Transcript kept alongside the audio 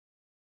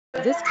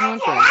This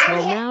conference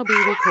will now be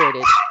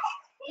recorded.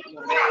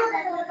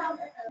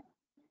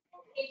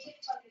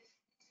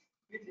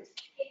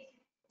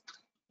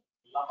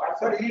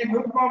 Sir ಇಲ್ಲಿ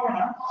mute ಮಾಡೋಣ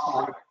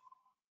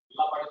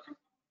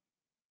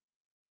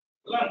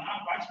ಅಲ್ಲ ನಾ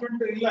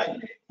ಪಾರ್ಟಿಸಿಪೆಂಟ್ ಇಲ್ಲ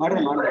ಇಲ್ಲಿ ಮಾಡಿ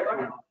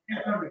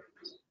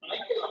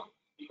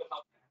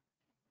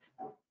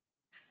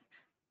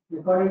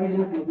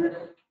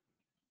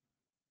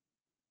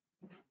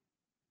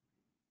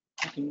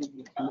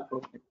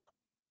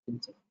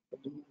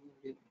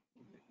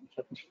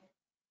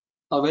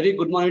A very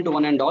good morning to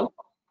one and all.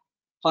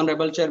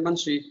 Honorable Chairman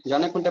Sri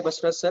Janakunte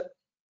Basra sir,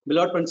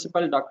 beloved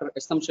Principal Dr.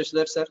 S.M.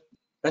 Shashidhar sir,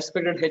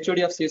 respected HOD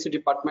of CSE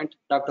Department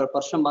Dr.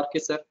 Parsham Barke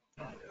sir,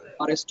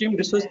 our esteemed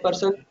resource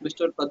person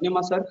Mr.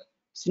 Padnima sir,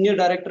 Senior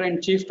Director and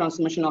Chief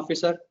Transformation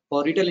Officer for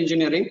Retail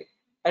Engineering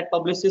at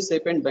Publicis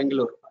Sapient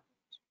Bangalore,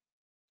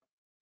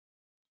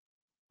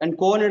 and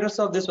co-ordinators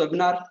of this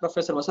webinar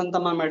Professor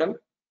Vasantama Madam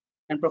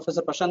and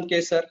Professor Prashant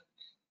K sir,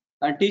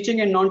 and teaching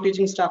and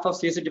non-teaching staff of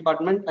CSE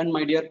Department, and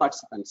my dear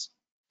participants.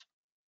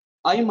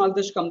 I am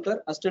Maldesh Kamtar,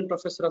 Assistant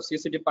Professor of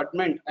CSE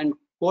Department and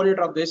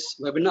coordinator of this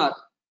webinar.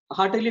 I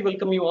heartily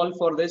welcome you all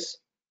for this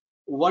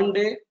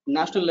one-day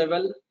national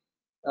level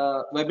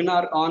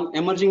webinar on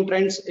emerging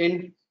trends in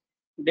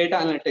data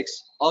analytics,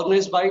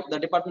 organized by the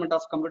Department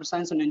of Computer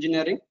Science and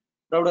Engineering,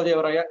 Rauda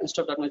Devaraya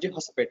Institute of Technology,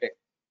 Hosapete.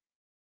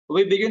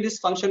 We begin this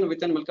function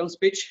with a welcome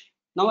speech.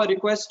 Now I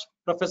request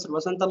Professor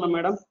Vasantama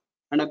Madam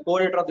and a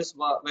coordinator of this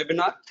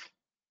webinar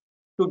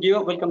to give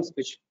a welcome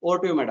speech. Over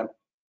to you, Madam.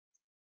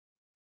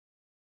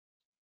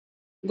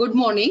 Good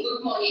morning.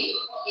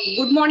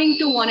 Good morning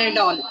to one and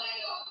all.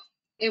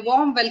 A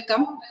warm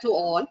welcome to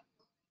all.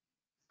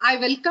 I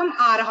welcome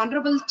our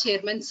Honorable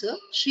Chairman Sir,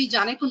 Shri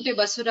Janakunte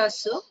Basura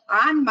Sir,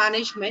 and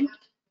management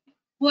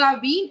who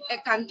have been a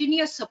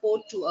continuous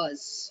support to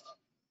us.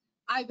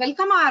 I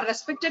welcome our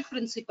respected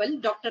Principal,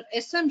 Dr.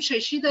 S.M.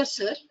 Shashidhar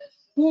Sir,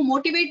 who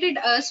motivated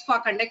us for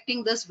conducting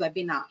this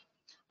webinar.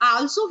 I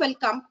also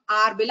welcome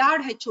our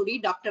beloved HOD,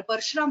 Dr.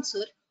 Parshram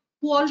Sir,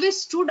 who always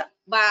stood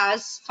by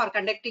us for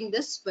conducting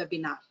this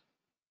webinar.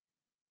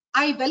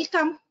 I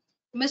welcome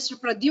Mr.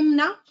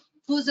 Pradyumna,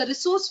 who is a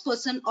resource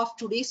person of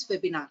today's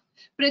webinar.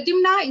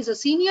 Pradyumna is a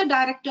Senior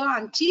Director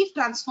and Chief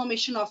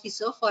Transformation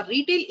Officer for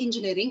Retail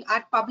Engineering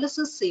at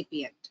Publicis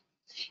Sapient.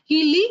 He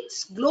leads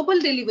global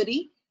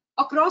delivery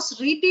across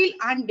retail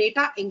and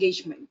data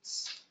engagements.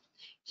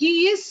 He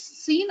is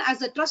seen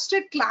as a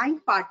trusted client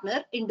partner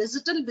in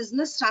digital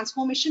business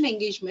transformation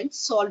engagements,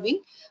 solving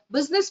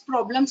business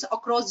problems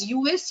across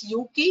US,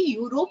 UK,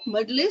 Europe,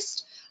 Middle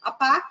East,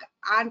 APAC,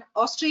 and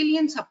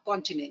Australian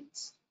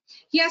subcontinents.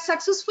 He has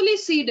successfully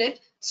seeded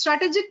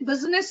strategic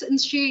business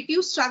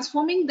initiatives,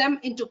 transforming them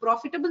into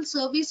profitable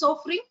service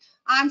offering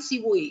and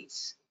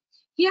COAs.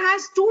 He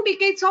has 2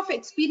 decades of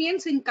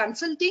experience in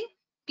consulting,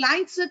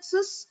 client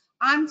success,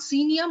 and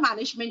senior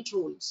management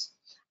roles.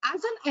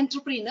 As an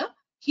entrepreneur,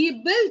 he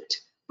built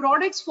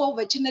products for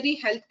veterinary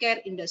healthcare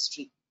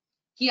industry.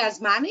 He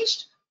has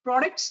managed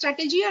product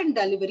strategy and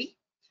delivery,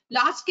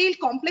 large-scale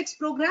complex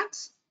programs,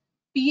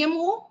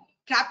 PMO,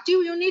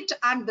 captive unit,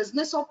 and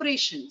business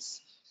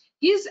operations.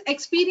 His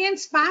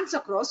experience spans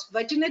across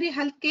veterinary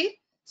healthcare,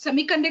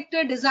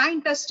 semiconductor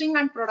design, testing,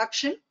 and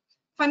production,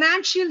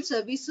 financial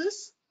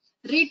services,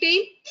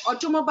 retail,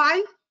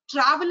 automobile,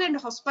 travel and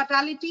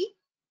hospitality,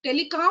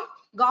 telecom,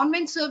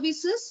 government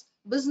services,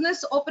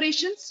 business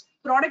operations,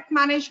 product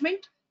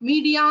management,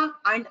 media,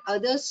 and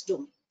others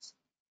domains.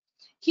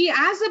 He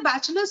has a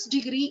bachelor's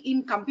degree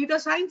in computer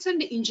science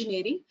and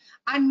engineering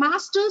and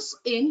master's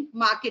in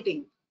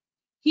marketing.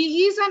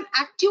 He is an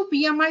active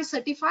PMI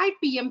certified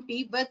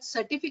PMP with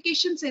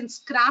certifications in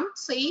Scrum,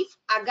 SAFe,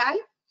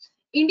 Agile,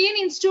 Indian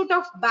Institute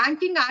of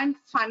Banking and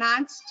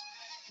Finance,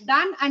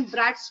 Dun and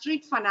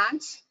Bradstreet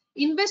Finance,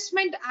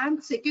 Investment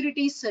and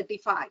Securities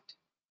certified.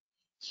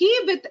 He,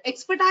 with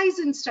expertise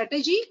in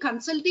strategy,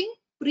 consulting,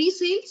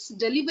 pre-sales,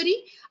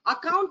 delivery,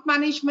 account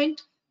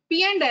management,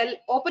 P&L,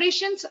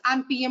 operations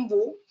and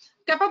PMO,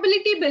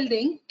 capability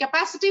building,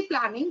 capacity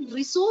planning,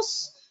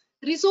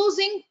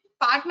 resourcing,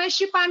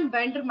 partnership and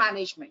vendor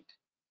management.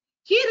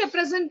 He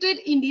represented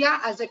India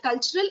as a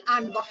cultural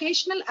and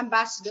vocational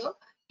ambassador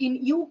in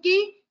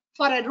UK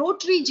for a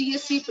Rotary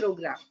GSC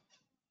program.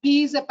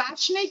 He is a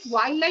passionate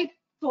wildlife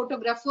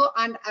photographer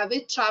and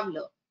avid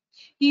traveler.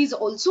 He is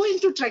also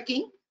into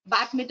trekking,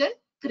 badminton,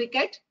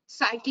 cricket,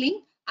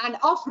 cycling, and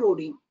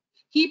off-roading.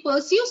 He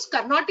pursues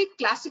Carnatic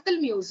classical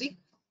music,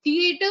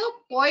 theatre,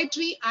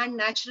 poetry, and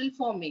natural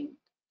farming.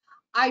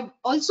 I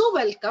also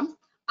welcome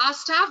our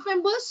staff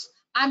members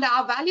and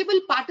our valuable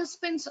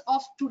participants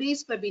of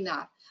today's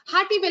webinar.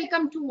 Hearty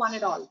welcome to one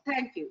and all.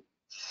 Thank you.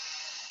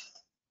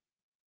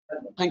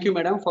 Thank you,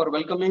 Madam, for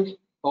welcoming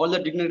all the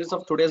dignitaries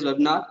of today's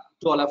webinar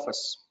to all of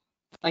us.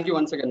 Thank you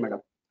once again,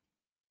 Madam.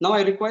 Now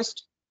I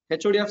request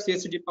HOD of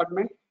CSE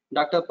Department,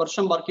 Dr.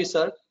 Parsham Barke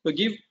sir, to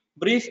give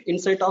brief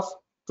insight of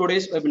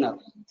today's webinar.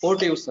 Over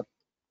to you, sir.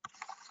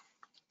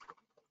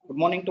 Good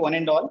morning to one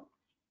and all.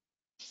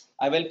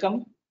 I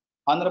welcome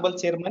Honorable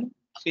Chairman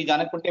Shri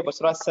Janakunte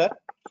Basura sir,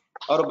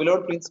 our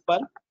beloved Principal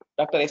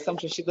Dr. S.M.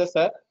 Shashidhar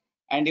sir,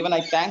 and even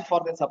I thank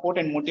for their support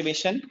and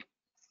motivation.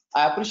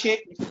 I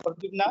appreciate Mr.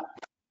 Pradyumna,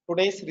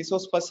 today's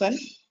resource person,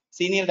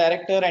 Senior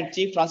Director and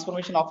Chief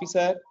Transformation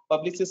Officer,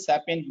 Publicis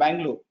Sapient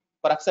Bangalore,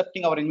 for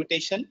accepting our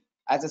invitation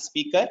as a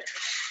speaker.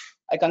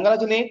 I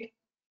congratulate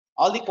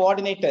all the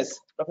coordinators,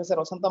 Professor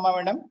Vasantama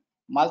Madam,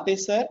 Maltesh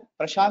Sir,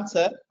 Prashant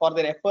Sir, for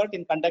their effort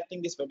in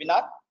conducting this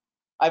webinar.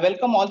 I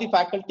welcome all the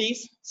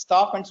faculties,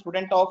 staff and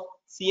students of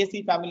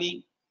CSE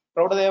family,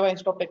 Prodadeva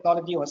Institute of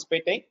Technology,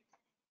 Hospete.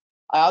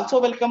 I also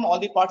welcome all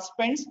the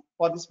participants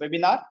for this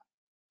webinar.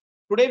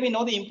 Today we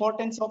know the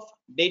importance of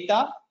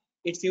data,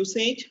 its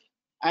usage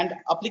and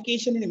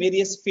application in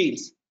various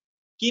fields.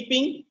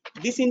 Keeping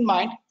this in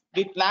mind,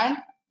 we plan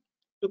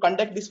to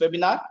conduct this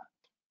webinar.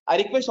 I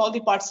request all the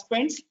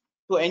participants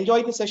to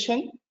enjoy the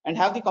session and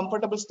have the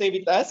comfortable stay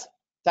with us.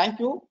 Thank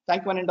you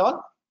one and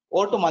all.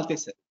 Over to Maltesh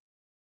sir.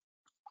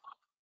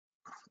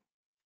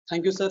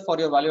 Thank you, sir, for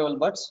your valuable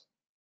words.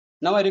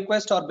 Now I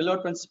request our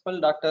beloved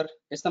principal, Dr.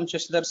 S.M.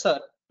 Shashidhar sir,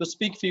 to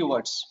speak few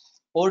words.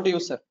 Over to you,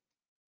 sir.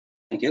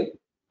 Thank you.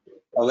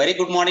 A very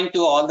good morning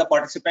to all the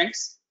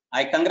participants.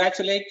 I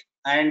congratulate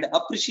and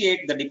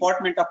appreciate the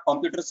Department of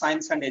Computer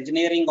Science and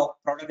Engineering of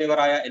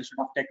Prodadeva Institute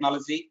of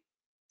Technology,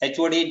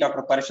 HOD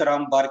Dr.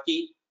 Parshuram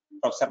Barki,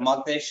 Professor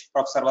Maltesh,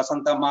 Professor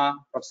Vasantama,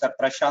 Professor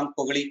Prashant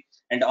Pogli,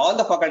 and all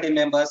the faculty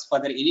members for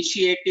their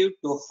initiative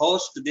to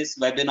host this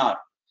webinar.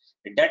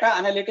 Data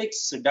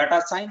analytics,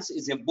 data science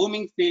is a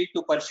booming field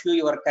to pursue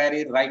your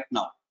career right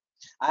now.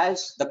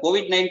 As the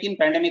COVID-19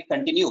 pandemic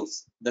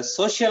continues, the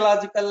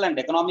sociological and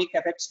economic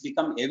effects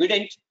become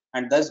evident,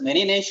 and thus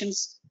many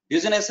nations,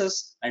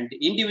 businesses, and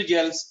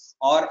individuals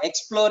are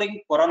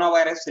exploring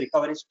coronavirus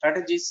recovery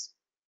strategies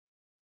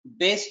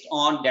based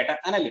on data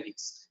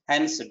analytics.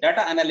 Hence,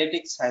 data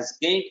analytics has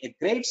gained a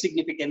great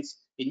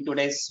significance in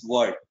today's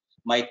world.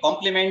 My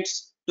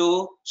compliments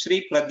to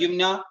Shri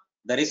Pradyumna,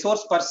 the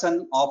resource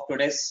person of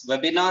today's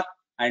webinar,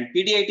 and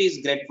Pdit is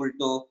grateful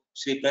to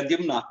Shri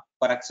Pradyumna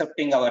for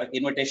accepting our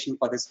invitation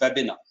for this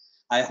webinar.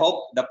 I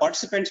hope the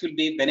participants will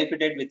be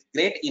benefited with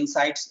great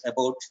insights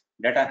about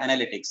data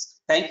analytics.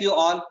 Thank you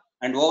all,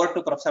 and over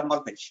to Professor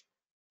Maltesh.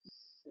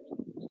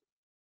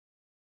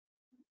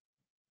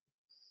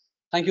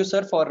 Thank you,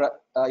 sir, for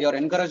your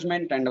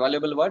encouragement and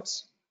valuable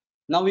words.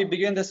 Now we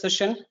begin the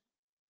session.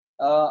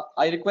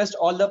 I request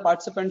all the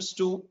participants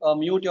to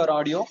mute your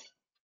audio.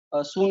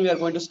 Soon we are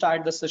going to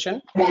start the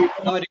session.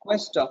 Now I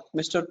request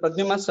Mr.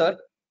 Pradyumna sir,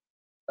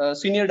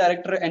 Senior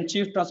Director and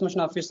Chief Transformation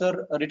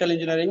Officer, Retail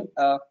Engineering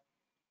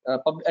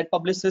at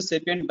Publicis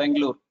Sapient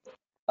Bangalore.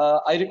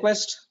 I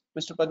request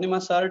Mr.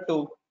 Pradyumna sir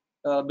to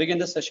begin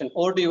the session.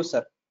 Over to you,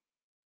 sir.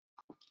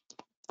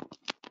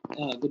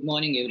 Good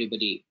morning,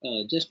 everybody.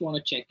 Just want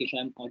to check if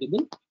I'm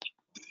audible.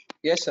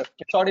 Yes, sir.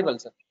 It's audible,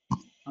 sir.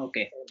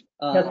 Okay.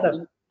 Yes,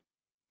 sir.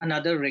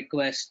 Another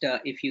request,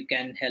 if you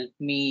can help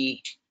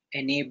me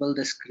enable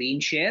the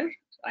screen share.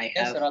 I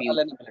have yes, sir. few, I'll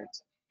enable it.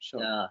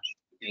 Sure.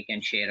 I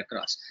can share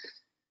across.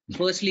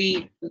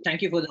 Firstly,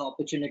 thank you for the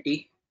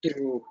opportunity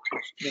to,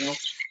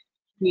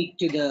 speak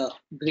to the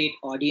great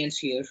audience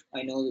here.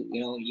 I know,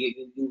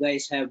 you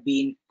guys have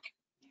been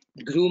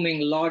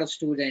grooming a lot of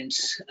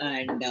students,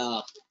 and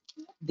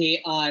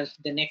they are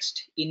the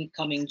next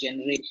incoming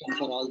generation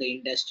for all the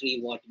industry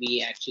what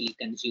we actually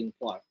consume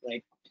for,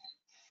 right?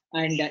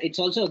 And it's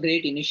also a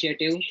great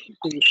initiative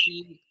to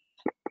see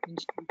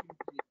institutions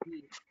like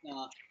these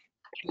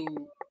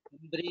to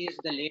embrace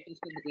the latest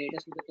and the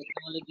greatest of the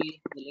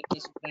technology, the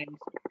latest trends.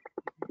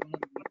 This is going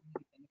to not only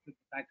benefit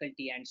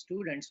faculty and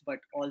students, but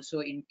also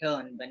in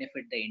turn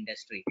benefit the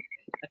industry.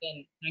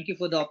 Again, thank you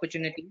for the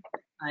opportunity,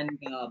 and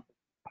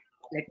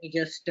let me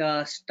just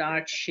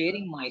start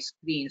sharing my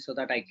screen so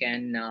that I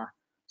can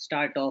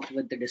start off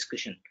with the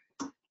discussion.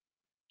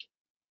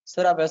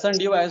 Sir, I've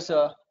assigned you as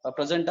a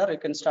presenter. You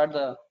can start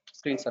the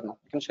screen, sir. Now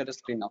you can share the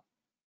screen now.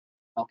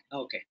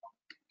 Okay.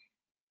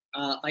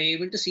 Are you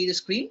able to see the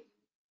screen?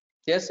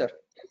 Yes, sir.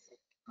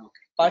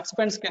 Okay.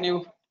 Participants, can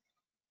you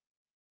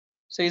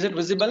say, is it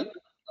visible?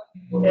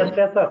 Yes,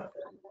 sir.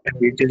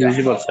 It is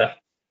visible, sir.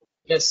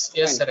 Yes,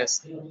 Fine. sir.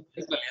 Yes.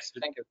 Yes,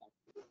 thank you.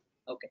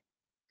 Okay.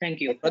 Thank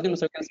you. Pradyumna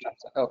sir, can start,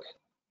 sir. Okay.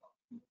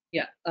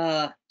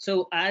 Yeah.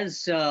 So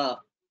as the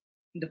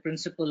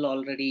principal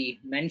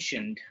already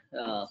mentioned,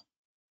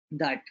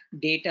 that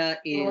data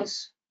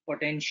is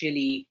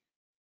potentially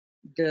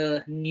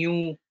the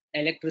new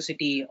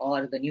electricity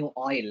or the new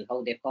oil,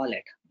 how they call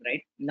it,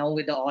 right? Now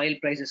with the oil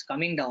prices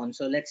coming down,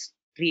 so let's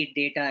treat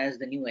data as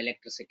the new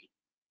electricity,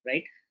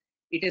 right?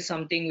 It is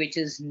something which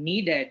is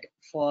needed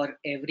for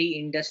every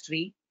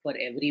industry, for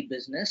every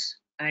business,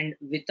 and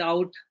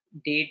without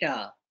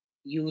data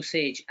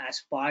usage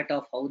as part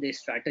of how they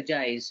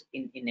strategize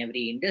in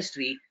every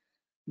industry,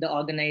 the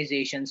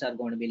organizations are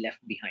going to be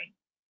left behind.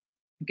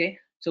 Okay,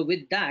 so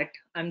with that,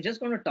 I'm just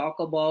going to talk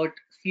about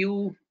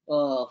few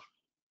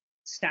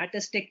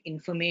statistic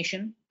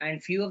information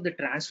and few of the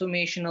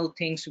transformational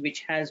things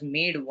which has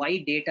made why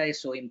data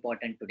is so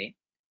important today.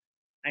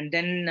 And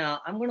then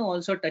I'm going to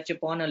also touch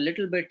upon a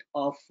little bit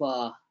of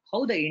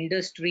how the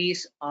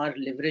industries are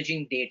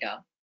leveraging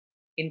data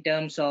in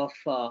terms of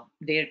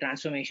their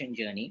transformation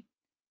journey.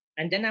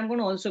 And then I'm going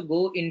to also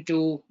go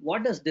into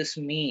what does this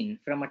mean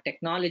from a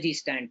technology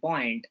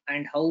standpoint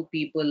and how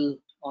people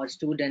or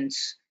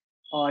students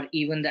or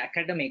even the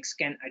academics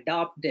can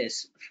adopt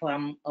this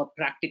from a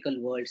practical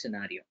world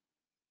scenario.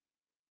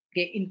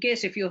 Okay, in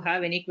case if you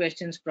have any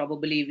questions,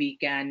 probably we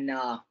can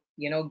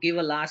give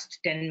a last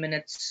 10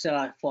 minutes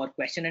for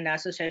question and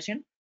answer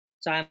session.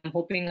 So I'm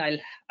hoping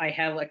I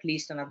have at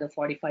least another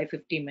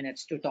 45-50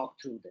 minutes to talk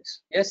through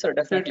this. Yes, sir. Is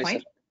that Definitely, fine?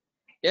 sir.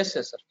 Yes,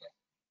 yes, sir.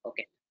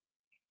 Okay.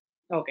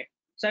 Okay.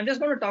 So I'm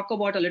just going to talk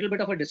about a little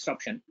bit of a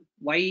disruption,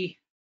 why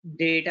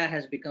data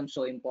has become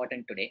so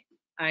important today,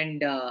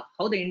 and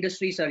how the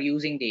industries are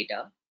using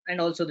data,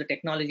 and also the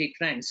technology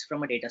trends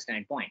from a data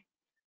standpoint.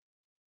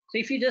 So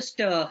if you just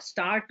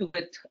start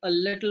with a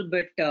little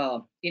bit,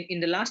 in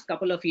the last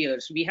couple of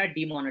years, we had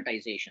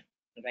demonetization,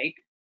 right?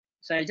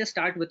 So I'll just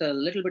start with a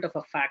little bit of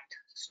a fact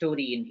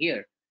story in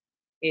here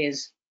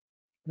is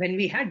when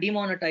we had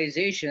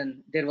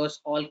demonetization, there was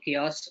all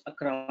chaos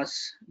across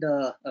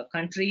the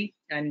country,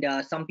 and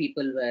some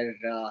people were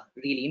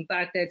really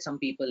impacted. Some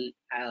people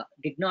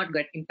did not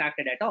get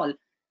impacted at all.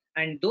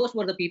 And those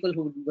were the people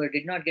who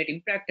did not get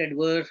impacted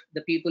were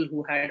the people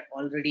who had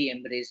already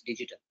embraced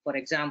digital. For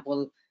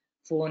example,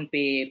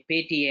 PhonePe,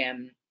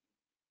 Paytm,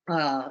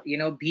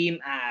 Beam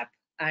app,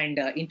 and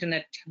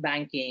internet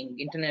banking,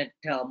 internet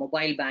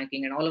mobile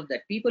banking, and all of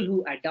that. People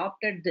who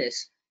adopted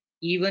this,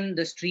 even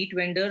the street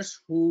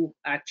vendors who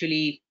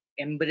actually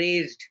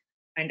embraced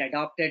and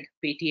adopted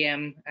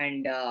Paytm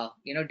and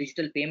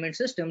digital payment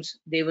systems,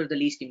 they were the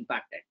least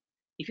impacted.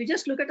 If you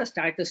just look at the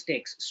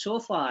statistics so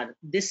far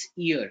this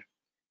year,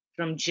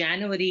 from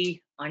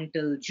January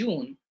until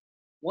June,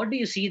 what do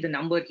you see the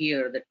number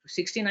here? That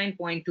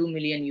 69.2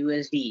 million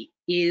USD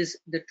is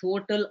the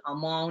total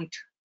amount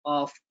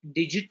of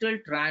digital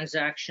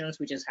transactions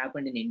which has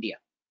happened in India,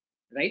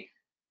 right?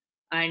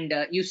 And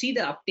you see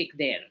the uptick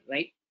there,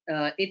 right?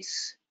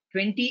 It's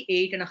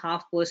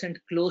 28.5%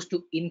 close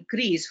to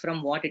increase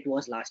from what it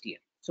was last year.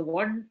 So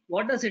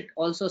what does it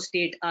also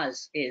state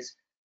us is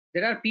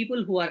there are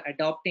people who are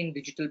adopting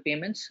digital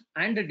payments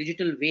and a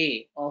digital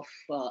way of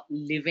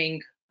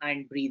living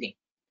and breathing,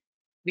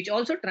 which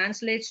also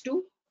translates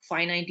to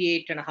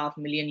 598.5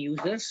 million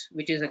users,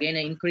 which is again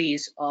an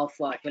increase of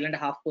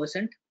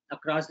 12.5%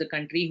 across the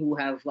country who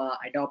have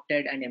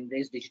adopted and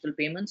embraced digital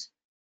payments.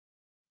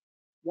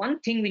 One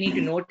thing we need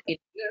to note in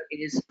here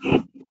is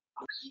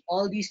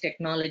all these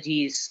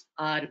technologies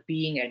are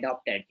being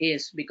adopted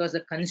is because the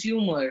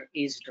consumer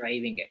is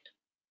driving it.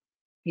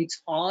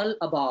 It's all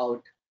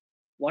about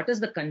what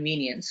is the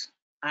convenience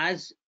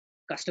as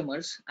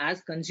customers,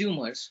 as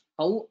consumers,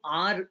 how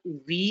are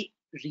we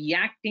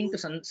reacting to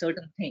some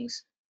certain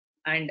things,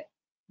 and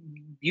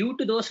due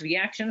to those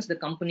reactions the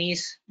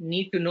companies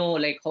need to know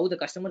like how the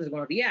customer is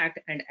going to react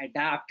and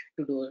adapt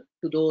to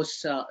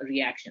those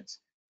reactions.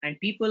 And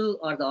people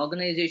or the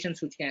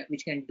organizations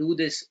which can do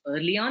this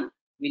early on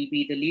will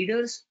be the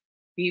leaders.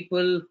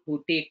 People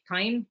who take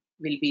time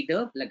will be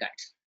the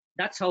laggards.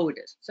 That's how it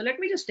is. So let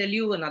me just tell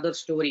you another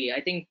story. I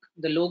think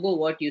the logo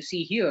what you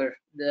see here,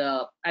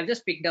 I've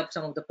just picked up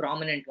some of the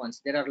prominent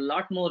ones. There are a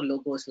lot more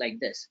logos like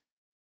this.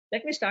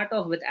 Let me start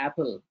off with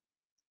Apple.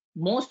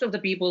 Most of the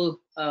people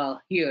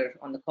here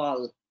on the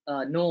call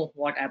know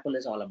what Apple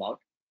is all about.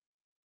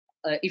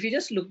 If you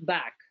just look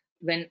back,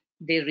 when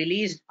they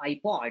released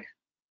iPod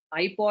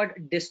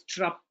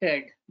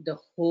disrupted the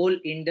whole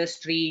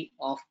industry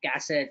of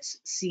cassettes,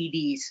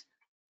 CDs,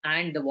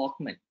 and the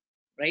Walkman,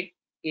 right?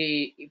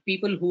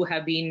 People who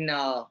have been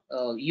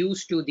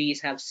used to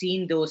these have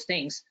seen those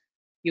things.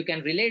 You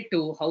can relate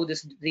to how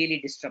this really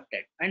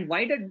disrupted. And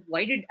why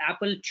did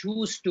Apple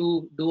choose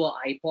to do an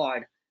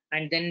iPod?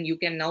 And then you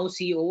can now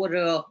see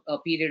over a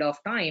period of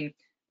time,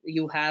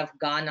 you have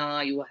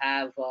Ghana, you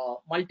have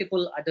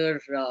multiple other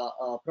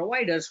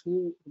providers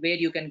where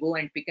you can go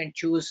and pick and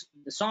choose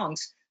the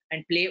songs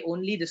and play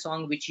only the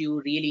song which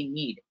you really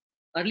need.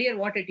 Earlier,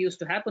 what it used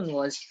to happen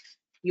was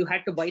you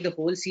had to buy the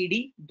whole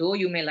CD, though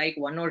you may like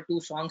one or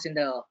two songs in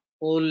the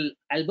whole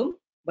album,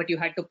 but you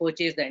had to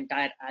purchase the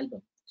entire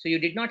album. So you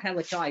did not have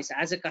a choice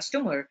as a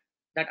customer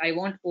that I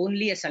want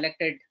only a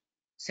selected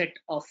set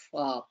of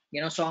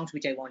songs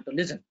which I want to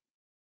listen.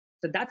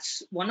 So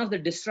that's one of the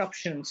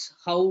disruptions,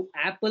 how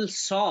Apple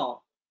saw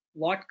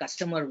what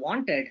customer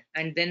wanted,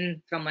 and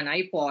then from an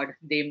iPod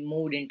they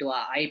moved into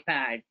an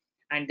iPad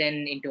and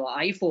then into an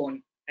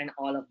iPhone and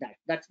all of that.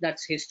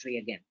 That's history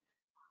again.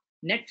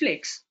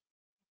 Netflix.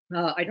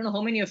 I don't know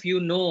how many of you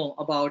know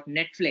about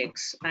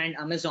Netflix and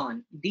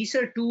Amazon. These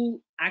are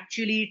two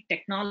actually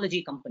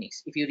technology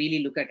companies, if you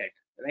really look at it,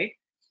 right?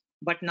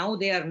 But now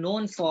they are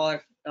known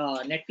for,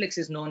 Netflix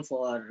is known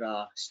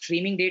for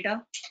streaming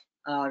data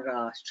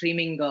or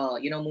streaming,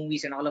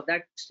 movies and all of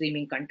that,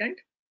 streaming content.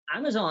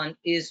 Amazon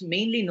is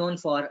mainly known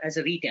for as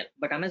a retail,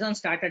 but Amazon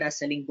started as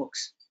selling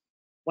books.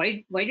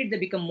 Why did they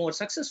become more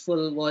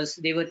successful was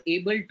they were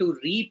able to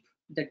reap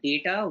the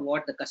data,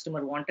 what the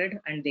customer wanted,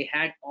 and they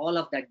had all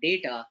of that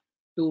data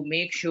to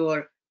make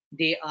sure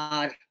they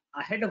are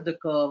ahead of the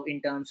curve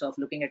in terms of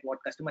looking at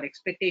what customer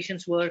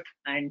expectations were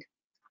and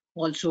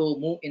also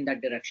move in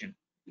that direction.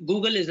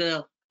 Google is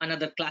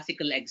another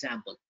classical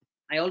example.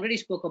 I already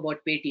spoke about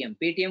Paytm.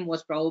 Paytm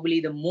was probably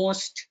the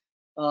most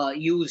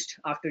used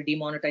after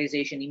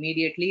demonetization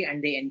immediately,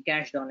 and they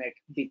encashed on it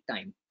big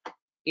time.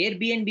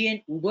 Airbnb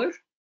and Uber,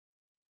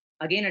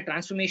 again, a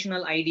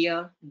transformational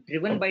idea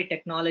driven by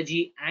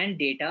technology and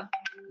data.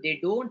 They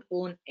don't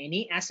own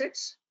any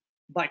assets,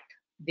 but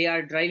they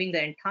are driving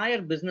the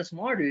entire business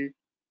model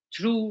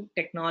through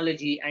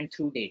technology and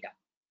through data.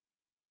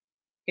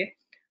 Okay.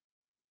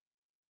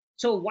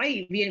 So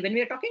when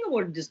we are talking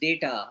about this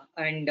data,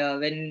 and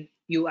when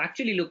you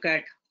actually look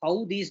at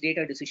how these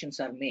data decisions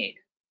are made,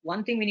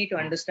 one thing we need to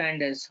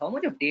understand is how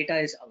much of data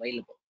is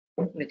available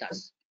with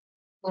us.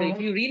 So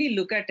if you really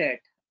look at it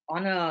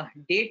on a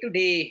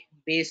day-to-day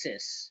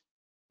basis,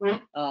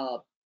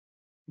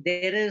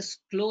 there is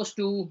close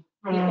to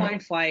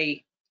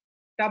 2.5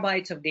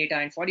 terabytes of data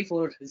and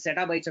 44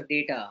 zettabytes of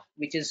data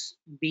which is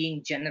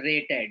being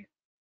generated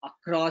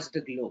across the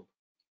globe.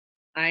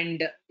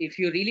 And if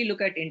you really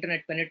look at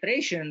internet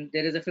penetration,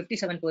 there is a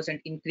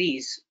 57%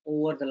 increase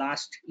over the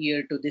last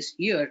year to this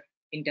year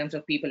in terms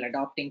of people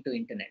adopting to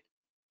internet.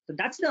 So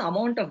that's the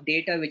amount of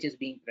data which is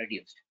being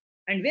produced.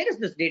 And where is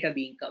this data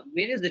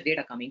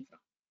coming from?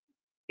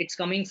 It's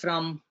coming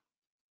from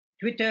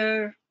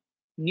Twitter,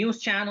 news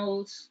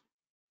channels,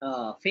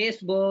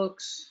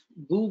 Facebooks,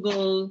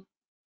 Google,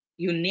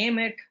 you name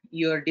it,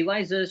 your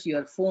devices,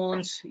 your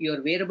phones,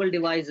 your wearable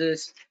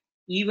devices,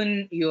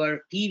 even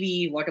your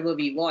TV, whatever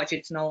we watch,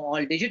 it's now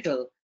all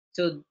digital.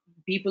 So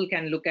people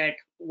can look at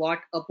what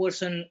a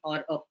person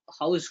or a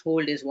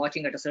household is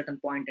watching at a certain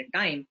point in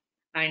time,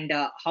 and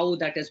how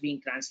that is being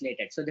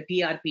translated. So the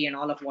TRP and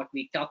all of what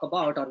we talk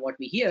about or what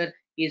we hear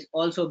is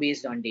also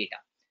based on data.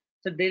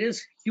 So there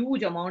is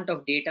huge amount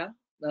of data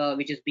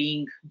which is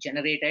being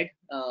generated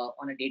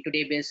on a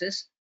day-to-day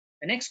basis.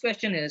 The next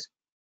question is,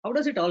 how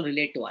does it all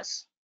relate to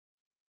us?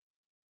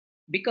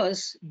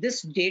 Because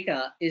this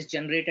data is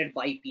generated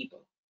by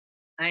people.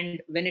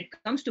 And when it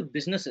comes to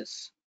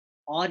businesses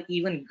or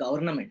even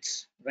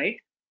governments, right?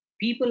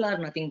 People are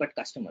nothing but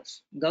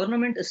customers.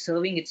 Government is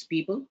serving its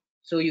people,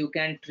 so you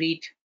can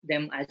treat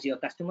them as your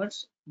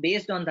customers.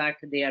 Based on that,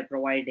 they are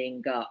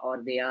providing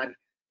or they are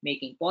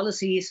making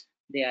policies,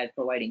 they are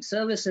providing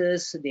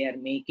services, they are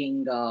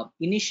making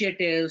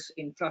initiatives,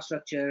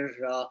 infrastructure,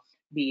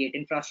 be it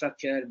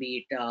infrastructure,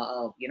 be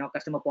it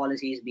customer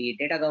policies, be it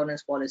data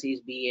governance policies,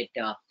 be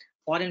it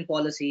foreign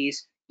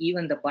policies,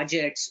 even the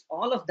budgets.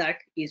 All of that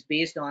is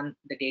based on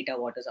the data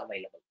what is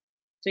available.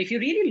 So if you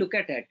really look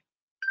at it,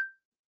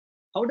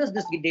 how does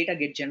this data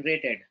get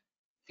generated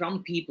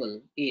from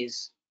people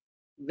is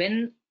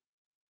when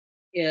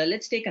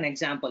let's take an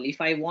example.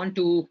 If I want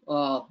to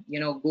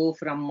go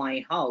from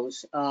my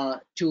house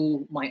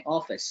to my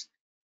office,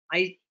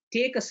 I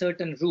take a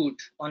certain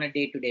route on a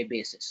day-to-day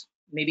basis.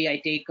 Maybe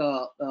I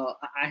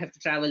have to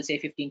travel say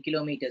 15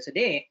 kilometers a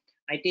day.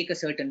 I take a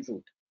certain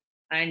route,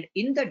 and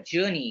in that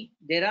journey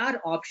there are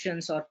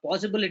options or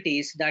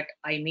possibilities that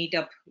I meet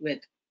up with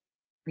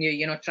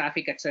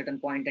traffic at certain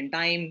point in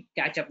time,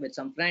 catch up with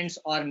some friends,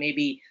 or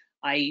maybe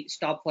I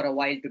stop for a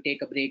while to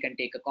take a break and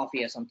take a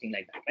coffee or something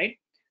like that, right?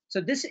 So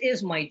this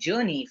is my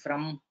journey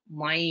from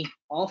my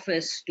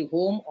office to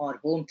home or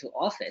home to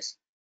office.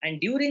 And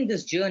during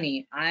this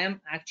journey, I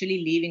am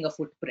actually leaving a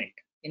footprint.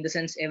 In the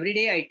sense, every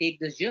day I take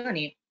this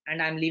journey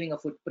and I'm leaving a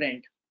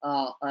footprint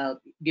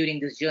during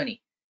this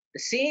journey. The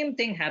same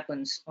thing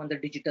happens on the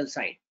digital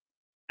side.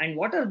 And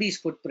what are these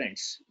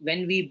footprints?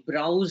 When we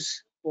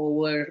browse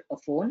over a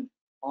phone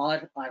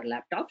or our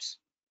laptops,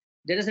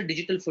 there is a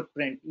digital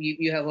footprint.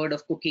 You have heard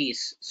of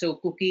cookies. So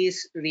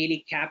cookies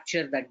really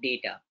capture that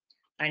data.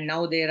 And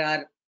now there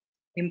are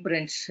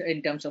imprints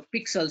in terms of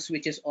pixels,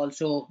 which is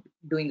also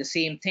doing the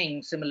same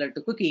thing similar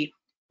to cookie,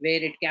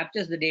 where it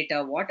captures the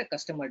data, what a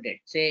customer did.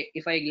 Say,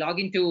 if I log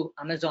into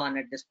Amazon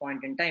at this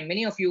point in time,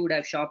 many of you would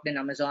have shopped in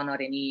Amazon or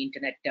any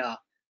internet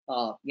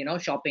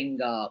shopping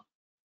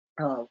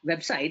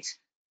websites.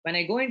 When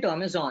I go into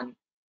Amazon,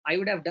 I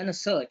would have done a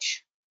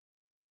search.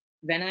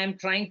 When I'm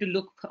trying to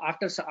look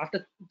after a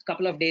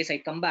couple of days, I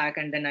come back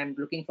and then I'm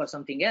looking for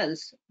something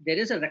else. There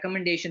is a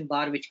recommendation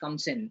bar which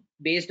comes in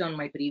based on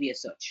my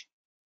previous search.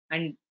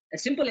 And a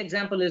simple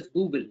example is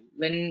Google.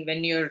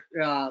 When you're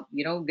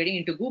getting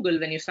into Google,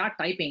 when you start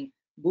typing,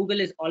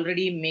 Google is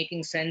already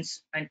making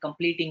sense and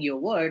completing your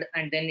word,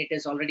 and then it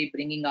is already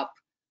bringing up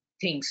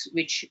things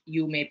which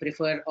you may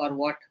prefer or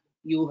what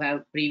you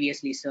have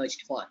previously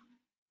searched for.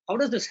 How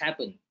does this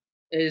happen?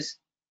 Is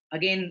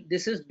again,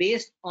 this is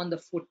based on the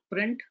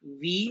footprint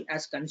we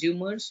as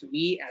consumers,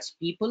 we as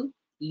people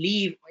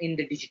leave in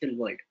the digital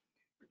world.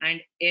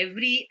 And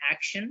every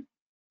action,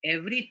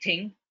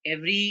 everything,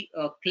 every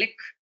click,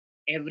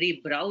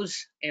 every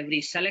browse,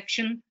 every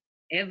selection,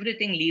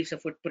 everything leaves a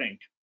footprint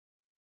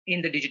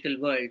in the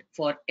digital world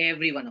for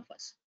every one of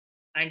us.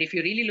 And if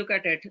you really look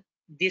at it,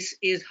 this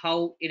is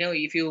how,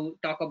 if you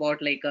talk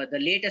about like the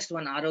latest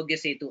one, Arogya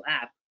Setu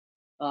app,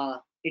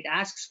 it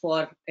asks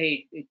for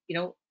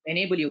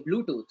enable your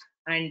Bluetooth,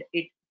 and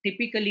it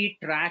typically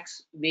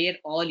tracks where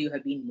all you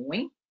have been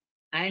moving,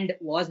 and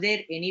was there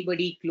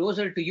anybody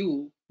closer to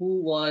you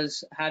who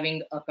was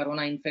having a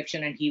corona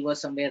infection and he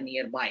was somewhere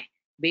nearby,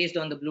 based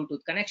on the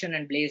Bluetooth connection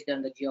and based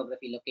on the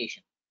geography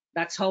location.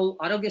 That's how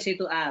Arogya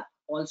Setu app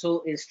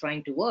also is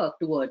trying to work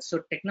towards.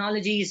 So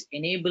technology is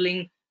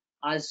enabling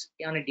us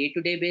on a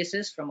day-to-day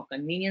basis from a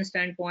convenience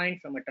standpoint,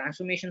 from a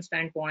transformation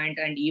standpoint,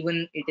 and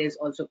even it is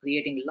also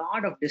creating a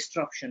lot of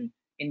disruption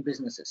in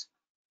businesses.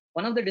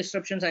 One of the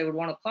disruptions I would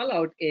want to call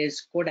out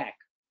is Kodak.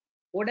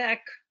 Kodak,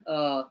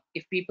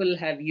 if people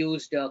have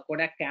used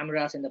Kodak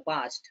cameras in the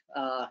past,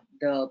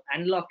 the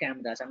analog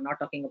cameras, I'm not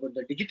talking about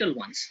the digital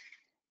ones.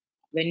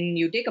 When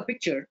you take a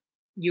picture,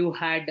 you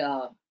had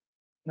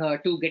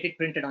to get it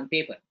printed on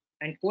paper.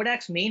 And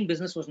Kodak's main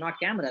business was not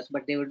cameras,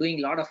 but they were doing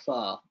a lot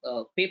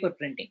of paper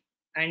printing.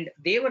 And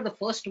they were the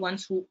first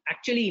ones who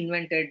actually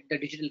invented the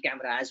digital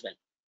camera as well.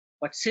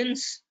 But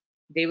since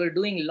they were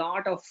doing a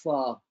lot of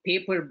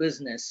paper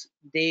business,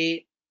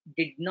 they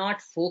did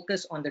not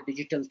focus on the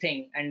digital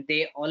thing, and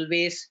they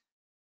always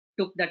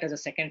took that as a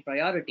second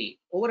priority.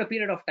 Over a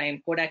period of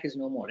time, Kodak is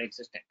no more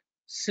existent.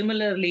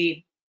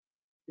 Similarly,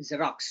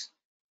 Xerox,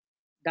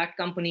 that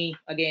company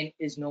again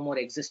is no more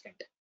existent.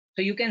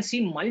 So you can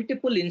see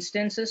multiple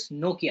instances.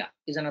 Nokia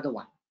is another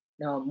one.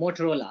 Now,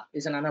 Motorola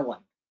is another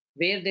one,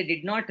 where they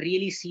did not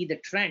really see the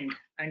trend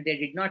and they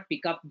did not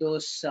pick up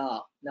those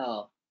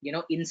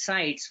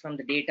insights from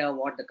the data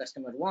what the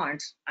customer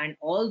wants, and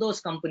all those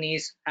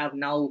companies have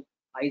now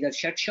either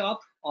shut shop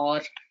or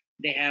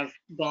they have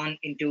gone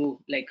into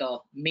like a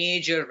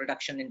major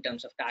reduction in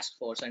terms of task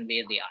force and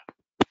where they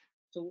are.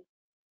 So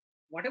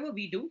whatever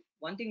we do,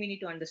 one thing we need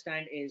to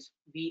understand is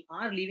we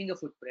are leaving a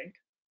footprint.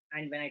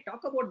 And when I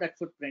talk about that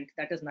footprint,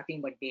 that is nothing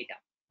but data.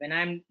 When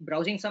I'm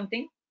browsing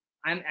something,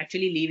 I'm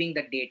actually leaving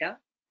that data.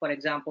 For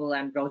example,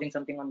 I'm browsing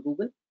something on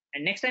Google,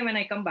 and next time when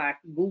I come back,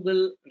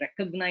 Google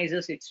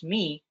recognizes it's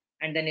me,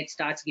 and then it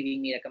starts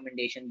giving me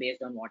recommendation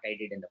based on what I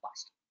did in the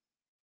past.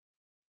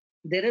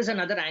 There is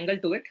another angle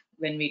to it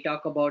when we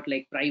talk about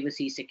like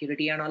privacy,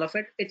 security, and all of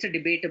it. It's a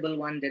debatable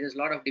one. There is a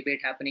lot of debate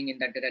happening in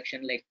that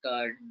direction. Like,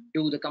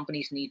 do the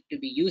companies need to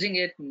be using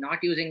it, not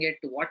using it,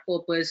 to what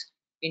purpose?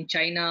 In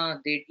China,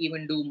 they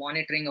even do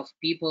monitoring of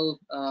people.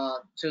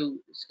 So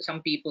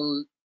some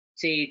people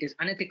say it is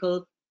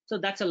unethical. So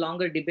that's a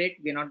longer debate.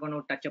 We're not going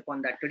to touch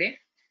upon that today.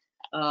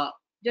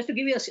 Just to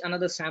give you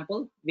another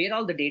sample, where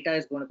all the data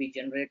is going to be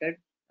generated.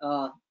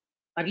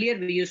 Earlier,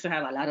 we used to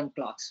have alarm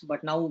clocks,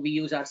 but now we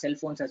use our cell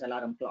phones as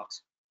alarm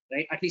clocks,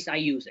 right? At least I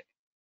use it,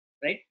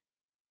 right?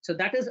 So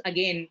that is,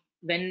 again,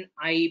 when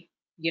I,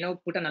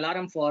 put an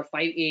alarm for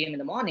 5 a.m. in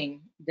the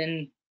morning,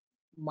 then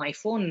my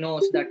phone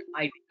knows that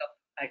I wake up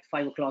at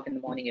 5 o'clock in the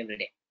morning every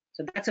day.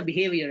 So that's a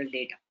behavioral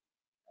data,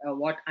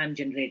 what I'm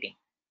generating.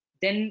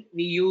 Then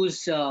we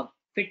use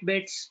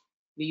Fitbits.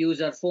 We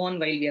use our phone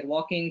while we are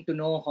walking to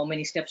know how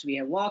many steps we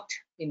have walked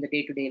in the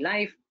day-to-day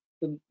life,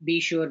 to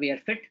be sure we are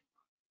fit.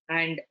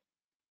 And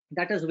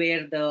that is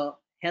where the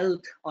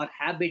health or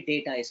habit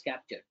data is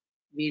captured.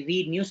 We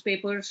read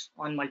newspapers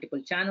on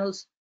multiple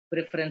channels,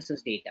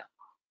 preferences data.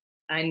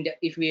 And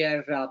if we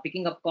are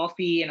picking up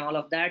coffee and all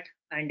of that,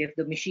 and if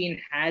the machine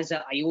has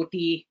a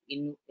IoT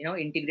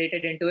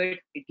integrated into it,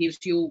 it gives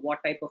you what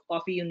type of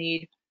coffee you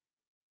need,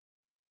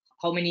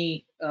 how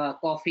many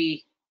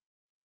coffee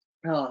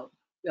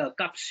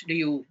cups do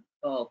you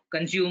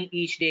consume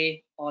each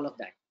day, all of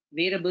that.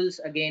 Wearables,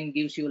 again,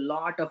 gives you a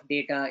lot of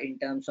data in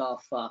terms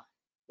of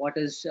what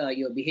is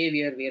your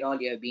behavior, where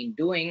all you have been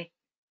doing.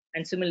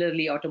 And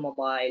similarly,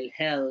 automobile,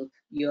 health,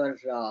 your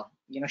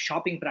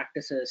shopping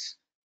practices,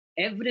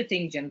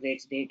 everything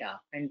generates data.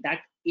 And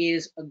that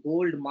is a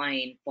gold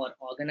mine for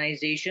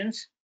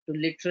organizations to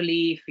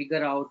literally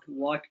figure out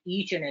what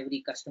each and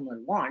every customer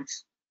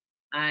wants,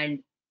 and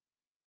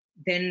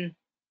then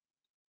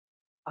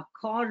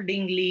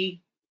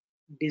accordingly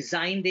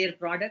design their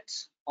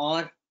products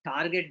or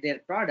target their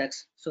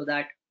products so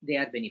that they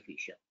are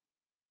beneficial.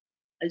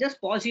 I'll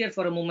just pause here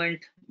for a moment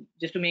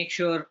just to make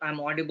sure I'm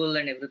audible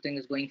and everything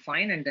is going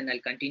fine, and then I'll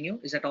continue.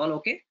 Is that all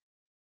okay?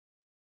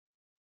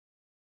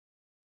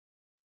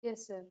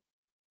 Yes, sir.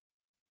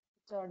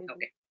 It's audible.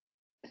 Okay.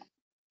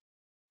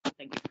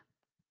 Thank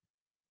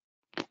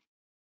you.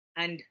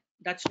 And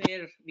that's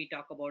where we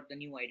talk about the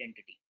new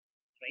identity,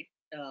 right?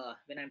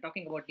 When I'm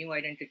talking about new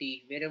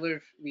identity,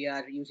 wherever we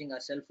are using our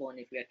cell phone,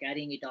 if we are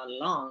carrying it all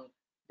along,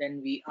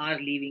 then we are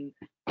leaving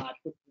our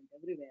footprint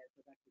everywhere.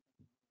 So that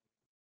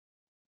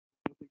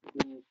we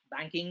can do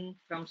banking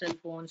from cell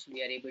phones,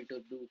 we are able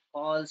to do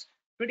calls.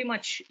 Pretty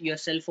much your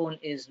cell phone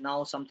is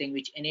now something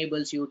which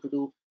enables you to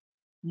do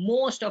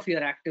most of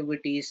your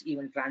activities,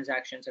 even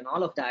transactions and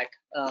all of that.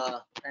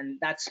 And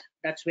that's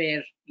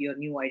where your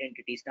new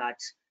identity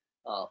starts,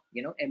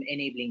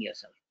 enabling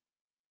yourself.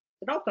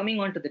 So now coming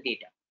on to the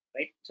data,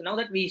 right? So now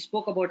that we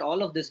spoke about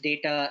all of this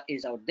data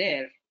is out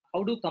there,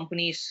 how do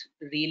companies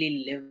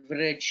really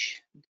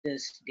leverage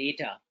this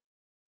data,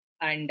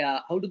 and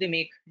how do they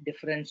make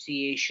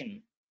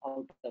differentiation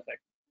out of it?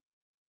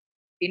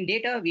 In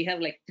data, we have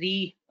like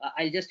three.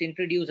 I'll just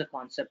introduce a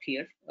concept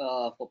here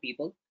for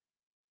people.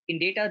 in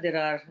data, there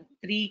are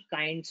three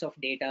kinds of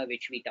data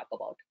which we talk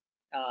about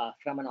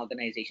from an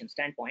organization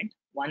standpoint.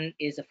 One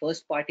is the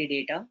first party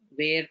data,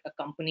 where a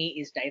company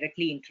is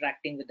directly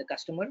interacting with the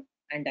customer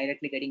and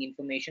directly getting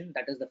information.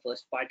 That is the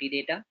first party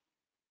data.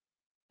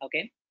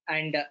 Okay.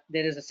 And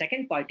there is a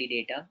second party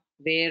data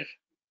where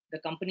the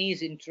company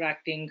is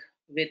interacting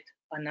with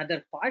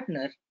another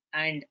partner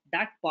and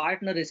that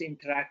partner is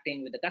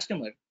interacting with the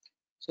customer.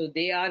 So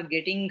they are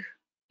getting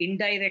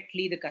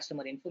indirectly the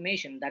customer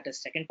information. That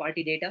is second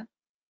party data.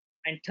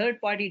 And third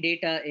party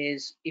data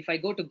is if I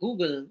go to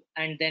Google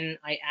and then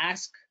I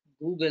ask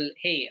Google,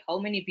 hey, how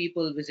many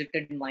people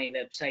visited my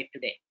website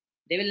today?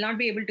 They will not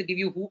be able to give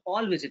you who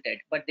all visited,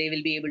 but they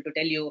will be able to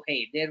tell you,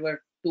 hey, there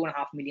were 2.5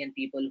 million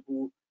people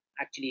who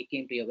actually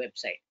came to your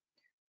website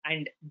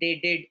and they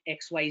did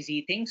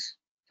XYZ things.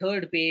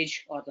 Third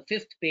page or the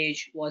fifth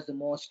page was the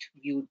most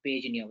viewed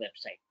page in your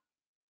website.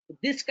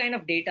 This kind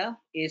of data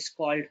is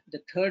called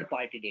the third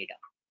party data.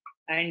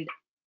 And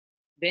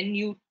when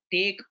you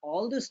take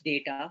all this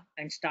data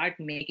and start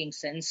making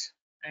sense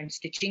and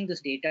stitching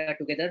this data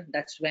together,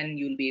 that's when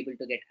you'll be able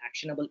to get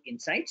actionable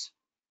insights.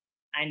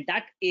 And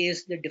that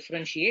is the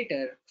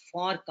differentiator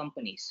for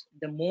companies.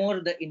 The more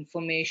the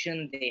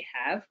information they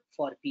have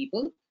for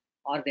people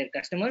or their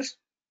customers,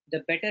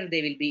 the better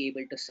they will be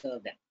able to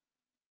serve them.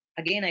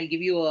 Again, I'll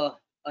give you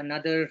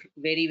another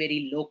very,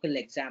 very local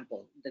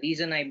example. The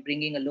reason I'm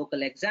bringing a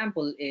local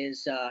example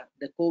is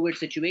the COVID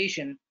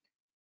situation.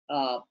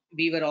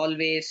 We were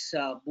always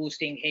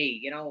boosting, hey,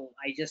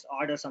 I just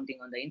order something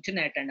on the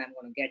internet and I'm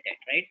going to get it,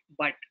 right?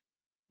 But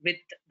with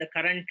the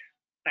current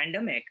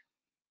pandemic,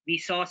 we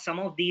saw some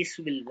of these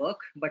will work,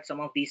 but some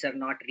of these are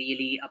not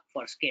really up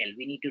for scale.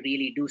 We need to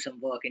really do some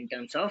work in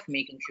terms of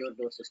making sure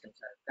those systems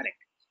are correct.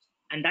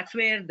 And that's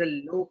where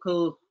the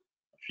local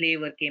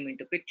flavor came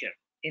into picture.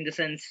 In the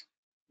sense,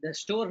 the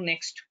store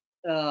next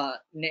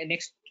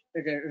next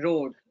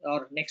road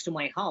or next to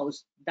my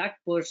house, that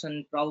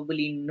person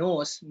probably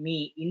knows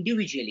me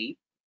individually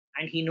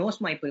and he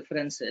knows my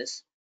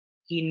preferences.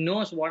 He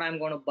knows what I'm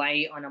going to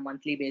buy on a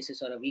monthly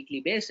basis or a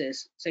weekly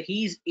basis. So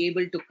he's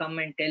able to come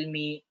and tell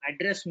me,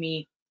 address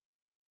me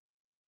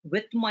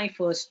with my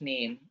first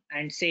name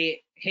and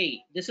say,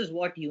 hey, this is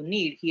what you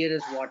need. Here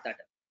is what that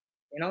is.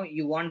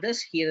 You want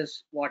this, here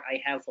is what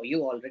I have for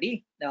you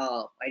already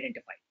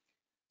identified.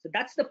 So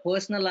that's the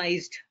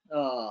personalized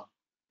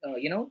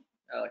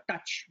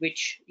touch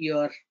which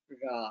your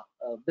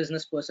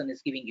business person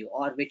is giving you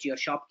or which your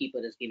shopkeeper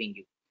is giving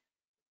you.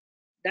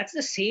 That's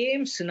the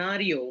same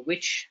scenario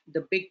which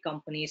the big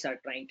companies are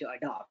trying to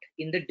adopt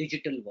in the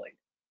digital world.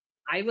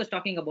 I was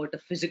talking about the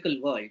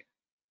physical world,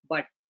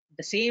 but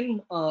the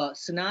same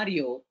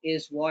scenario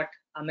is what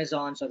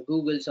Amazon's or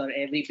Google's or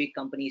every big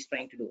company is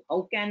trying to do.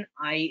 How can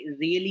I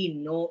really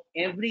know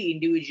every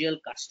individual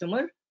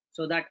customer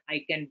so that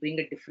I can bring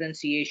a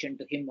differentiation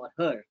to him or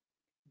her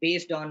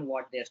based on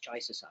what their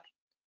choices are?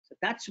 So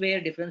that's where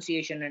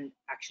differentiation and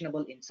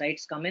actionable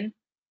insights come in,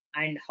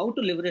 and how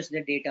to leverage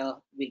the data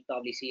we'll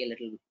probably see a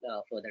little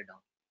further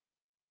down.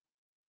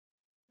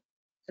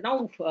 So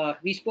now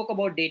we spoke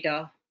about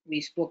data,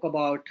 we spoke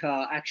about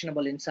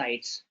actionable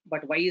insights,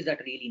 but why is that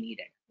really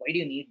needed? Why do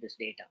you need this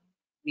data?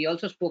 We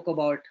also spoke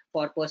about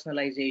for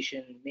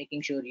personalization,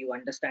 making sure you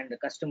understand the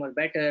customer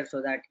better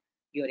so that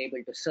you're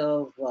able to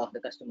serve the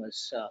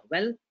customers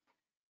well.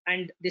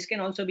 And this can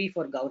also be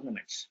for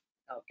governments.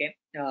 Okay.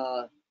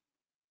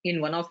 In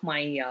one of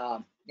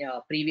my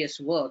previous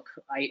work,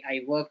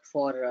 I worked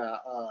for a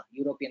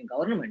European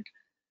government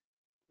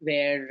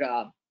where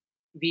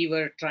we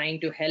were trying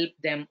to help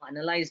them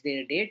analyze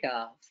their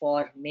data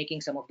for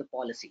making some of the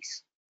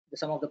policies.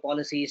 Some of the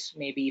policies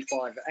may be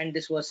for, and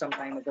this was some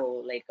time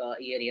ago, like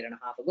a year and a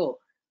half ago,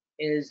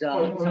 is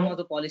some of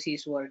the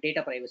policies were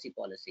data privacy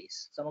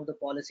policies. Some of the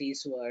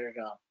policies were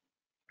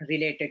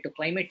related to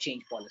climate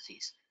change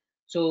policies.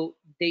 So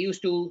they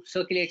used to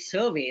circulate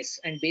surveys,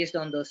 and based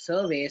on those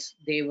surveys,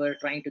 they were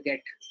trying to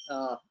get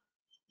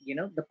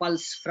the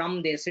pulse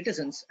from their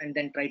citizens and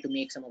then try to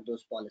make some of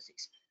those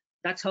policies.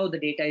 That's how the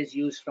data is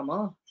used from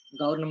a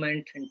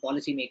government and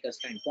policymaker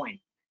standpoint.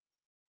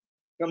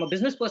 From a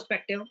business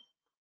perspective,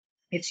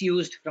 it's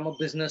used from a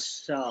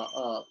business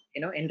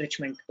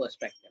enrichment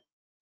perspective.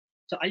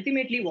 So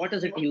ultimately, what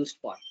is it used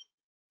for?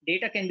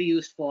 Data can be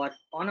used for,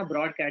 on a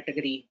broad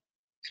category,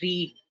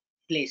 3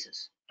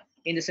 places.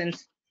 In the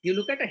sense, you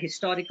look at a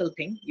historical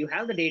thing, you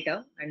have the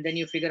data, and then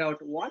you figure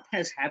out what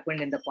has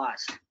happened in the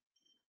past,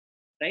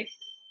 right?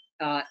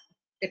 A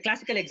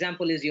classical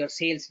example is your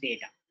sales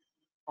data,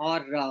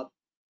 or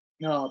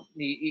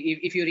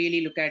if you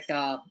really look at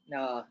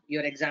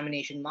your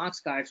examination marks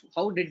cards,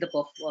 how did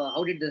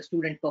the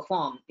student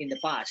perform in the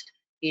past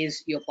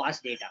is your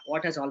past data.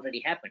 What has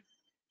already happened?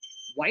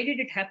 Why did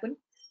it happen?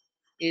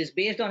 Is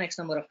based on X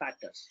number of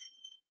factors,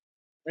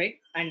 right?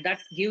 And that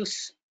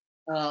gives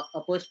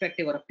a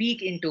perspective or a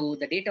peek into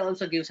the data.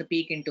 Also gives a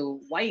peek into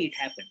why it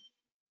happened.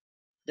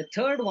 The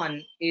third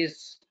one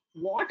is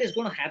what is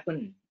going to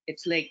happen.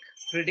 It's like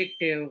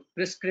predictive,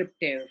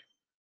 prescriptive,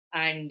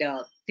 and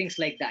things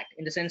like that.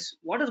 In the sense,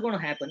 what is going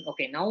to happen?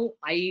 Okay, now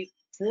I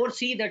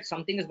foresee that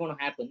something is going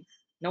to happen.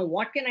 Now,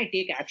 what can I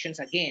take actions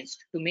against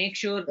to make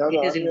sure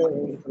it is in my,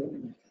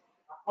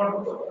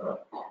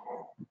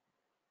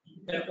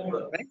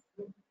 right?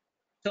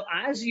 So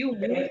as you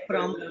move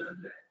from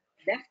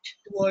left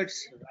towards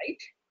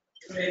right,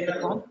 the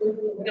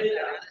composition of the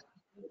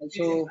analysis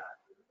also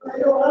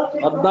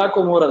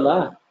 14 3 ಅಲ್ಲ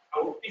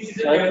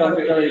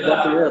ಸಾಂಖ್ಯಿಕ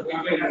ವಿದ್ಯಾರ್ಥಿಗಳು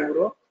 14 3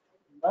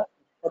 ಇಂದ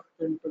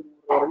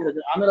 28 3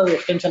 ರಜೆ ಆಮೇಲೆ ಅದು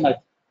extension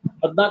ಆಯ್ತು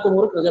 14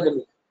 3 ರಜೆ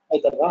ಬಂದಿದೆ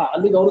ಆಯ್ತಲ್ವಾ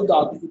ಅಲ್ಲಿಗೆ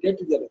ಅವ್ರದ್ದು ಡೇಟ್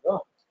ಇದೆಯಲ್ಲ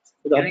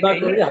ಇದು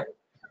 14 ವರೆಗೆ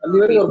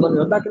ಅಲ್ಲಿವರೆಗೆ ಅವ್ರು ಬಂದು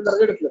 14 ರಿಂದ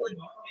ರಜೆ ಇಡ್ತಾರೆ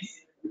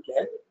ಅದಕ್ಕೆ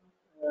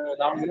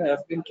ನಾವು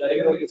have been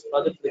carrying out this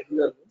project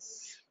regularly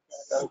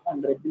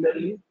and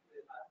regularly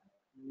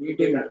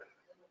meeting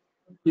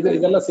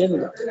ಇದೆಲ್ಲ ಸೇಮ್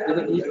ಇದೆ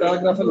ಈ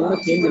ಪ್ಯಾರಾಗ್ರಾಫ್ ಅಲ್ಲಿ ಏನು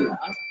ಚೇಂಜ್ ಇಲ್ಲ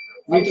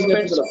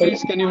Participants,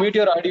 please can you mute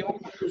your audio?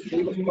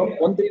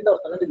 1 3 ಇಂದ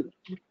ಅವ್ರು ತಗೊಂಡಿದ್ರು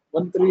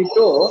 1 3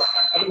 to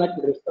ಅದನ್ನ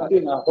ಹಾಕಿದ್ರು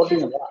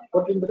 14 ಅಲ್ಲ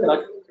 14 ಬಿಟ್ಟು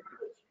ಹಾಕಿ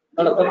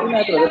ನೋಡ 13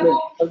 ಹಾಕಿದ್ರು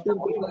 13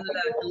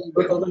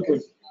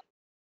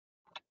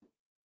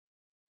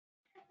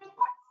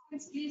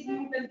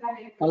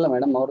 2020 ಅಲ್ಲ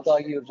ಮೇಡಮ್ ಅವ್ರದ್ದು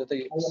ಆಗಿ ಇವ್ರ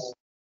ಜೊತೆಗೆ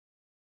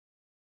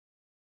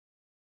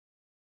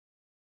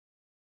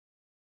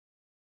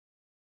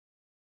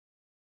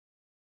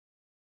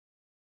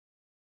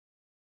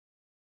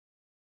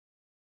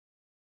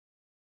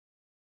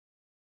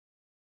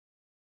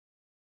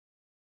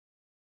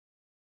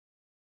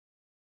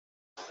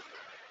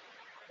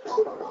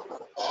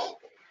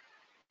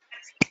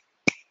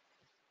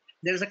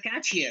there's a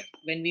catch here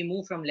when we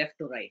move from left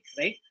to right,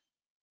 right?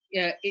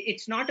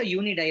 It's not a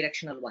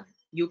unidirectional one.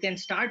 You can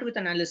start with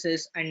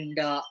analysis and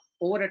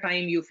over a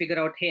time you figure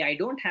out, hey, I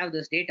don't have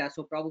this data.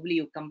 So probably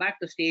you come back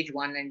to stage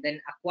 1 and then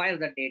acquire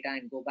that data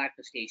and go back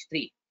to stage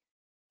 3.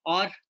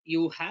 Or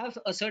you have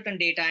a certain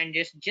data and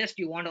just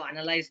you want to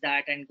analyze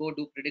that and go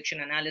do prediction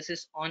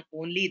analysis on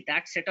only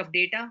that set of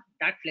data.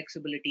 That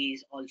flexibility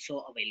is also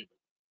available.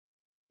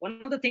 One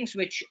of the things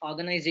which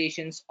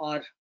organizations or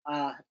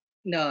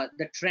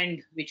the trend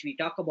which we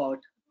talk about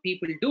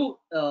people do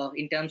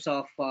in terms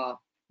of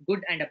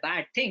good and a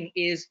bad thing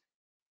is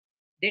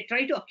they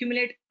try to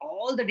accumulate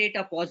all the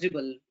data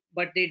possible,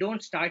 but they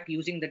don't start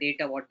using the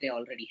data what they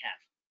already have.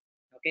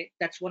 Okay,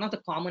 that's one of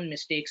the common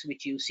mistakes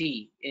which you see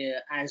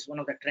as one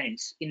of the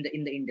trends in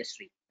the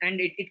industry, and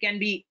it can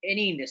be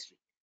any industry.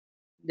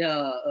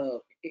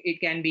 It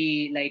can be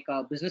like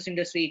a business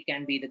industry, it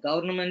can be the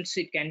governments,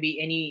 it can be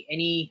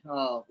any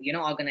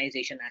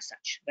organization as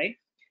such, right?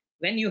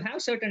 When you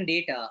have certain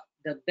data,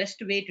 the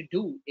best way to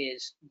do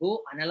is go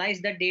analyze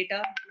that data,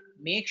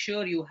 make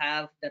sure you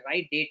have the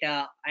right data,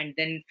 and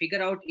then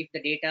figure out if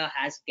the data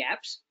has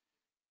gaps.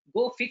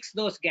 Go fix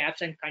those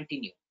gaps and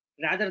continue,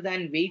 rather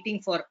than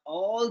waiting for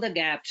all the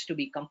gaps to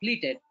be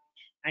completed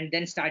and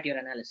then start your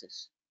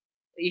analysis.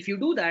 If you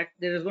do that,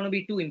 there is going to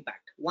be two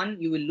impact. One,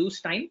 you will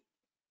lose time.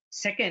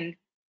 Second,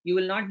 you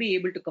will not be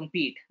able to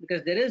compete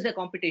because there is a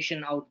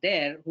competition out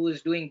there who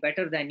is doing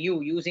better than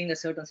you using a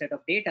certain set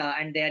of data,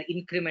 and they are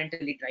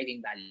incrementally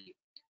driving value.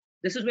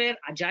 This is where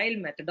agile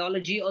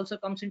methodology also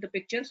comes into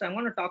picture. So I'm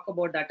going to talk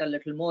about that a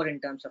little more in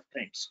terms of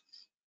trends.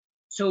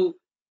 So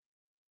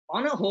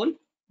on a whole,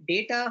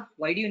 data,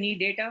 why do you need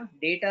data?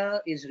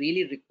 Data is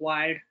really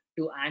required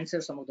to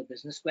answer some of the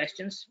business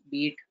questions,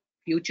 be it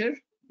future,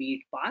 be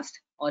it past,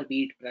 or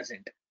be it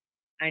present.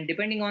 And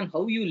depending on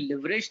how you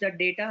leverage that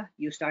data,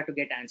 you start to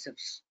get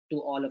answers to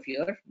all of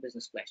your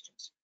business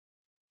questions.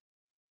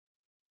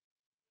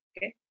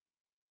 Okay.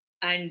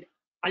 And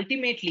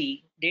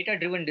ultimately,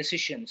 data-driven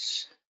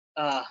decisions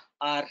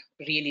are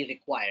really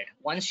required.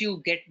 Once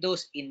you get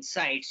those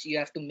insights, you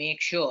have to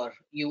make sure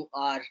you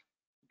are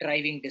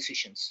driving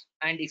decisions.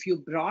 And if you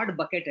broad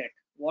bucket it,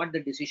 what the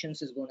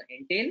decisions is going to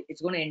entail,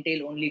 it's going to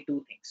entail only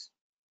two things.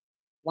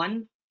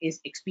 One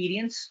is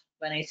experience.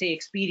 When I say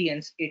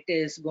experience, it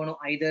is going to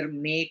either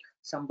make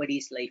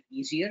somebody's life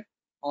easier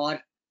or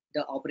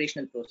the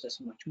operational process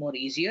much more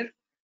easier,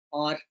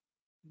 or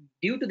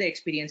due to the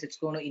experience, it's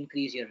going to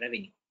increase your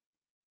revenue.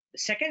 The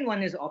second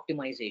one is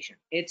optimization.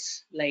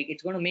 It's like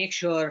it's going to make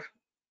sure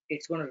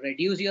it's going to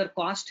reduce your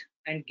cost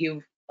and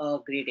give a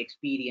great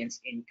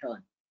experience in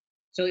turn.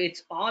 So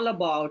it's all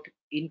about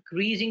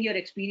increasing your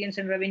experience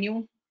and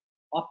revenue,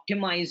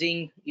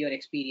 optimizing your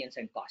experience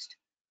and cost.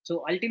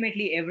 So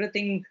ultimately,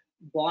 everything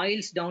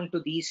boils down to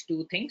these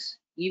two things.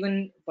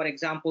 Even, for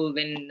example,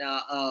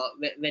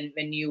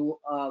 when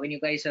you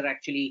guys are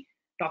actually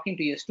talking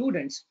to your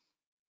students,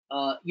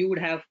 you would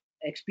have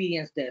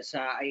experienced this.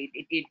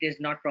 It is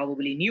not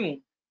probably new.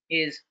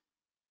 Is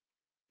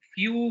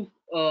few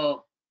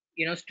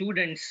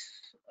students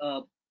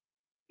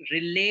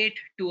relate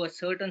to a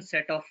certain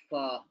set of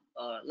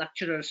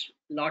lecturers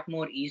a lot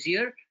more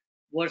easier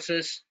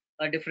versus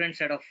a different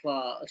set of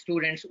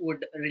students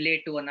would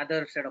relate to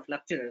another set of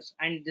lecturers.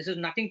 And this is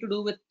nothing to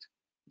do with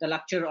the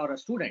lecturer or a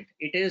student.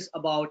 It is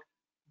about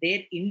their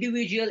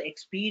individual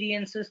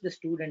experiences the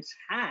students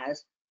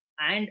has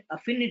and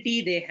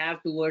affinity they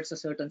have towards a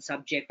certain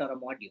subject or a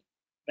module,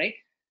 right?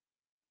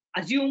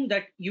 Assume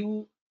that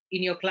you,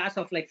 in your class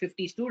of like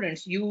 50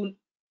 students, you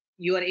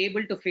are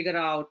able to figure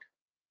out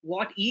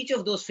what each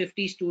of those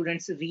 50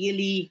 students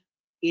really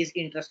is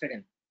interested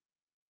in,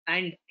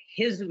 and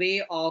his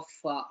way of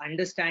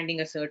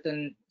understanding a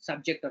certain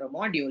subject or a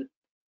module,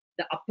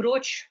 the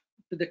approach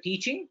to the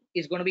teaching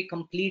is going to be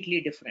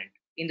completely different.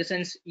 In the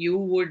sense, you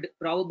would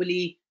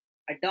probably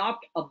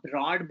adopt a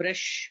broad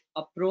brush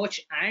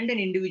approach and an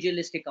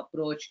individualistic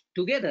approach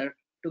together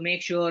to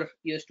make sure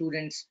your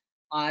students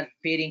are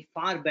faring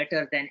far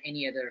better than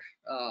any other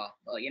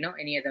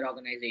any other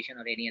organization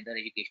or any other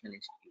educational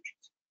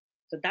institutions.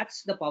 So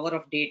that's the power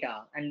of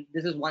data, and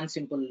this is one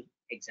simple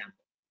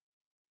example.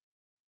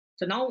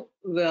 So now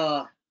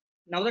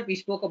that we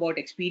spoke about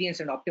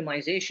experience and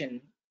optimization,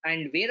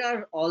 and where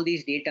are all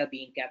these data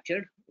being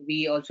captured,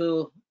 we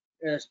also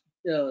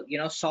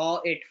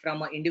saw it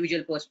from an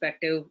individual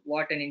perspective,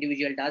 what an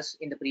individual does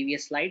in the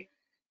previous slide,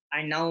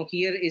 and now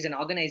here is an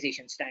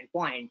organization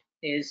standpoint.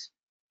 Is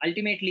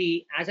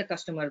ultimately, as a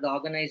customer, the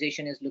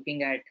organization is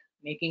looking at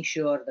making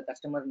sure the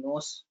customer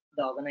knows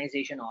the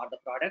organization or the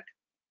product,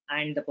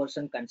 and the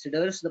person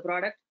considers the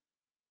product,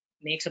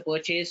 makes a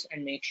purchase,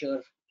 and make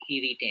sure he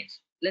retains.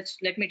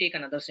 Let me take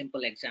another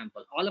simple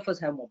example. All of us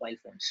have mobile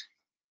phones,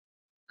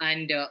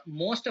 and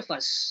most of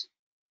us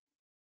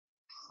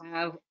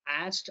have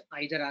asked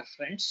either our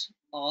friends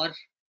or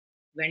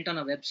went on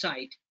a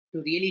website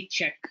to really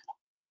check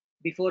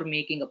before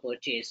making a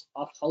purchase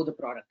of how the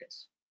product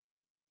is,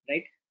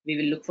 right? We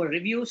will look for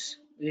reviews,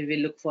 we will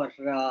look for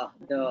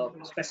the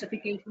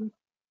specifications,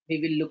 we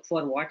will look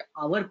for what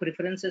our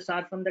preferences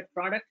are from that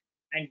product,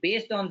 and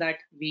based on that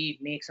we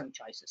make some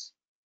choices.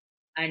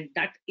 And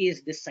that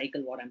is this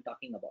cycle what I'm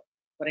talking about.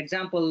 For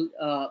example,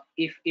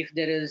 if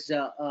there is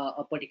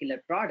a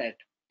particular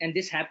product, and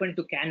this happened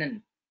to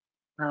Canon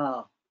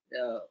uh,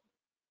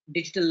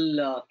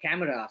 digital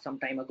camera some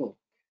time ago.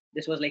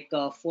 This was like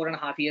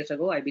 4.5 years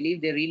ago, I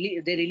believe. They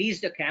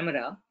released a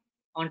camera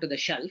onto the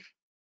shelf,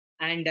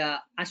 and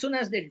as soon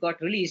as it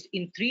got released,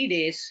 in 3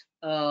 days,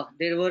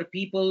 there were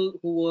people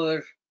who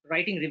were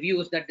writing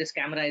reviews that this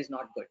camera is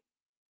not good,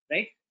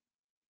 right?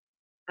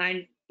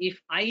 And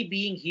if I,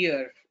 being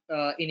here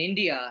in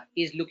India,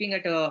 is looking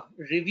at a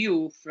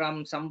review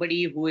from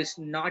somebody who is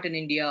not in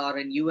India or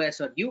in US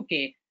or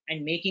UK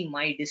and making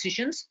my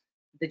decisions,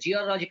 the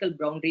geological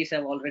boundaries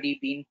have already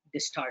been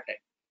distorted.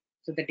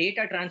 So the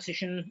data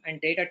transition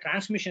and data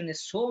transmission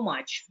is so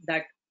much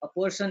that a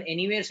person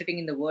anywhere sitting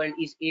in the world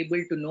is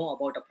able to know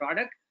about a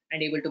product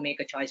and able to make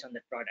a choice on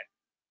that product.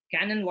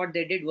 Canon, what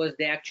they did was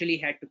they actually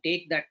had to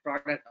take that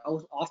product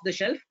out off the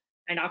shelf,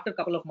 and after a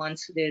couple of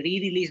months, they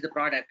re-released the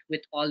product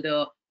with all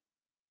the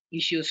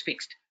issues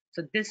fixed.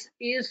 So this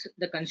is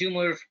the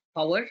consumer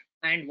power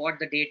and what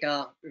the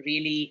data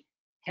really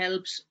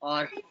helps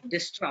or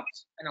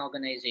disrupts an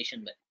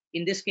organization with.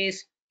 In this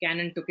case,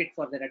 Canon took it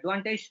for their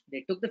advantage.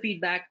 They took the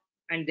feedback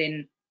and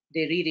then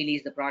they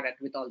re-released the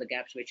product with all the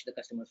gaps which the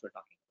customers were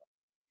talking about.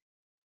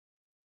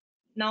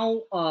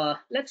 Now,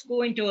 let's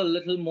go into a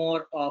little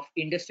more of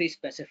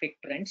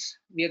industry-specific trends.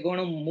 We are going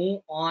to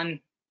move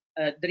on.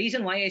 The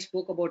reason why I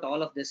spoke about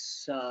all of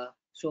this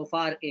so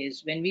far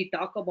is when we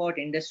talk about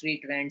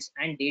industry trends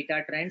and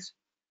data trends,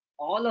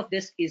 all of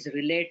this is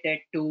related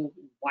to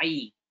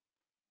why.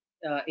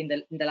 In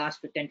the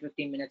last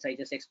 10-15 minutes I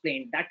just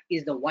explained, that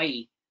is the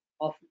why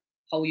of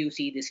how you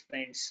see these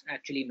trends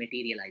actually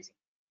materializing.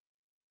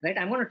 Right,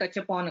 I'm going to touch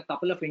upon a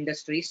couple of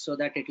industries so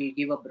that it will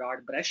give a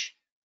broad brush,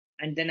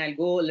 and then I'll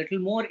go a little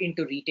more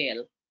into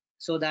retail.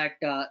 So that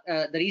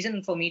the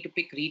reason for me to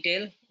pick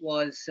retail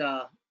was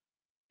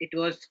it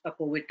was a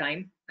COVID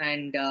time,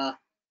 and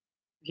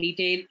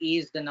retail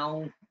is the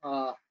now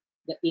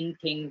the in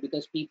thing,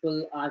 because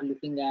people are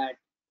looking at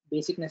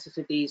basic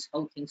necessities,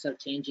 how things are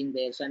changing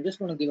there. So I'm just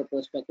going to give a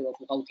perspective of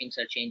how things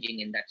are changing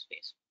in that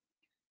space.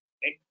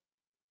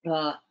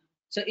 Right?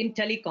 So in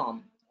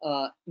telecom,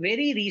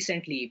 very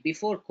recently,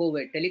 before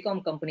COVID,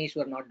 telecom companies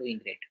were not doing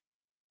great.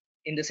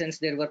 In the sense,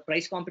 there were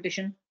price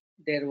competition,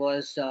 there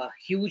was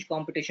huge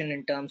competition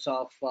in terms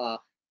of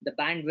the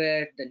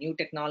bandwidth, the new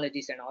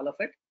technologies, and all of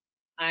it.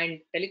 And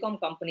telecom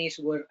companies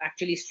were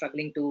actually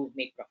struggling to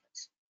make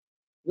profits.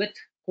 With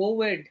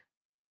COVID,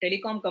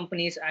 telecom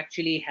companies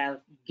actually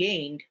have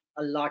gained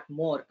a lot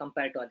more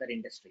compared to other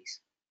industries.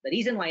 The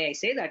reason why I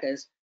say that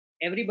is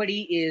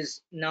everybody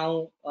is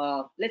now,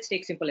 let's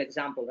take simple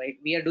example, right?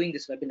 We are doing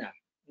this webinar.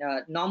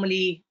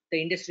 Normally,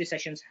 the industry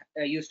sessions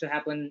used to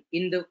happen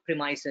in the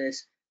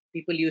premises.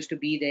 People used to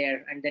be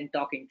there and then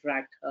talk,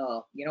 interact,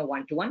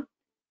 one-to-one.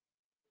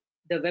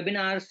 The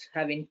webinars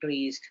have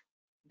increased.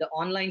 The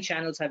online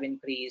channels have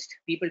increased.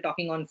 People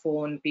talking on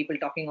phone, people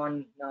talking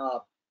on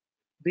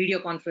video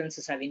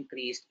conferences have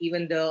increased.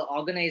 Even the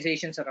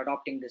organizations are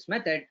adopting this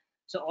method.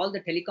 So all the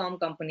telecom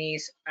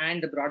companies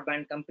and the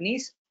broadband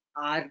companies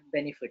are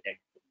benefited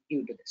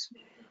due to this.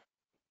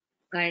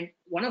 And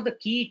one of the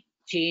key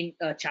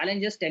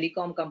challenges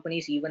telecom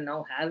companies even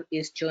now have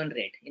is churn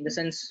rate. In the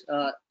sense,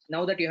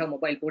 now that you have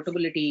mobile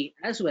portability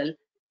as well,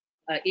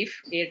 if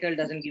Airtel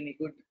doesn't give me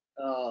good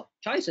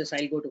choices,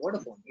 I'll go to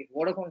Vodafone. If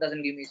Vodafone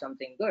doesn't give me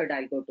something good,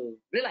 I'll go to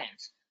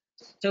Reliance.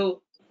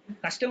 So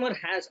customer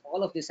has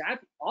all of these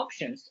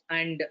options,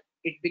 and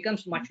it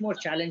becomes much more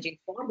challenging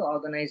for the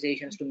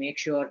organizations to make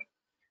sure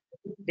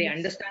They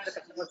understand the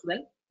customers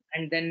well,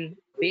 and then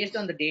based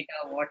on the data,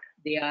 what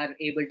they are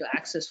able to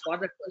access for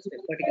that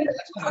particular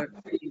customer.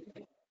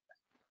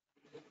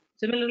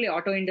 Similarly,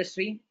 auto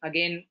industry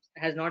again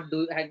has not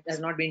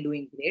been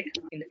doing great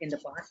in the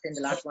past, in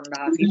the last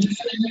 1.5 years.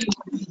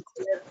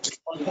 Here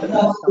also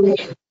has some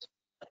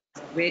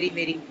very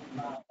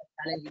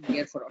challenging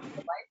year for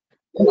automobile,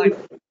 but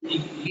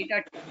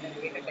data trend and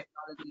data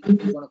technology is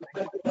going to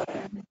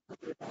continue.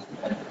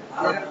 There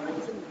are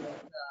multiple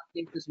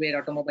places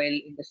where automobile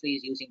industry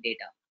is using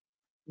data.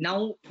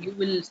 Now you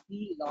will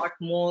see a lot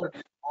more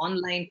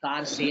online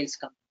car sales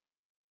come.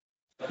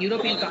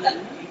 European have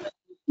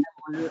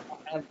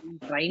been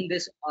trying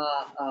this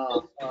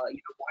model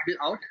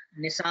out.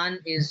 Nissan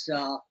is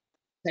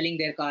selling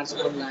their cars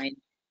online.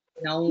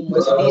 Now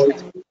Mercedes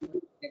is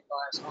selling their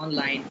cars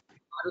online.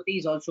 Maruti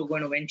is also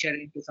going to venture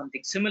into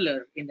something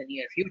similar in the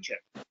near future.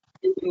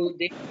 So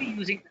they will be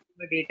using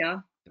customer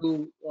data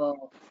to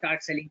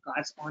start selling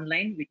cars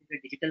online, which is a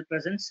digital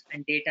presence,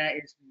 and data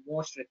is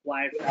most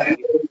required for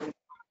everything.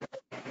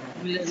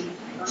 Similarly,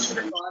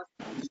 autonomous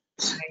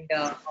cars and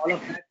all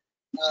of that,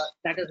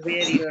 that is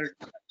where your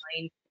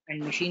science and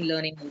machine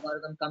learning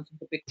algorithm comes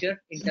into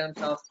picture in terms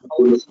of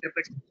how it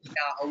interprets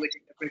data, how it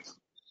interprets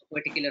a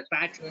particular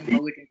pattern,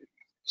 how it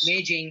interprets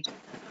imaging,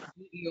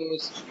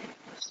 videos,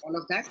 all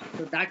of that.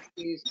 So that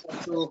is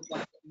also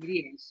one of the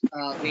areas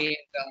where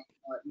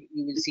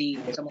you will see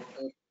some of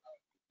the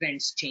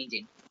trends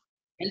changing.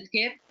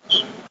 Healthcare,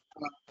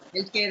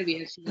 healthcare, we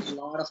have seen a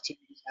lot of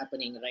changes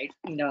happening, right?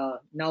 And,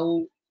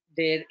 now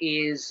there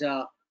is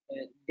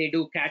they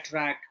do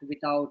cataract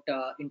without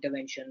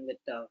intervention with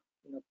the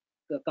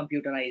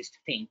computerized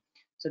thing.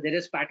 So there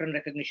is pattern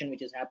recognition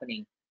which is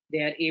happening. They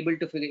are able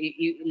to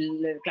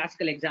figure.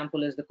 Classical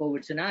example is the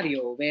COVID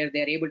scenario where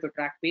they are able to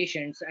track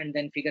patients and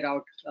then figure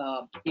out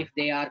if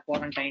they are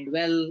quarantined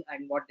well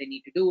and what they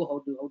need to do. How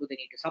do they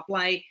need to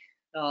supply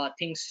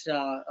things,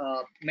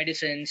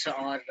 medicines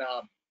or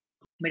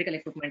medical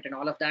equipment and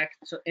all of that.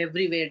 So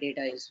everywhere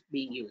data is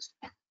being used.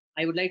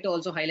 I would like to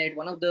also highlight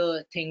one of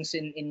the things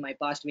in my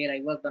past where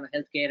I worked on a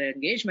healthcare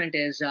engagement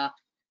is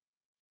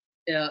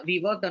we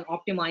worked on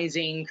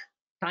optimizing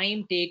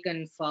time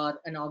taken for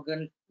an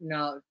organ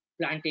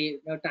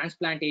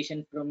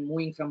transplantation from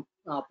moving from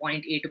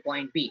point A to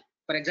point B.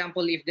 For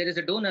example, if there is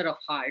a donor of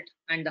heart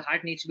and the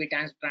heart needs to be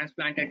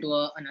transplanted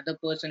to another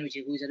person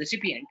who is a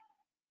recipient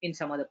in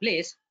some other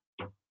place,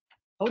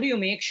 how do you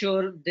make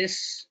sure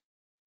this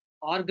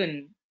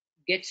organ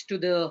gets to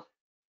the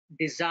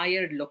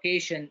desired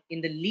location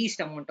in the least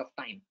amount of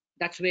time?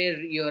 That's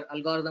where your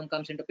algorithm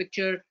comes into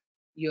picture,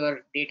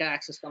 your data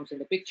access comes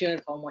into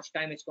picture, how much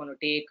time it's going to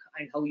take,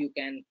 and how you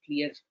can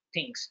clear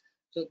things.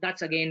 So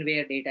that's again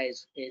where data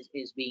is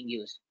being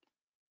used.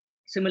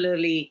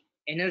 Similarly,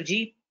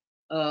 energy.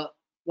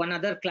 One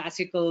other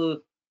classical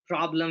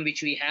problem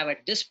which we have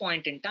at this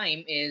point in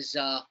time is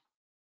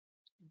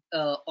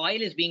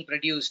oil is being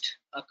produced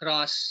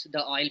across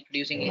the oil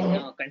producing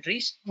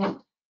countries,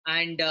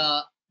 and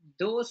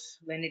those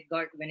when it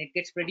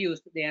gets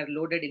produced, they are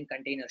loaded in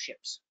container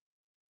ships,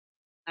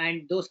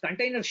 and those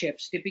container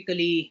ships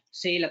typically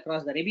sail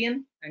across the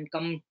Arabian and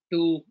come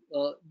to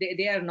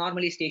they are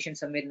normally stationed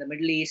somewhere in the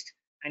Middle East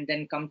and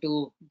then come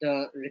to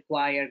the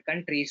required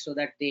countries so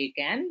that they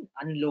can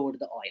unload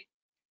the oil.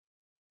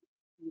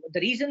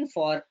 The reason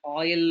for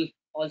oil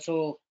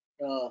also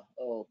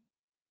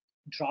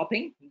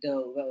dropping,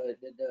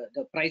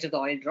 the price of the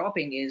oil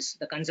dropping, is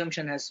the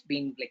consumption has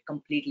been like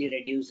completely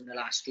reduced in the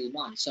last 2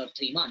 months or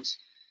 3 months,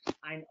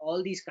 and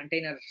all these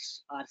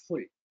containers are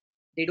full.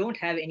 They don't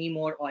have any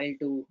more oil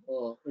to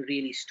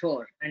really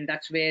store, and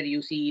that's where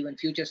you see even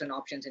futures and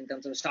options in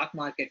terms of the stock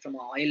market from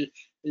an oil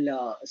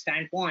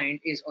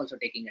standpoint is also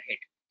taking a hit.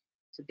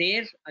 So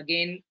there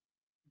again,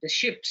 the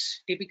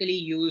ships typically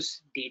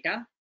use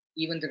data,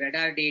 even the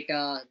radar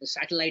data, the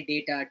satellite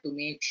data, to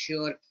make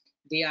sure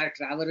they are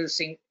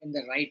traversing in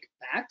the right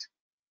path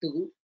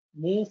to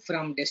move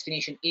from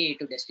destination A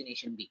to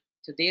destination B.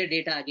 So their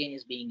data again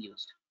is being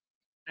used.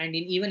 And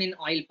even in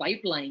oil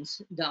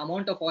pipelines, the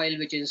amount of oil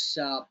which is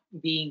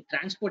being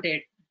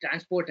transported,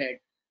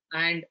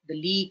 and the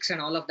leaks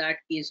and all of that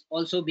is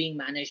also being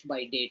managed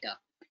by data.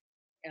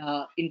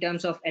 In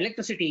terms of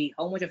electricity,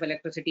 how much of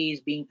electricity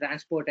is being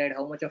transported,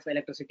 how much of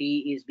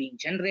electricity is being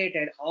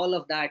generated, all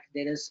of that,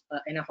 there is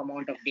enough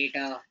amount of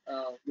data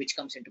which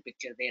comes into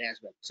picture there as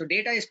well. So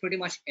data is pretty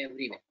much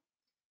everywhere.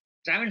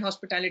 Travel and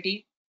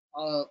hospitality,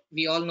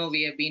 we all know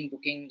we have been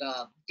booking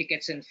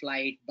tickets in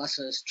flight,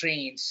 buses,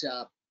 trains,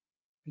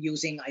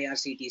 using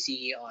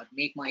IRCTC or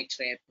Make My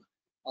Trip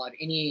or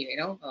any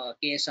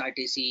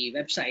KSRTC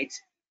websites.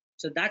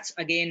 So that's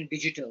again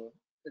digital.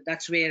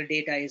 That's where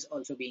data is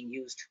also being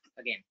used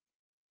again.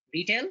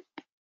 Retail,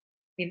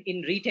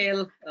 in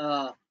retail,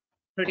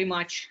 pretty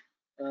much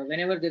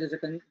whenever there is a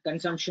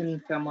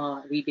consumption from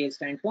a retail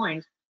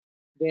standpoint,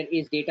 there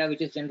is data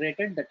which is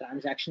generated, the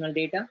transactional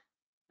data.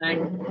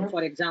 And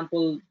for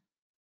example,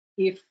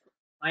 if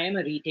I am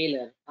a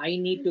retailer, I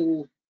need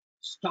to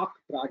stock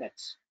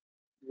products.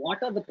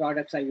 What are the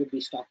products I would be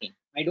stocking?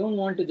 I don't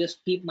want to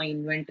just keep my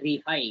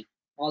inventory high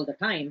all the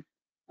time,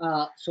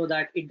 so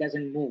that it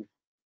doesn't move,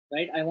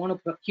 right? I want to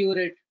procure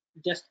it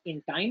just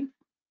in time,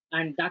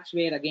 and that's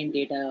where again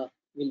data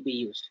will be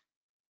used.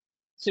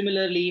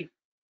 Similarly,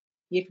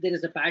 if there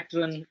is a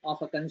pattern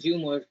of a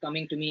consumer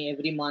coming to me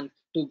every month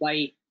to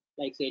buy,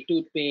 like say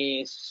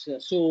toothpaste,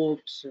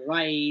 soaps,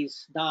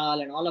 rice,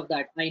 dal, and all of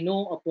that, I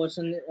know a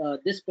person,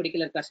 this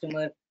particular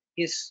customer,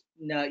 his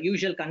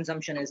usual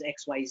consumption is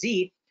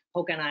XYZ.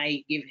 How can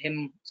I give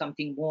him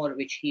something more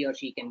which he or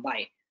she can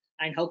buy?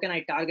 And how can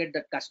I target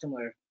that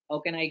customer? How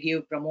can I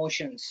give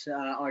promotions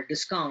or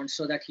discounts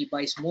so that he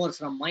buys more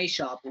from my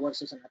shop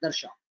versus another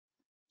shop?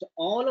 So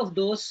all of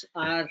those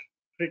are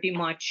pretty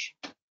much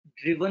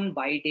driven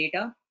by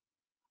data,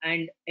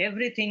 and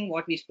everything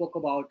what we spoke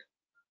about,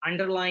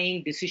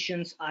 underlying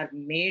decisions are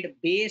made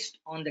based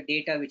on the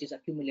data which is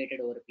accumulated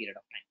over a period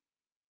of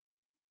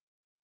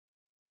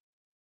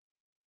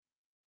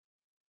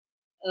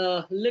time.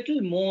 A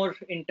little more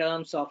in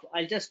terms of,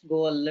 I'll just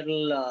go a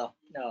little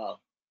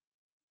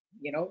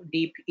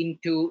deep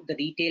into the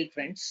retail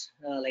trends,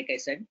 like I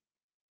said.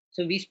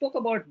 So we spoke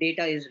about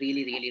data is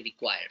really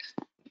required,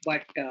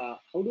 but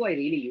how do I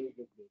really use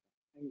this data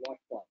and what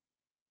for?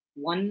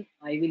 One,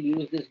 I will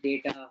use this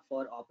data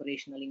for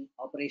operationalizing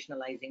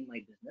my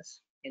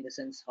business, in the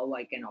sense how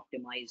I can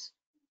optimize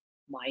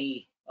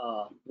my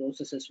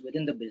processes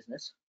within the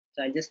business.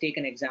 So I'll just take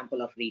an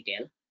example of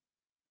retail,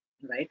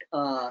 right?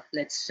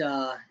 Let's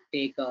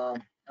take a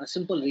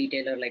simple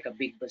retailer like a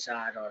Big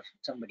Bazaar or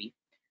somebody,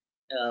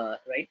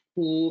 right,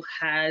 who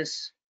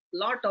has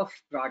lot of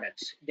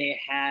products. They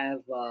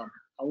have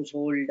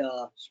household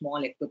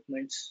small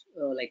equipments,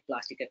 like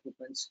plastic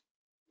equipments.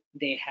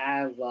 They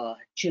have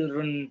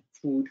children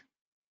food.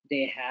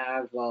 They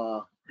have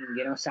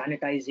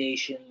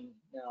sanitization,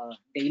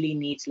 daily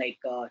needs like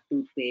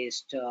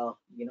toothpaste,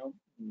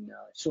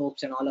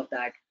 soaps and all of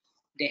that.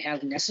 They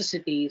have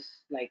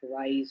necessities like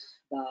rice,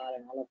 dal,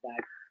 and all of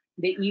that.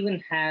 They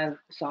even have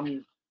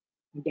some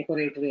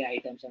decoratory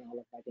items and all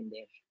of that in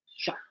their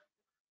shop.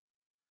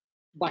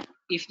 But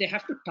if they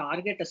have to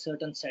target a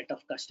certain set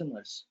of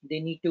customers,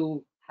 they need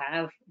to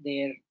have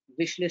their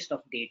wish list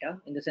of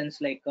data, in the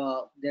sense like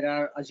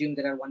assume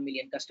there are 1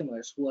 million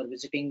customers who are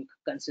visiting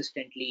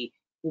consistently,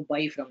 who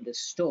buy from this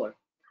store.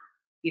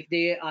 If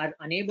they are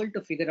unable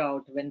to figure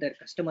out when their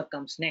customer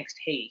comes next,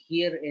 hey,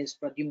 here is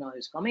Pradyumna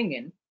is coming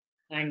in,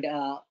 and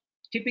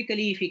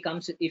typically if he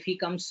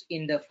comes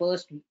in the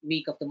first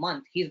week of the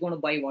month, he's going to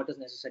buy what is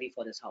necessary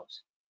for his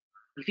house.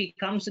 If he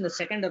comes in the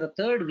second or a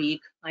third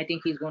week, I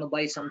think he's going to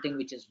buy something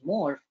which is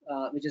more,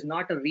 which is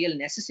not a real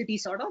necessity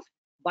sort of,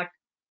 but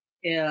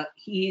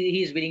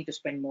he is willing to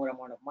spend more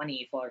amount of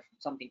money for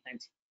something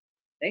fancy,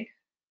 right?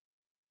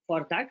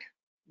 For that,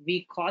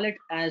 we call it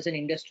as an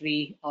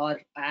industry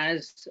or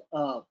as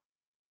a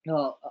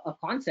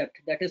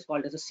concept that is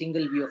called as a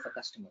single view of a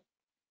customer.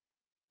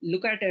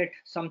 Look at it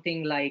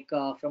something like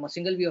from a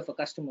single view of a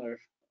customer,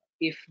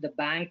 if the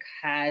bank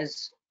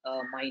has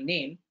my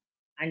name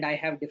and I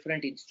have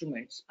different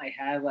instruments, I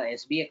have a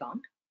SB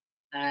account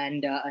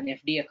and an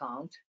FD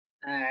account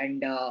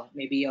and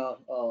maybe a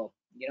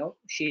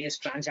shares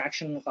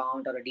transaction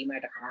account or a demat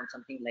account,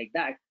 something like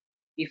that.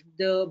 If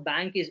the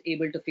bank is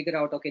able to figure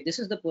out, okay, this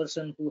is the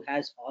person who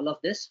has all of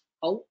this,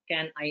 how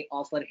can I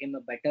offer him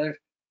a better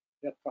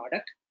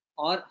product,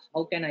 or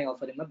how can I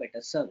offer him a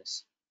better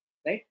service,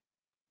 right?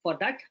 For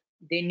that,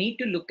 they need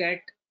to look at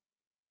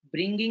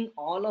bringing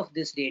all of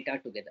this data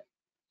together.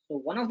 So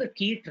one of the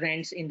key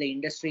trends in the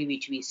industry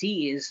which we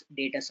see is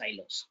data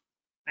silos,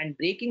 and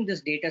breaking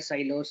this data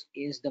silos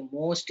is the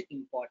most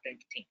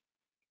important thing.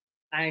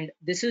 And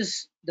this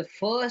is the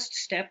first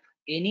step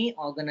any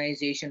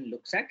organization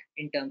looks at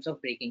in terms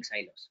of breaking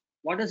silos.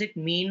 What does it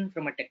mean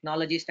from a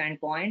technology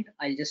standpoint?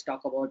 I'll just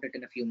talk about it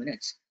in a few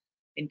minutes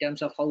in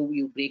terms of how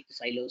you break the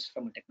silos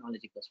from a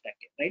technology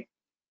perspective, right?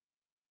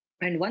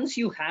 And once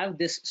you have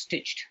this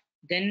stitched,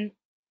 then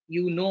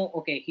you know,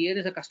 okay, here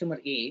is a customer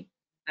A,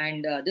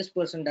 and this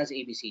person does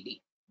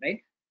ABCD,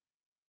 right?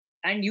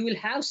 And you will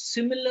have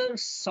similar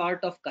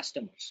sort of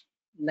customers.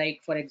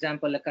 Like, for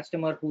example, a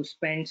customer who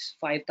spends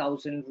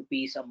 5,000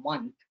 rupees a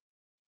month,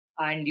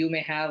 and you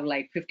may have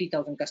like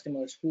 50,000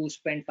 customers who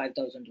spend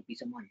 5,000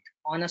 rupees a month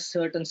on a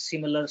certain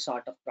similar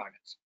sort of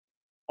products.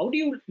 How do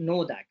you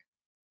know that?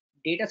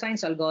 Data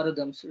science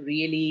algorithms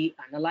really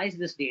analyze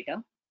this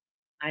data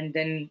and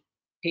then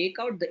take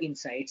out the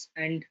insights,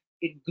 and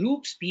it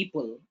groups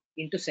people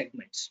into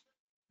segments.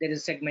 There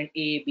is segment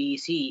A, B,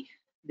 C.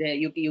 There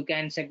you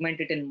can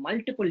segment it in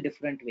multiple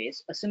different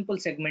ways. A simple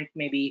segment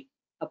may be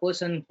a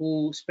person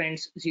who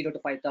spends 0 to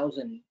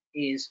 5,000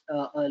 is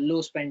a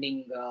low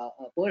spending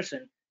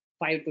person.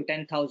 5 to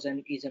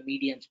 10,000 is a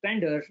median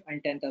spender,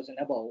 and 10,000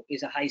 above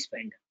is a high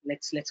spender.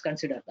 Let's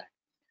consider that.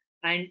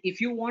 And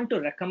if you want to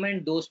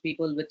recommend those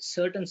people with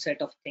certain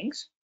set of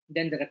things,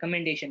 then the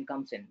recommendation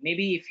comes in.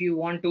 Maybe if you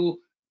want to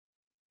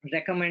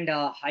recommend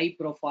a high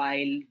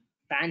profile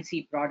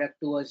fancy product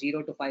to a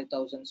 0 to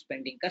 5,000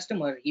 spending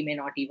customer, he may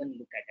not even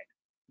look at it.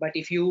 But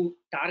if you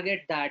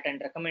target that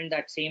and recommend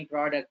that same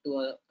product to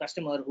a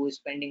customer who is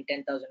spending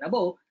 10,000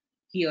 above,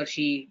 he or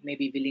she may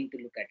be willing to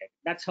look at it.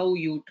 That's how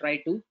you try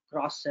to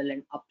cross sell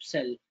and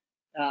upsell,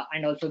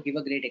 and also give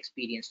a great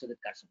experience to the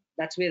customer.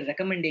 That's where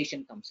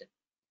recommendation comes in.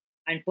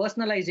 And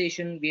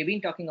personalization, we have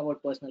been talking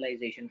about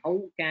personalization.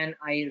 How can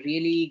I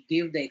really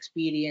give the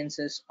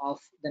experiences of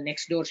the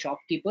next door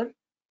shopkeeper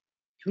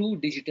through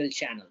digital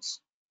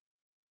channels,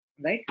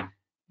 right?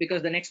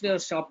 Because the next door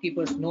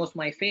shopkeeper knows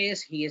my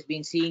face, he has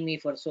been seeing me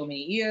for so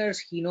many years,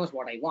 he knows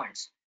what I want.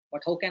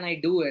 But how can I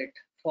do it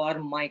for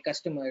my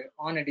customer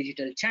on a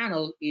digital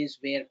channel is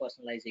where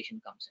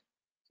personalization comes in.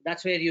 So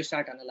that's where you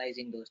start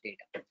analyzing those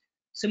data.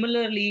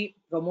 Similarly,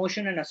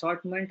 promotion and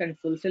assortment and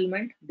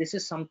fulfillment, this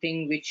is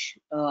something which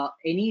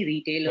any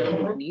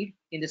retailer would need,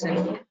 in the sense,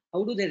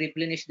 how do they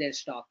replenish their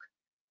stock?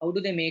 How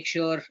do they make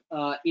sure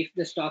if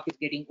the stock is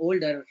getting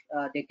older,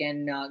 they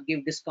can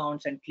give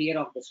discounts and clear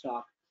off the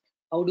stock?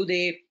 How do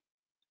they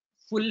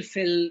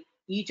fulfill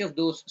each of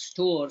those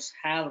stores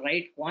have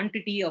right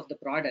quantity of the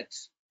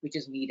products which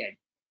is needed?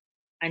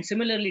 And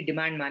similarly,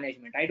 demand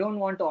management. I don't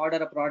want to order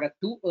a product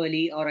too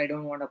early, or I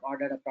don't want to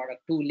order a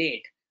product too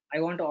late. I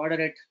want to order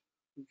it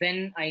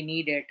when I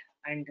need it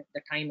and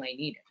the time I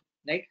need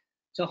it, right?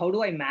 So how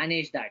do I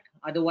manage that?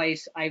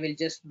 Otherwise, I will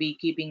just be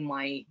keeping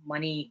my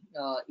money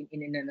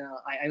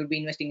I would be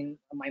investing in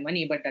my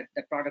money, but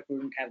that product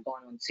wouldn't have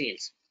gone on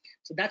sales.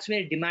 So that's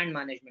where demand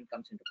management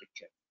comes into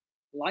picture.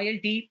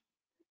 Loyalty,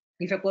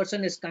 if a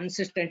person is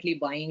consistently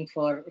buying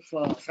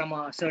from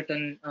a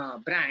certain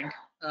brand,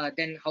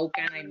 then how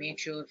can I make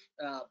sure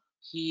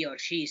he or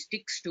she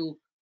sticks to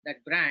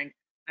that brand,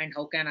 and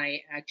how can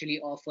I actually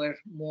offer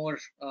more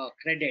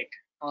credit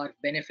or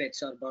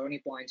benefits or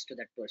brownie points to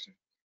that person?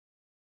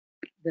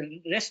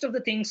 The rest of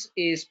the things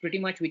is pretty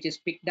much which is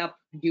picked up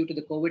due to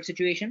the COVID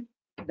situation.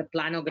 The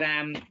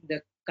planogram,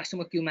 the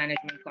customer queue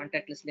management,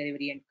 contactless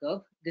delivery, and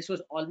curve. This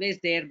was always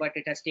there, but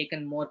it has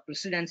taken more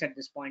precedence at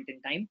this point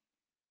in time.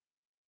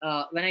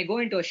 When I go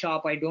into a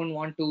shop, I don't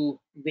want to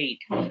wait,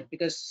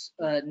 because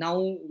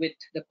now with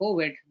the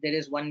COVID, there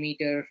is 1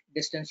 meter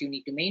distance you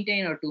need to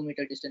maintain, or 2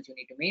 meter distance you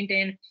need to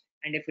maintain.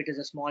 And if it is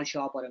a small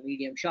shop or a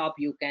medium shop,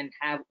 you can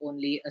have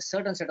only a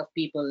certain set of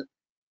people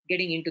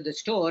getting into the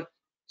store,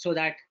 so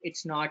that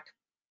it's not,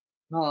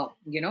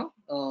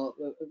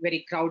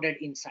 very crowded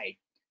inside.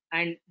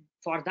 And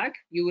for that,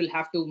 you will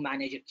have to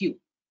manage a queue.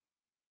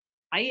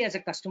 I, as a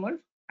customer,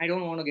 I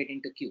don't want to get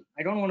into queue.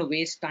 I don't want to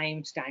waste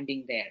time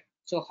standing there.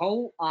 So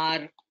how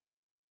are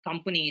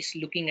companies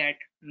looking at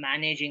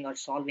managing or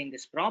solving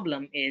this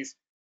problem is,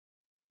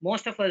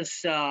 most of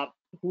us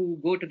who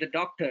go to the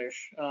doctors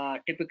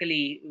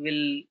typically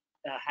will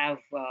have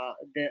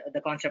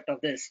the concept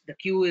of this. The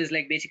queue is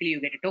like, basically you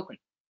get a token,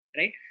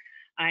 right?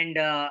 And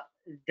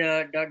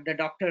the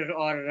doctor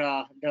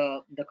or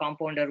the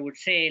compounder would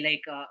say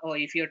like, oh,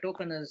 if your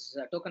token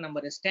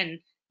number is 10,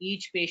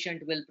 each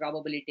patient will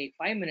probably take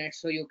 5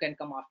 minutes, so you can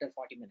come after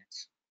 40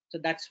 minutes. So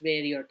that's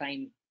where your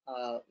time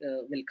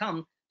will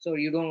come. So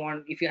you don't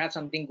want, if you have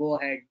something, go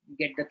ahead,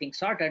 get the thing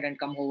sorted and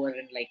come over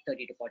in like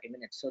 30 to 40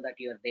 minutes, so that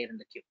you're there in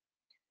the queue.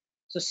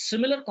 So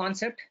similar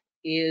concept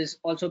is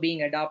also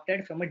being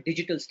adopted from a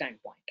digital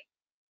standpoint,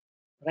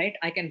 right?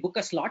 I can book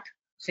a slot,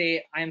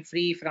 say I'm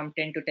free from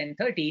 10 to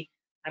 10:30.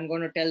 I'm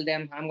going to tell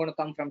them I'm going to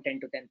come from 10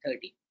 to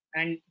 10:30.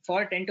 And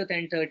for 10 to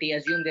 10:30,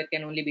 assume there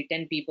can only be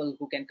 10 people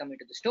who can come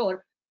into the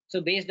store.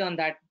 So based on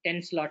that,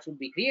 10 slots would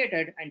be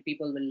created and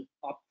people will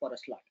opt for a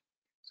slot.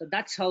 So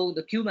that's how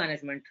the queue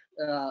management,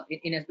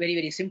 in a very,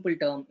 very simple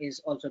term, is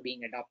also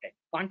being adopted.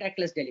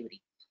 Contactless delivery.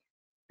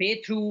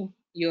 Pay through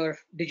your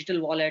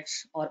digital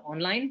wallets or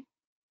online,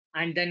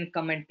 and then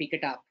come and pick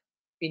it up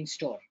in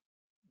store,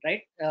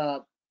 right?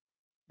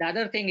 The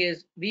other thing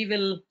is, we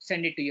will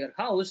send it to your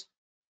house.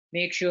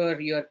 Make sure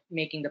you're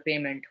making the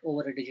payment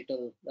over a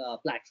digital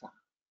platform.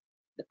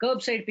 The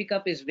curbside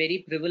pickup is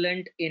very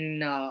prevalent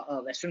in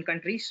Western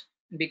countries,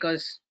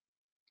 because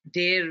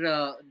there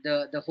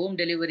the home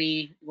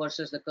delivery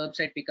versus the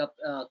curbside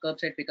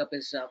pickup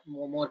is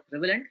more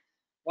prevalent.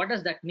 What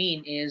does that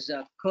mean is,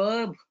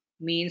 curb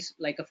means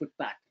like a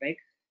footpath, right?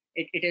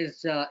 It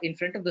is in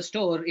front of the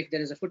store. If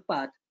there is a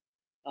footpath,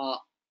 uh,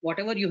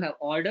 whatever you have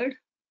ordered,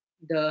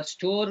 the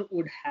store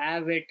would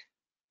have it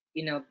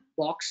in a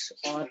box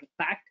or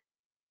packed,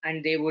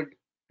 and they would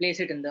place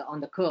it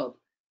on the curb.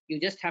 You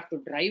just have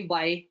to drive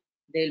by.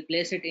 They'll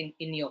place it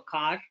in your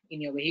car,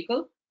 in your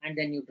vehicle, and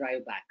then you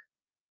drive back.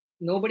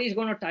 Nobody's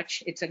going to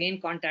touch. It's again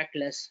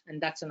contactless,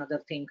 and that's another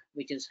thing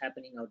which is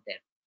happening out there.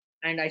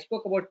 And I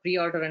spoke about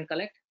pre-order and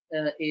collect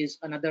is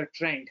another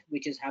trend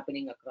which is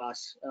happening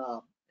across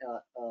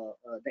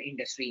the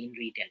industry in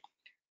retail.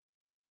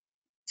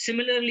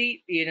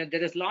 Similarly,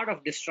 there is a lot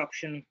of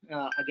disruption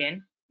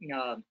again.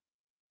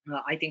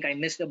 I think I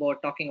missed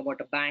about talking about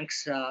the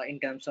banks in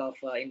terms of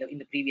in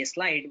the previous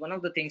slide. One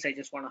of the things I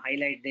just want to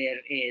highlight there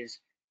is,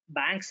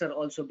 banks are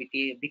also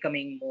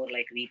becoming more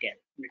like retail.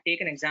 We'll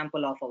take an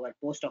example of our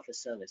post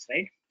office service,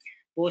 right?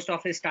 Post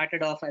office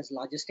started off as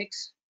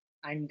logistics,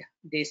 and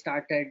they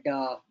started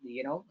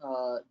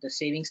the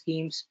saving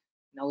schemes.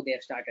 Now they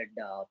have started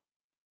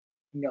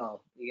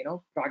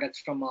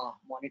products from a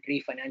monetary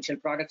financial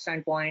product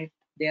standpoint.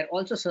 they are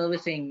also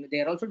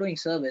doing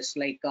service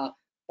like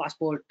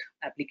passport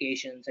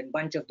applications, and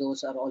bunch of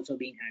those are also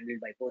being handled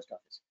by post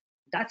office.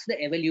 That's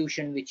the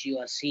evolution which you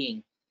are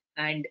seeing.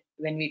 And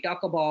when we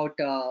talk about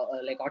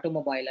like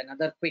automobile,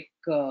 another quick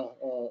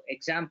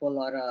example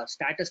or a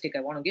statistic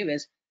I want to give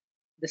is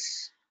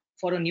this: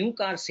 for a new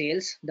car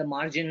sales, the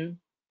margin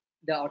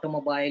the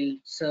automobile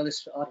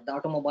service or the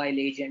automobile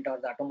agent or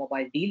the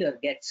automobile dealer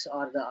gets,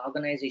 or the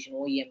organization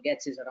OEM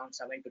gets, is around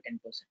 7 to 10%.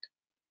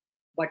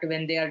 But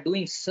when they are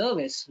doing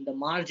service, the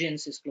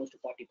margins is close to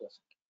 40%,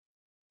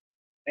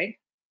 right?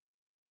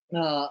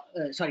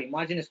 Sorry,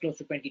 margin is close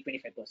to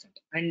 20-25%.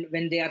 And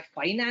when they are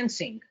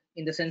financing,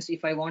 in the sense,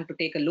 if I want to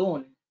take a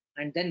loan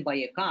and then buy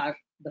a car,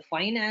 the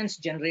finance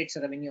generates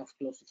a revenue of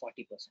close to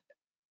 40%.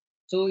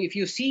 So if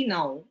you see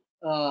now,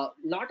 a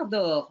lot of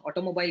the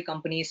automobile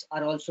companies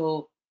are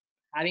also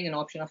having an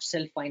option of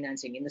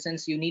self-financing, in the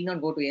sense you need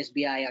not go to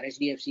SBI or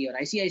HDFC or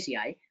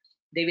ICICI.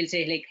 They will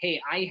say like,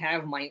 hey, I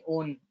have my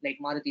own like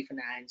Maruti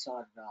Finance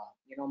or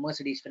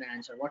Mercedes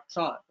Finance or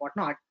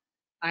whatnot,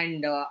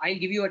 and I'll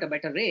give you at a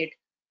better rate.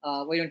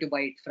 Why don't you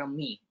buy it from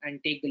me and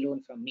take the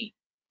loan from me?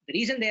 The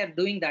reason they are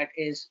doing that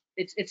is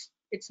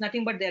it's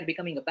nothing but they are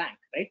becoming a bank,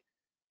 right?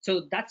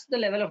 So that's the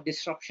level of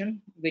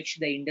disruption which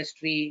the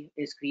industry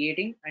is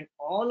creating, and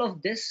all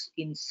of this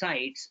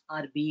insights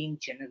are being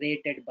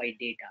generated by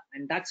data,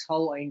 and that's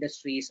how our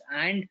industries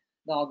and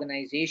the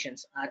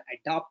organizations are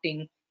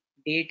adopting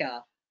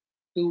data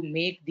to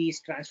make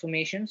these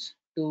transformations,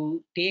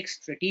 to take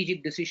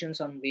strategic decisions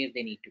on where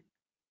they need to be.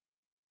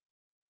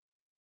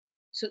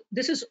 So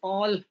this is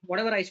all,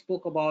 whatever I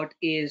spoke about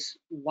is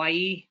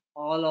why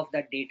all of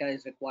that data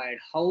is required,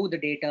 how the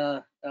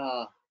data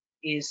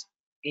is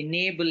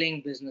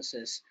enabling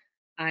businesses,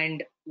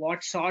 and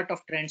what sort of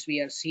trends we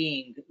are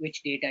seeing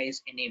which data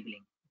is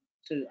enabling.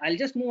 So I'll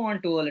just move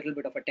on to a little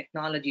bit of a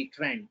technology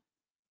trend.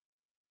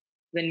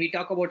 When we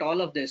talk about all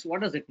of this,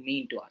 what does it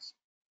mean to us?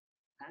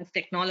 As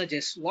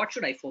technologists, what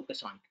should I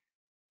focus on?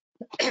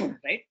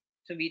 Right?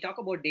 So we talk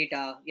about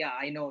data. Yeah,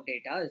 I know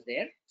data is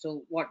there.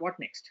 So what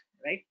next,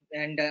 right?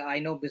 And I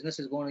know business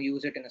is going to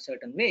use it in a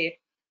certain way,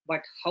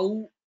 but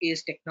how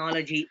is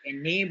technology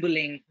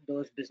enabling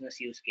those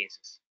business use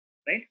cases,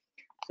 right?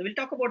 So we'll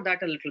talk about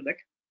that a little bit.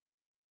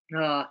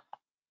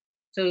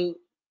 So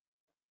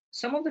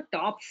some of the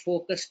top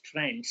focus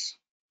trends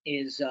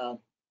is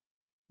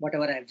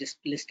whatever I've just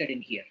listed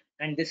in here,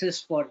 and this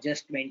is for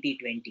just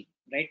 2020,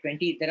 right?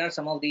 There are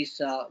some of these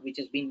which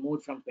has been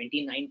moved from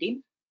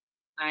 2019,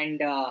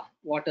 and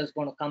what is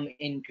going to come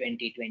in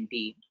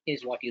 2020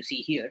 is what you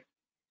see here.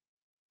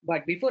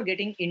 But before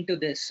getting into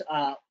this,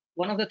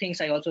 one of the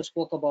things I also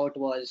spoke about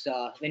was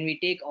when we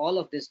take all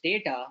of this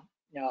data,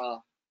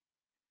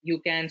 you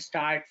can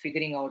start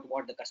figuring out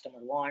what the customer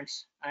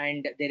wants,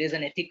 and there is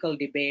an ethical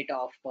debate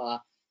of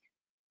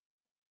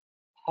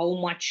how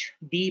much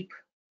deep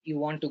you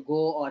want to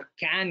go or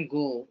can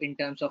go in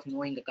terms of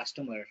knowing the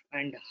customer,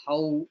 and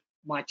how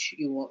much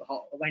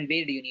and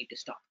where do you need to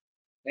stop,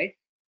 right?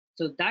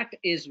 So that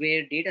is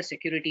where data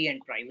security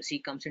and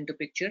privacy comes into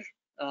picture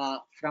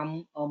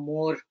from a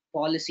more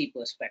policy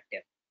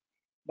perspective.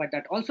 But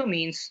that also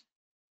means,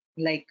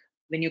 like,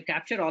 when you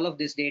capture all of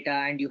this data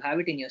and you have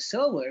it in your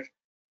server,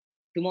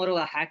 tomorrow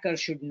a hacker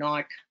should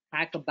not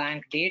hack a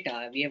bank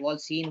data. We have all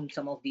seen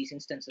some of these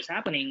instances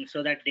happening,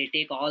 so that they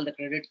take all the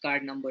credit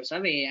card numbers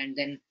away and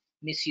then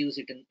misuse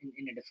it in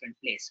a different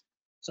place.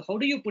 So how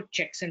do you put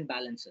checks and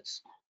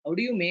balances? How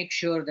do you make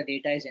sure the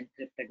data is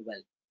encrypted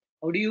well?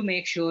 How do you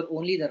make sure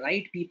only the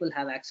right people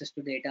have access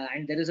to data,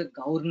 and there is a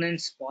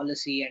governance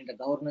policy and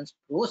the governance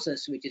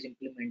process which is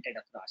implemented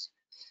across?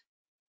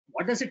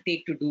 What does it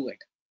take to do it?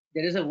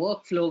 There is a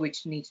workflow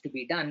which needs to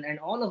be done, and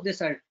all of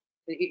this are,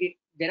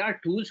 there are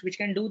tools which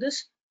can do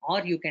this,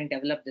 or you can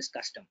develop this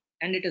custom,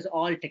 and it is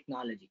all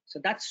technology. So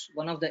that's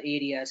one of the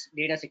areas.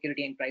 Data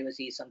security and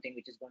privacy is something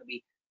which is going to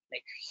be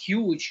like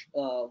huge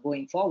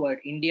going forward.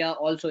 India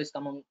also is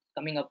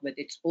coming up with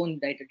its own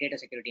data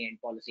security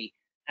and policy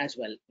as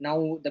well.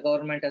 Now the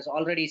government has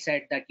already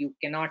said that you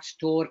cannot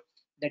store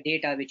the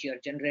data which you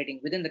are generating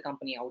within the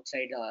company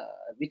outside,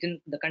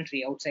 within the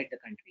country, outside the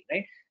country,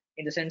 right?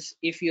 In the sense,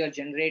 if you are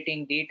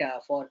generating data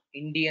for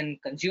Indian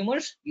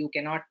consumers, you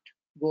cannot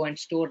go and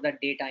store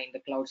that data in the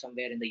cloud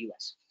somewhere in the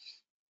US.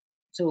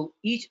 So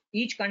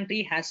each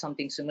country has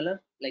something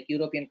similar. Like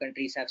European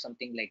countries have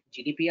something like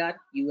GDPR,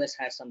 US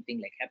has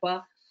something like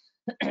HEPA.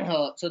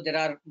 So there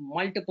are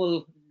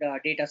multiple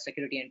data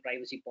security and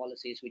privacy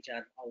policies which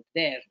are out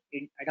there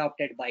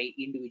adopted by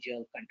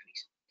individual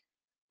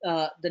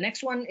countries. The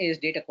next one is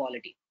data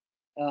quality.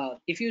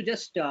 If you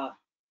just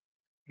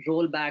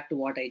roll back to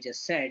what I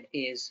just said,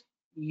 is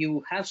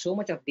you have so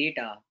much of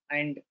data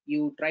and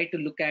you try to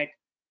look at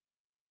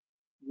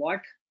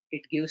what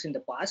it gives in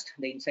the past,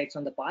 the insights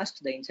on the past,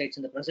 the insights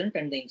in the present,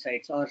 and the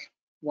insights or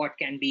what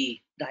can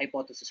be the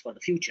hypothesis for the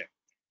future.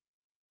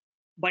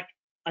 But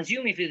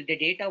assume if the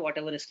data,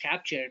 whatever is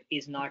captured,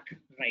 is not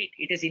right,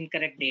 it is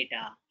incorrect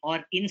data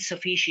or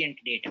insufficient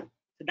data.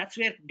 So that's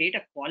where data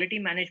quality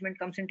management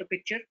comes into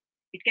picture.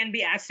 It can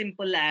be as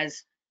simple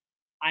as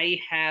I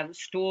have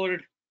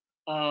stored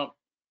a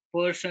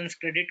person's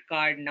credit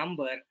card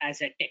number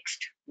as a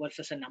text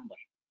versus a number,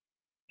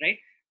 right?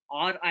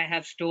 Or I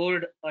have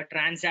stored a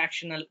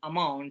transactional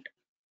amount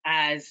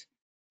as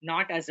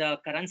not as a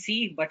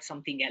currency but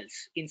something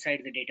else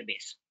inside the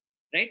database,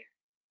 right?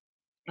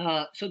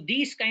 So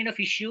these kind of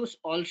issues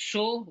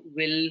also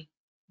will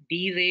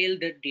derail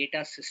the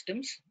data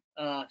systems.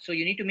 So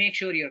you need to make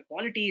sure your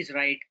quality is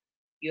right.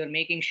 You're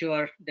making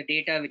sure the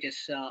data which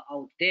is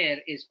out there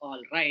is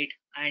all right,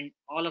 and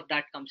all of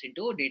that comes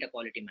into data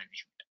quality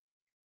management.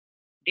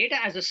 Data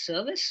as a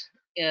service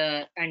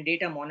and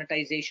data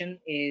monetization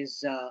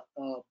is a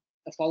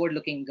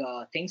forward-looking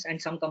things, and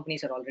some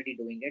companies are already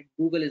doing it.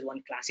 Google is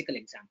one classical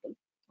example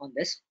on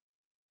this.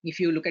 If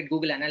you look at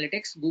Google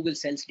Analytics, Google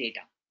sells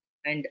data,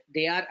 and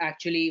they are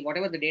actually,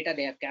 whatever the data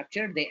they have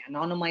captured, they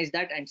anonymize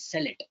that and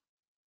sell it,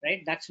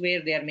 right? That's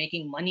where they are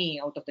making money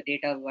out of the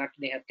data what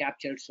they have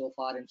captured so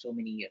far in so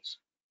many years.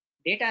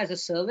 Data as a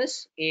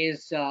service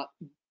is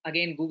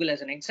again, Google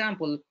as an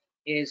example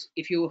is,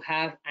 if you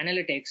have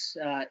analytics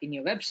in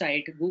your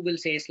website, Google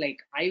says like,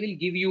 I will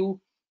give you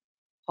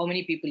how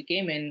many people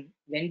came in,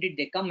 when did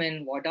they come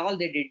in, what all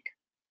they did,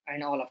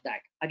 and all of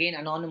that. Again,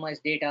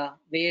 anonymized data,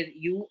 where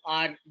you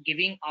are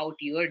giving out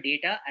your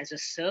data as a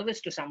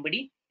service to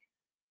somebody.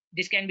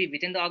 This can be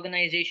within the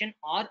organization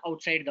or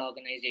outside the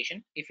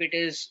organization. If it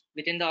is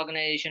within the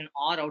organization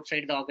or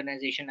outside the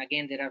organization,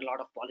 again, there are a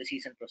lot of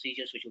policies and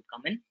procedures which would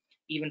come in,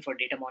 even for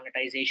data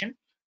monetization.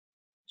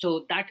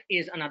 So that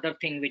is another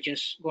thing which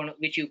is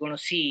which you're going to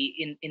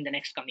see in the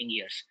next coming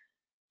years.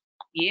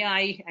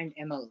 AI and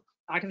ML,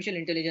 artificial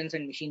intelligence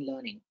and machine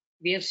learning.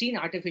 We have seen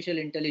artificial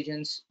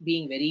intelligence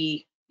being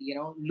very,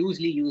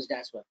 loosely used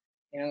as well.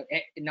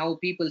 Now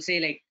people say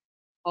like,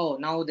 oh,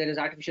 now there is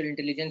artificial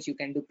intelligence, you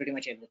can do pretty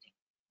much everything,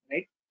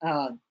 right?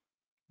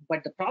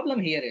 But the problem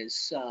here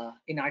is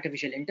in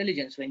artificial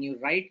intelligence, when you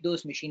write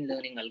those machine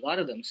learning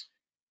algorithms,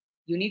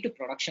 you need to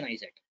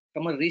productionize it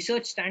from a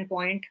research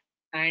standpoint,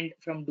 and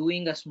from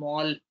doing a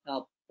small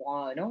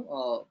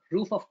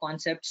proof of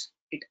concepts.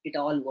 It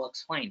all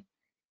works fine,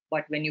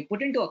 but when you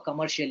put into a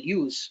commercial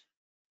use,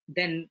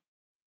 then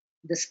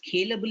the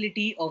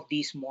scalability of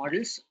these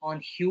models on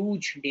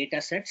huge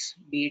data sets,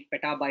 be it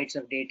petabytes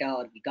of data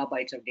or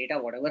gigabytes of data,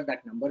 whatever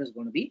that number is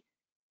going to be,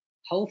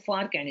 how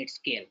far can it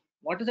scale?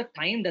 What is the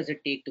time does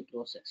it take to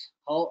process?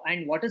 How,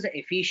 and what is the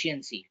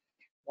efficiency?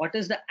 What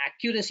is the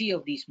accuracy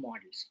of these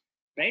models,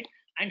 right?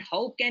 And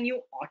how can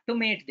you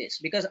automate this?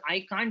 Because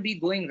I can't be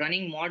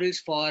running models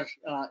for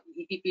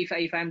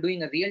if I'm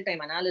doing a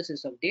real-time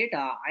analysis of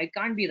data, I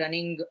can't be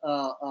running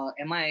AI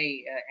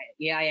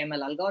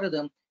ML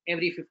algorithm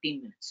every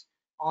 15 minutes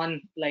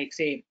on, like,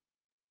 say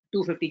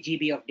 250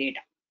 GB of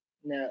data,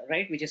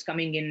 right, which is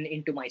coming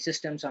into my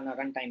systems on a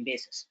runtime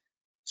basis.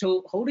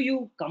 So how do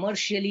you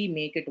commercially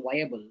make it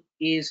viable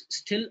is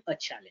still a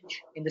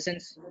challenge, in the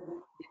sense,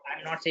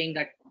 I'm not saying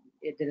that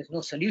there is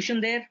no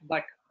solution there,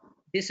 but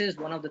this is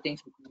one of the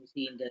things we will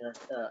see in the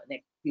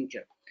next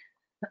future.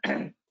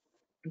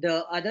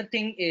 The other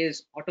thing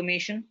is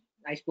automation.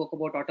 I spoke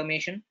about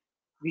automation.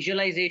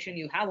 Visualization,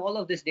 you have all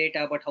of this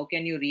data, but how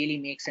can you really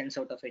make sense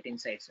out of it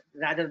inside?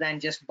 Rather than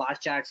just bar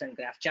charts and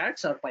graph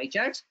charts or pie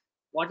charts,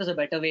 what is a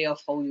better way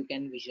of how you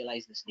can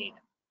visualize this data?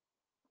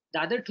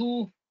 The other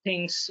two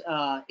things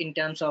in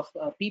terms of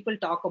people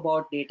talk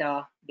about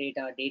data,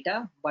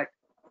 but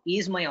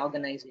is my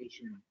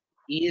organization,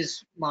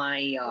 is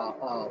my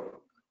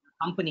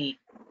company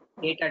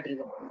data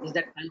driven? Is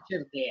that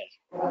culture there?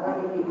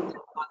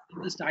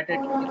 People started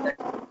to give that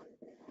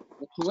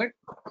to it.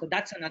 So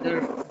that's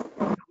another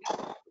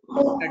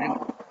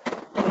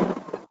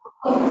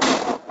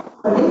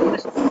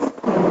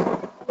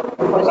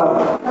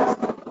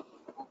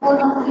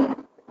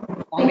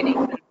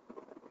combination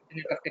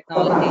Internet of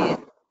Technology,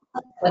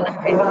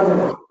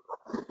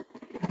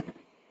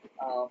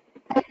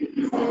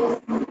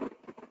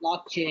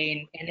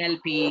 blockchain,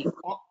 NLP,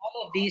 all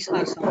of these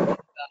are something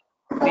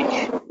which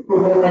has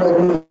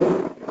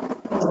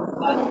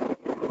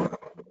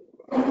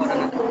for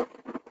another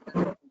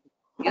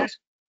years.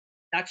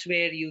 That's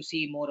where you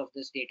see more of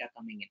this data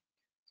coming in.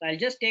 So I'll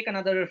just take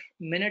another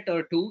minute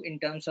or two in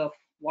terms of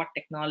what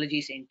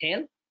technologies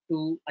entail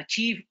to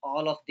achieve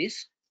all of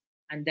this,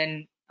 and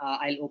then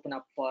I'll open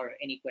up for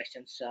any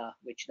questions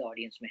which the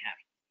audience may have,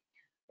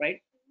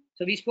 right?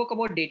 So we spoke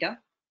about data.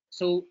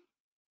 So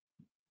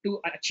to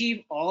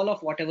achieve all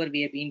of whatever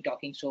we have been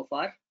talking so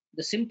far,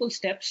 the simple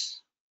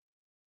steps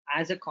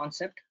as a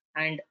concept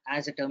and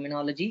as a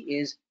terminology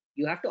is,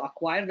 you have to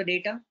acquire the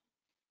data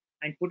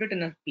and put it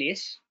in a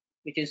place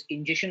which is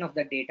ingestion of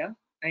that data,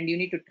 and you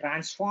need to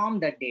transform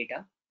that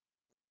data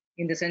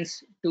in the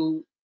sense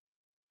to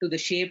the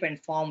shape and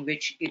form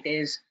which it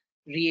is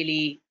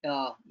really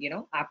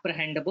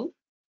apprehendable,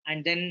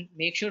 and then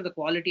make sure the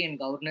quality and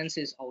governance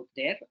is out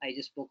there. I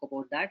just spoke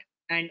about that.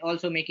 And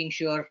also making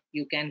sure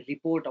you can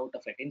report out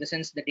of it, in the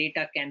sense the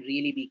data can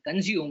really be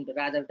consumed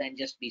rather than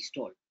just be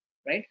stored,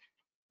 right?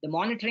 The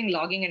monitoring,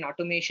 logging, and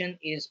automation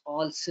is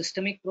all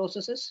systemic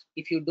processes.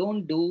 If you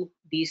don't do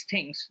these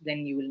things,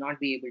 then you will not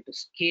be able to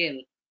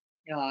scale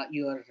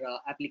your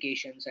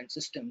applications and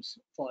systems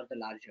for the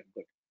larger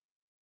good.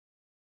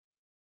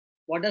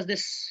 What does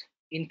this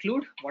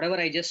include? Whatever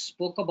I just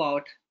spoke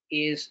about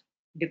is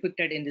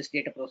depicted in this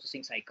data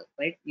processing cycle,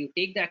 right? You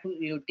take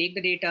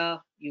the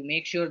data, you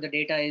make sure the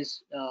data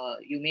is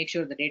you make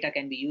sure the data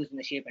can be used in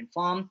the shape and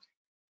form.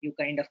 You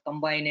kind of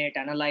combine it,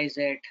 analyze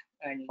it,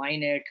 and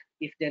mine it.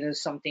 If there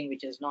is something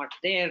which is not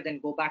there, then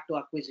go back to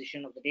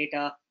acquisition of the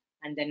data,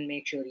 and then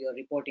make sure you're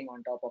reporting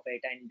on top of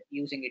it and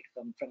using it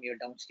from your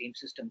downstream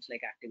systems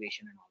like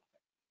activation and all of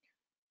it.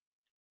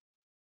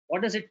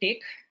 What does it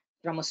take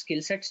from a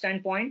skill set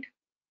standpoint?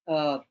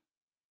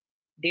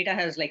 Data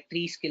has like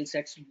 3 skill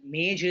sets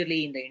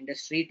majorly in the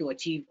industry to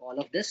achieve all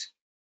of this.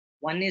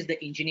 One is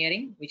the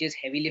engineering, which is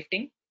heavy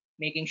lifting,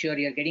 making sure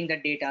you're getting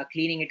that data,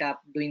 cleaning it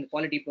up, doing the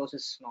quality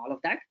process and all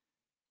of that.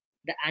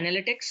 The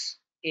analytics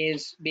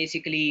is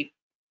basically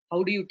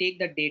how do you take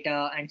that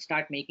data and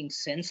start making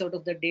sense out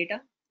of the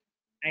data.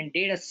 And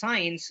data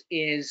science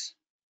is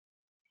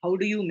how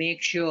do you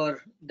make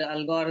sure the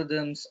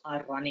algorithms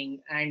are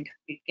running and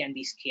it can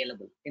be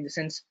scalable, in the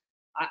sense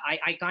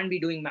I can't be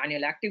doing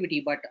manual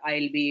activity, but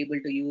I'll be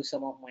able to use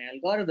some of my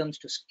algorithms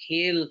to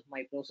scale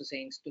my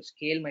processing, to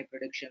scale my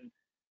prediction,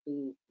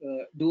 to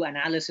do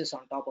analysis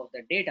on top of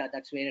the data.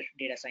 That's where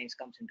data science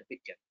comes into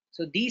picture.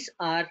 So these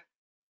are,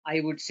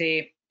 I would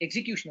say,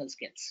 executional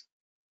skills,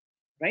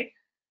 right?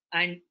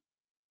 And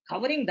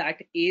covering that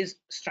is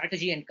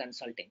strategy and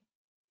consulting.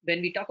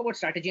 When we talk about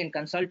strategy and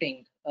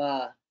consulting,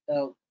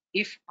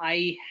 if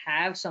I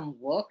have some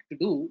work to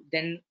do,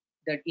 then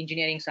the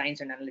engineering,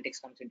 science, and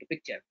analytics comes into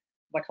picture.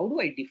 But how do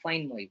I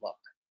define my work?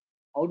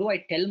 How do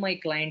I tell my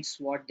clients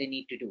what they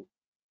need to do?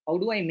 How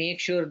do I make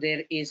sure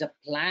there is a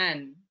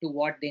plan to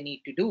what they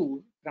need to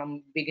do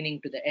from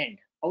beginning to the end?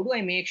 How do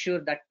I make sure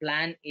that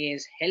plan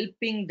is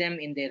helping them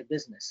in their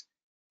business?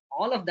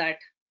 All of that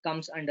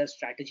comes under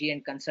strategy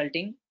and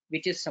consulting,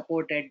 which is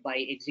supported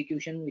by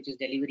execution, which is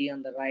delivery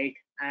on the right,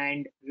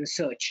 and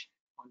research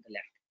on the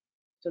left.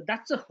 So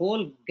that's a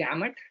whole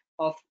gamut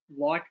of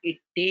what it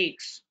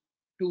takes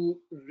to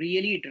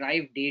really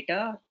drive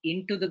data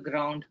into the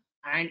ground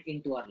and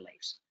into our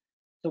lives.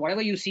 So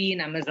whatever you see in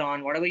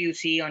Amazon, whatever you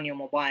see on your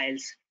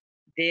mobiles,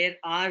 there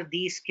are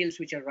these skills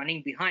which are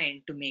running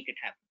behind to make it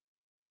happen.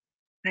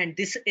 And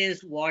this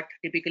is what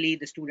typically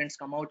the students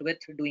come out with,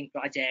 doing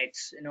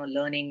projects,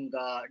 learning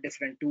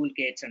different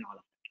toolkits and all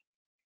of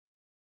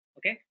that.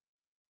 Okay,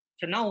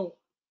 so now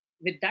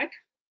with that,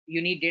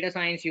 you need data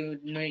science, you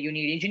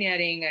need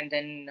engineering, and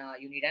then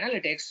you need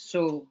analytics.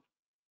 So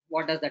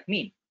what does that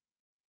mean,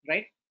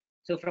 right?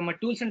 So from a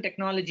tools and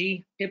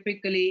technology,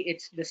 typically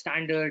it's the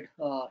standard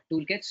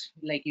toolkits,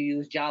 like you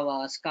use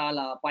Java,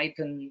 Scala,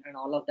 Python, and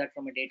all of that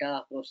from a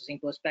data processing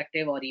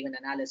perspective, or even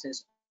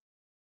analysis.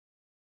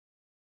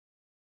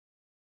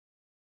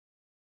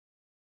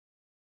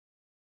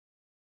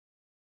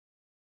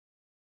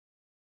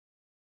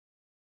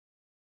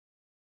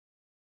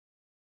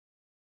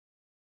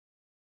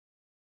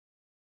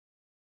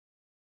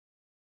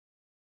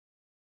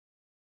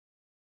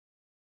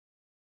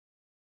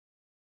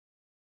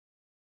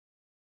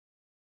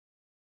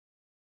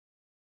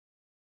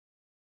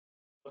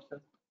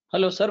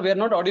 Hello, sir. We are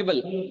not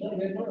audible.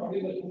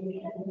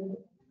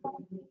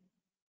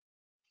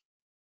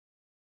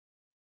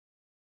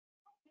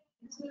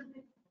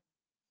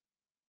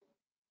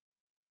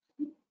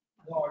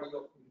 No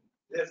audio.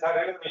 Yes,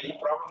 sir. Any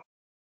problem?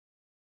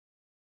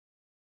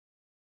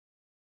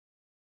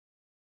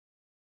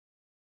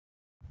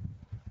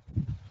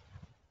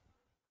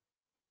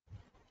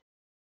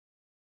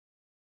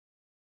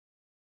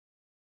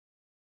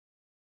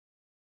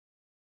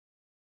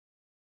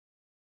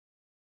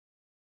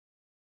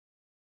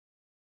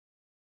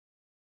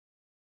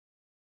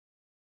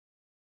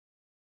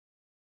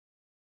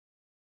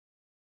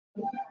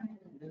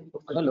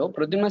 Hello,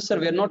 Pradyumna sir.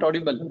 We are not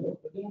audible.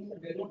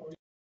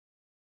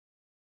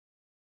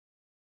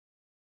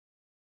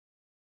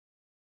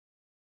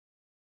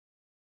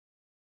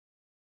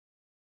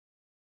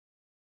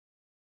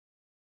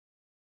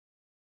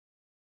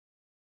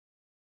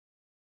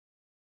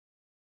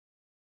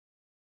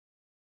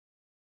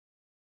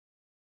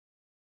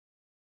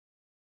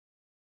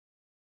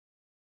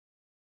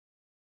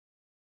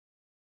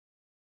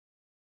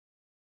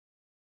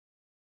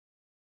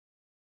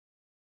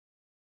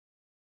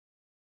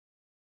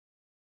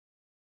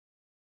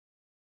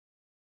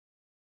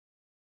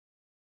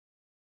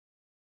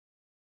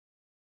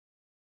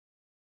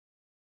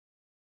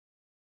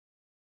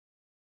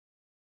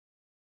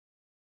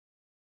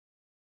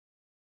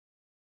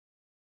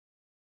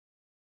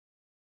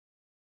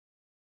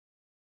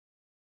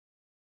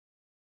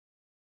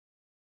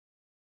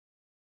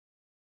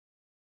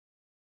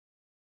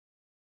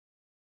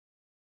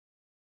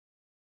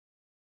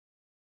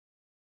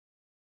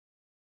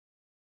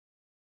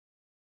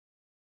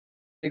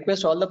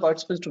 Request all the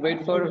participants to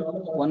wait for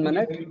 1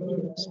 minute.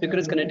 Speaker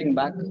is connecting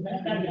back.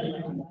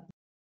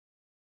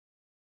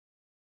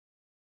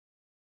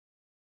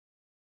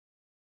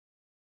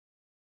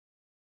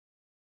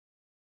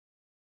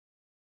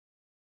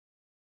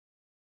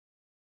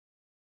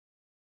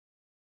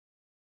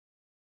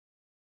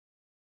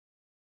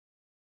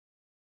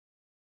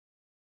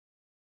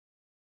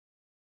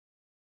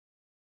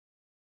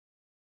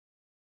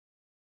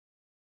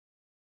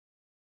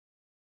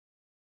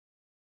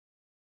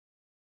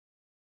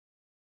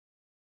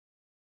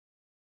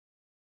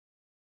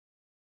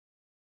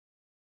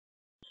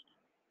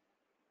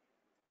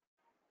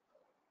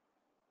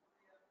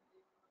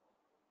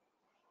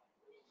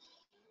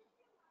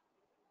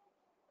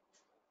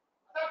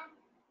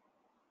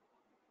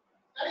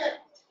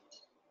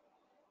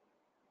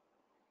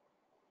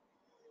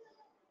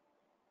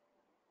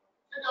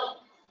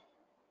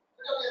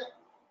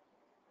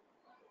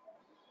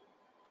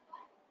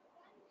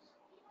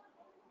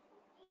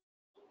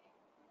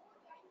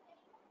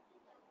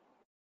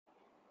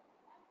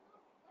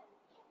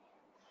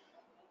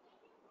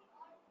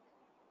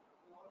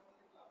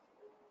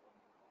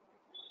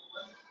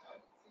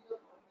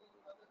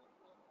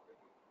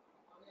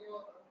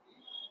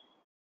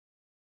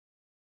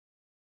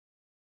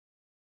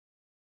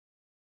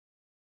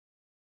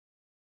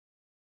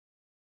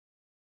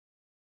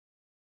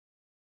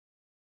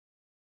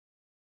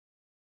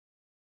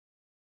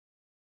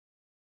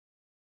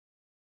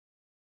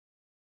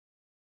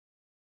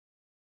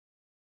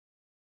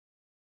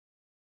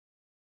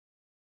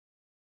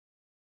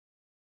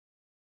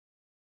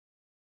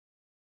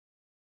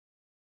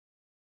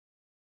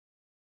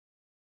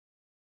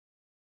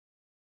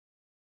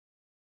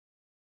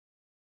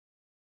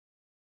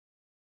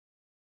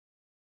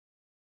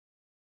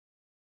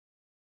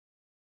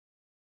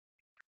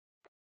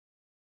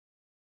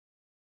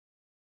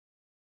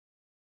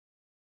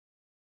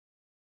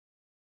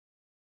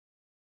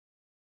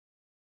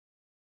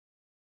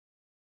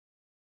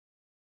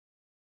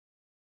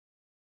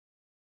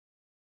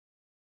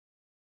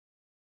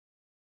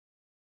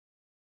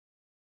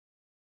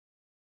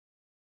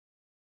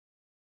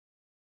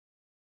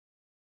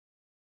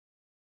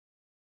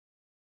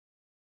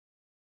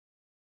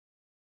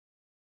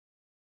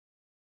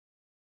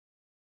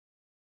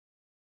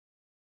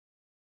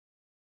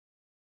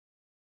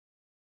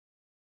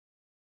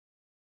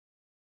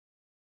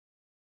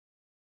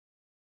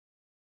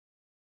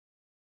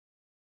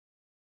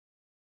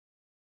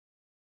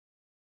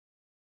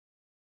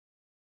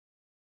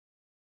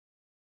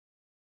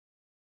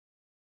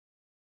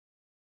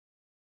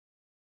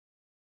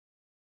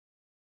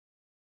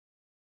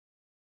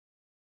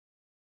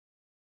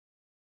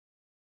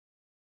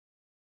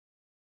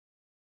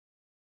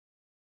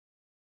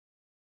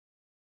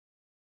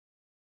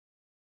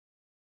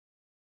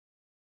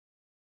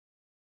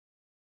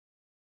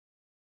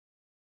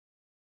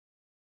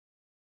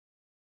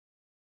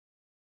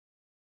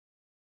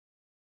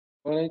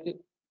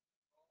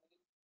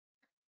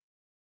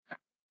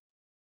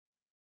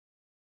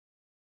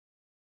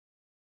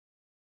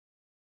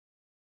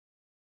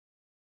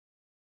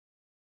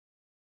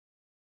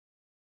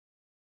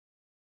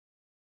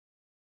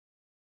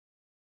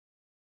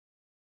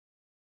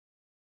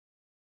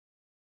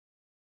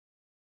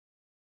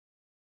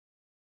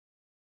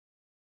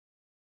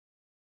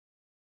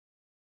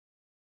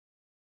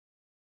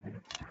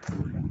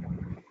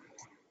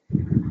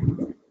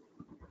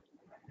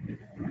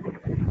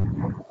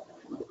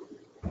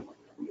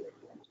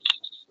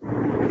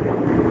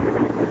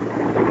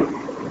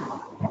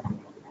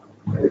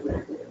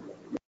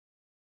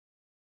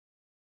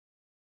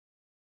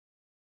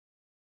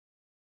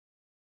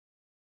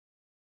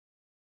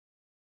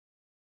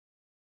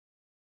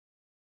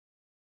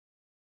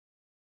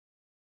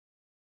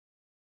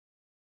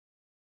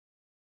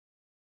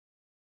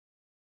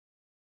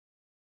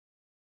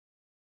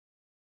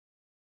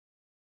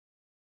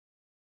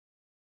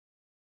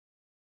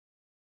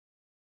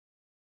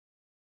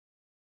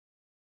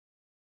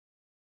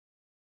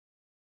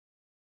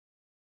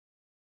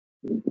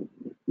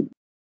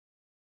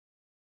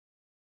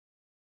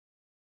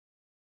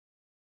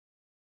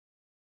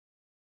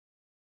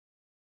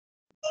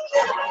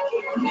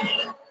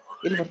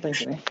 ಇಲ್ಲಿ ಬರ್ತಾ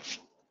ಇದ್ದಾರೆ.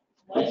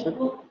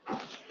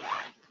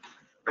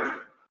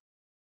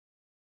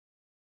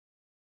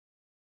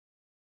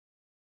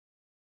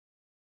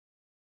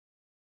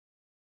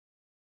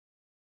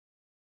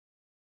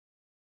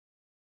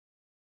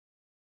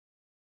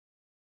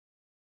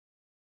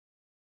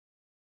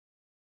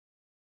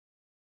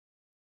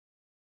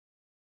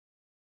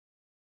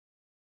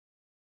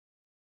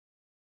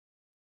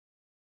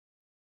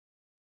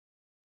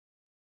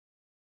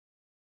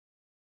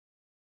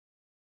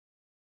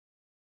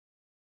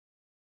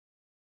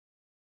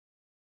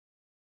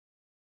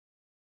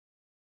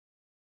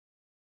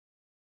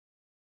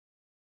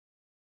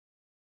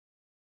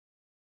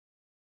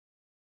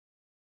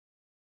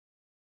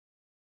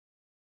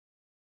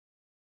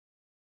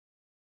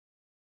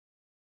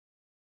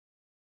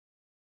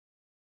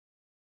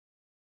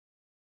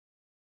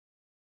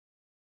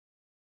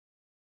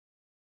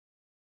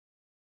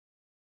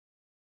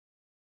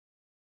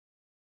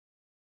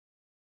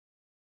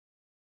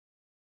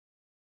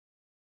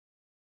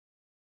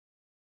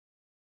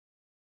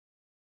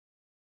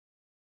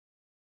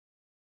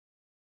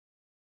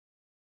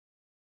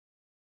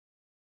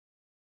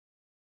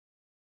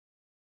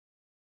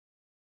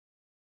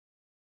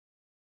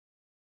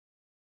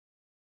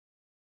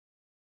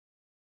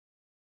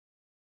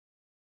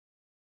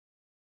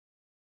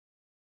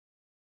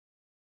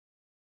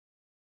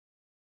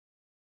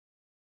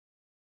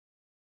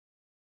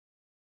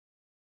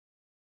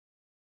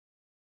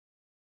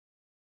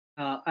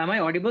 Am I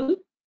audible?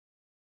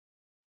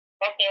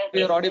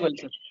 You're audible,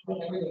 sir.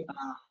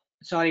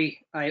 Sorry,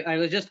 I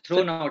was just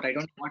thrown out. I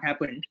don't know what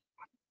happened.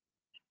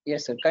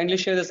 Yes, sir. Kindly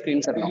share the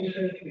screen, sir, now.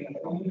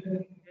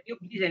 Can you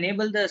please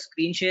enable the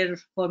screen share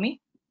for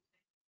me?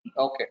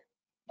 Okay.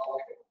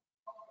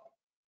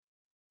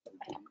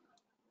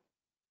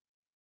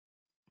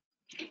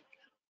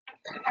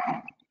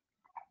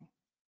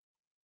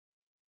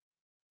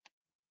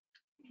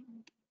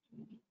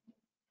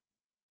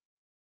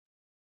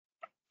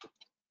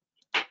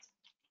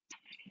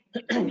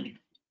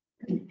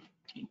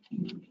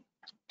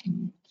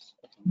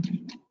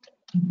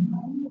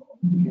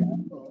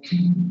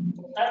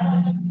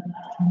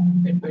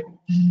 Wait, wait.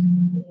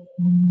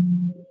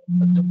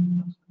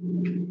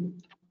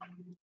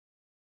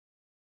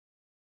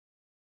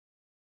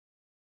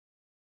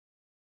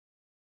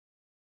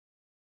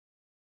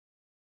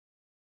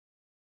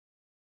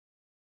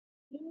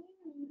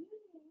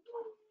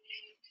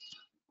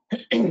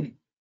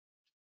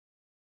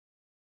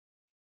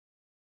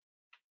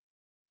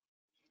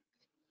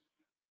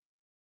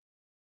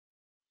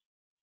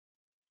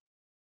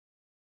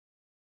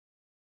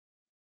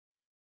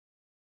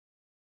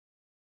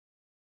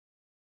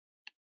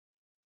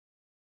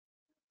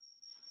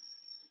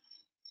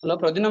 Hello,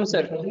 Pradinam,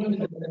 sir.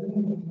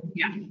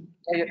 Yeah.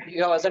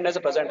 You have assigned as a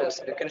presenter,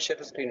 sir. You can share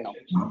the screen now.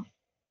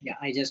 Yeah,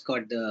 I just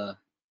got the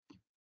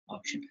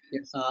option.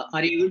 Yes.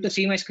 Are you able to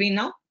see my screen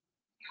now?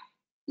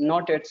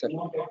 Not yet, sir.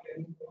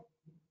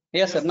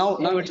 Yes, sir. Now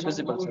it's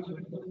visible, sir.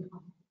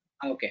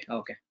 Okay,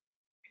 okay.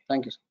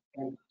 Thank you,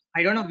 sir.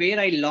 I don't know where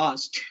I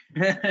lost.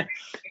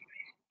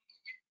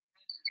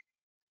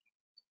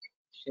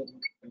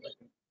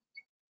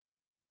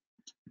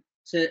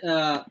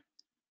 So,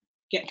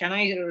 can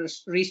I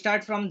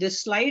restart from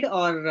this slide,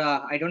 or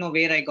I don't know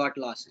where I got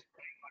lost?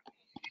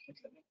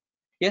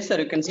 Yes, sir.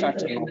 You can start,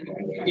 sir.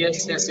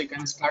 Yes, you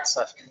can start,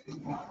 sir.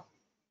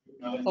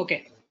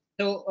 Okay.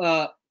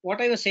 So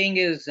what I was saying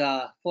is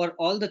for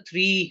all the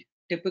three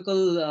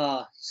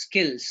typical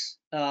skills,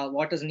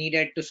 what is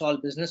needed to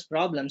solve business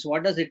problems,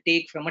 what does it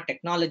take from a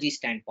technology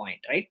standpoint,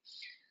 right?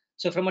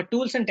 So from a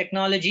tools and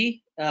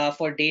technology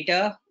for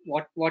data,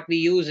 what we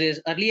use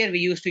is, earlier we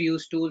used to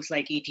use tools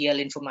like ETL,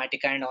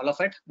 Informatica, and all of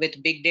it.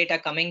 With big data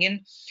coming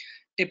in,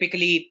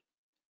 typically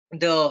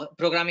the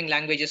programming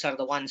languages are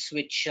the ones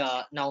which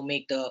now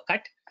make the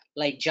cut,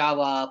 like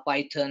Java,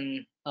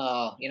 Python,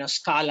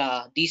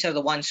 Scala. These are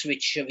the ones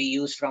which we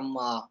use from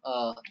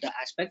the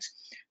aspects.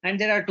 And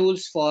there are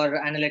tools for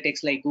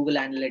analytics like Google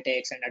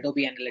Analytics and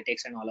Adobe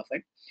Analytics and all of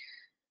it.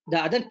 The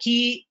other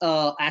key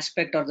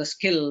aspect or the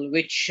skill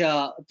which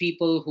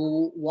people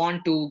who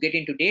want to get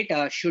into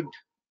data should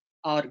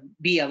or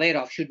be aware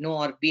of, should know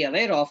or be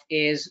aware of,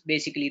 is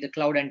basically the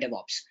cloud and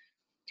DevOps.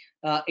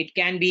 It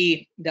can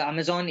be the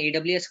Amazon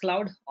AWS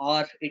cloud,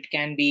 or it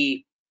can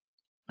be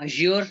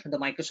Azure, the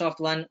Microsoft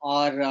one,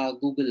 or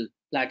Google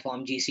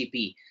platform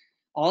GCP.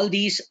 All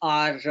these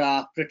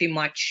are pretty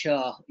much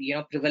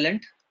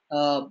prevalent.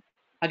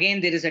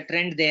 Again, there is a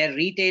trend there.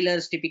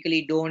 Retailers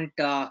typically don't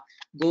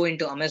go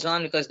into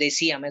Amazon because they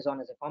see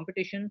Amazon as a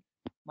competition.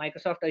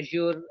 Microsoft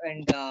Azure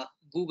and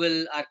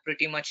Google are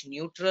pretty much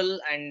neutral,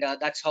 and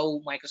that's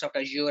how Microsoft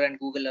Azure and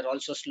Google are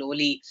also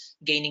slowly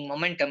gaining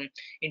momentum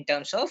in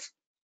terms of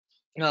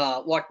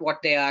what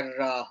they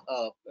are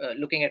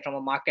looking at from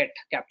a market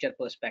capture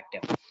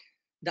perspective.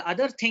 The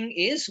other thing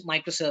is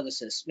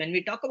microservices. When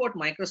we talk about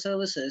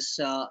microservices,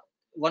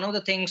 one of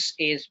the things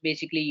is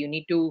basically you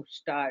need to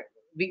start,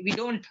 we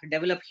don't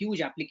develop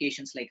huge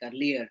applications like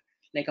earlier,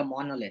 like a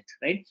monolith,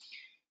 right?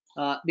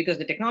 Because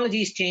the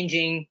technology is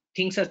changing,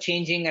 things are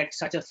changing at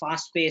such a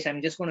fast pace.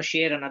 I'm just going to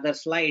share another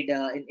slide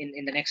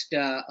in the next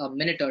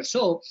minute or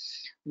so,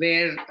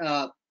 where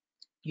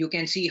you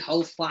can see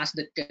how fast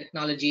the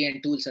technology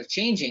and tools are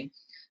changing.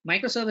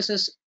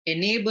 Microservices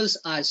enables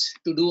us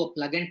to do a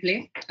plug and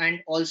play and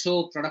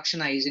also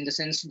productionize, in the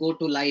sense go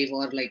to live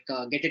or like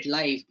get it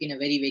live in a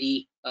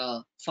very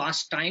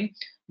fast time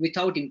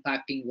without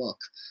impacting work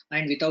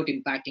and without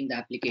impacting the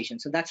application.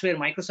 So that's where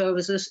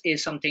microservices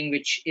is something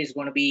which is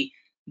going to be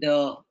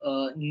the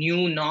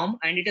new norm,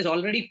 and it is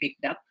already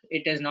picked up.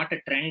 It is not a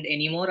trend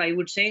anymore, I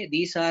would say.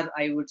 These are,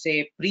 I would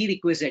say,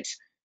 prerequisites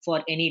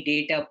for any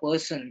data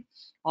person,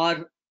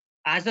 or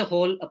as a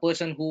whole, a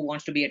person who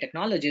wants to be a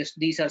technologist.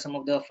 These are some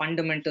of the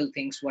fundamental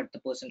things what the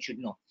person should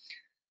know.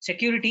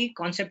 Security,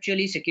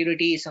 conceptually,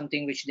 security is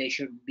something which they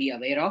should be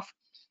aware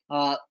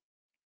of.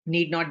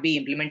 Need not be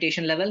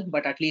implementation level,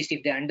 but at least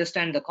if they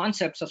understand the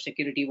concepts of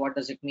security, what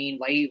does it mean,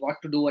 why, what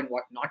to do and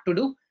what not to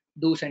do,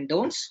 do's and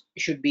don'ts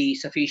should be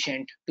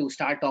sufficient to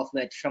start off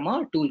with from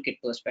a toolkit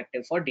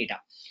perspective for data.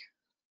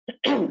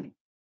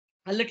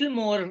 A little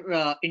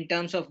more in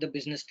terms of the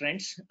business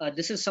trends.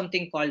 This is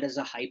something called as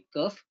a hype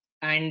curve,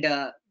 and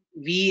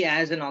we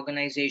as an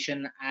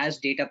organization, as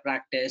data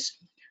practice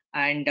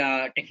and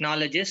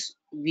technologists,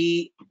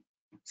 we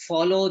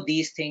follow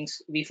these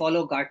things. We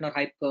follow Gartner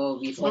hype curve,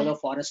 we follow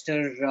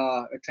Forrester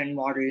trend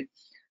model,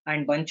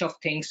 and bunch of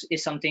things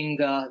is something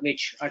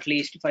which, at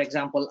least for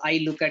example,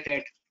 I look at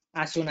it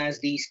as soon as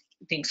these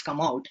things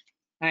come out,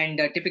 and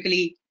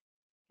typically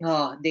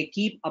they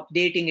keep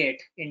updating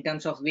it in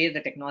terms of where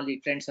the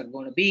technology trends are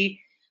going to be.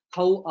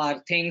 how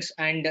are things,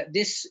 and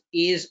this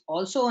is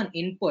also an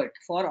input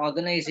for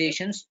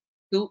organizations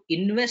to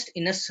invest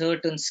in a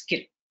certain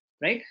skill,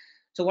 right?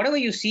 So whatever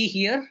you see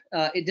here,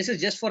 this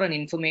is just for an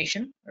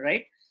information,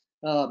 right?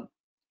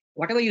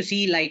 Whatever you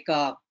see, like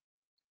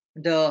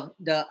the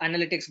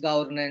analytics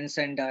governance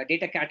and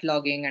data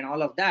cataloging and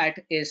all of that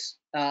is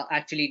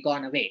actually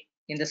gone away,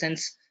 in the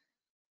sense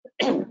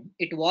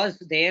it was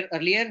there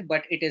earlier,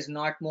 but it is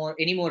not more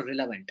any more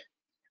relevant.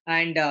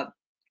 And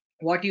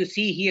what you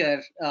see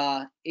here,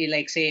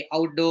 like say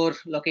outdoor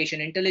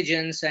location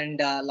intelligence and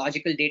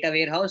logical data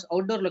warehouse.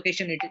 Outdoor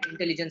location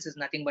intelligence is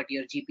nothing but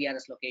your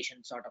GPRS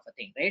location sort of a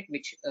thing, right?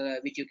 Which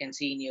you can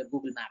see in your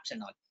Google Maps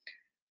and all.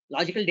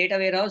 Logical data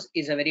warehouse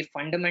is a very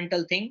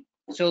fundamental thing.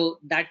 So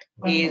that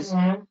is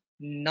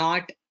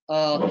not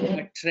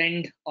a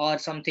trend or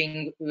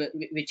something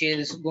which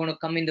is going to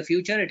come in the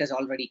future. It has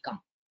already come,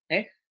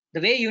 right? The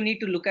way you need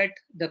to look at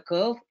the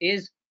curve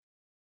is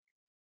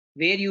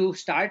where you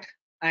start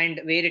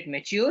and where it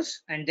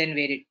matures and then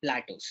where it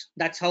plateaus.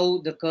 That's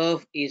how the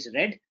curve is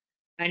read.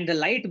 And the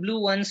light blue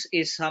ones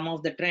is some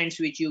of the trends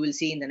which you will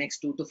see in the next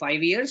 2 to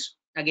 5 years.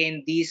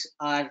 Again, these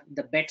are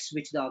the bets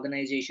which the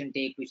organization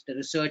take, which the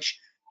research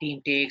team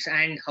takes,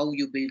 and how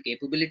you build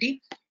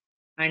capability.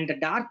 And the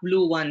dark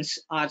blue ones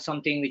are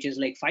something which is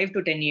like 5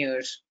 to 10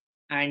 years,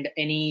 and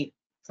any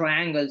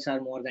triangles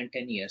are more than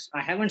 10 years.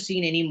 I haven't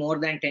seen any more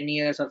than 10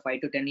 years or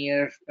 5 to 10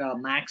 year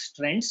max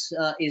trends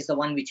is the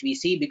one which we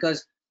see,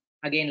 because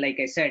again, like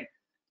I said,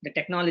 the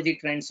technology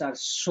trends are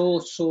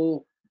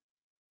so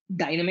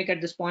dynamic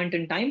at this point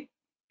in time.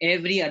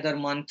 Every other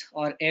month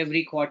or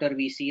every quarter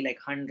we see like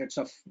hundreds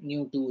of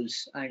new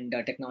tools and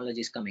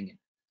technologies coming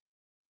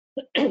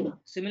in.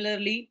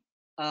 Similarly,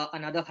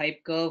 another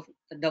hype curve,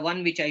 the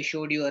one which I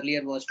showed you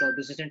earlier was for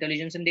business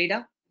intelligence and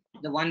data.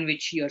 The one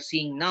which you're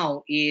seeing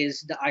now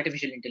is the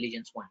artificial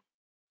intelligence one,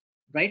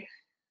 right?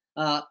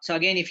 So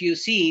again, if you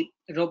see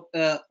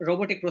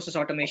robotic process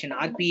automation,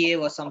 RPA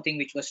was something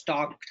which was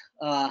talked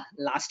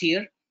last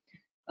year.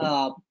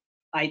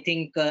 I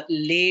think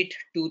late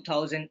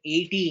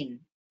 2018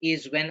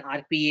 is when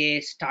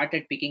RPA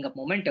started picking up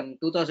momentum.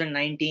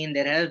 2019,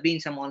 there has been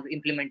some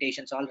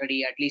implementations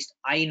already. At least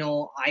I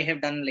know I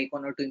have done like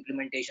 1 or 2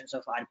 implementations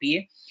of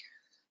RPA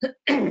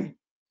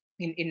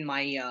in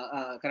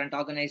my current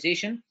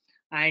organization.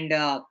 And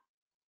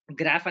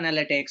graph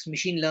analytics,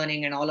 machine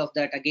learning, and all of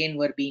that again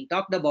were being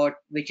talked about,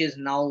 which is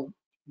now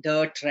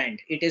the trend.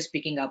 It is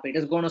picking up. It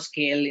is going to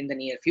scale in the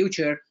near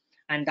future,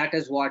 and that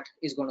is what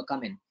is going to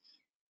come in.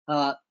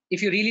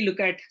 If you really look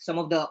at some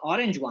of the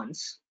orange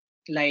ones,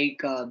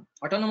 like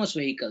autonomous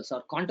vehicles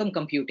or quantum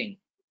computing,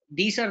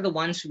 these are the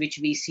ones which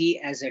we see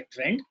as a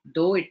trend,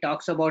 though it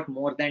talks about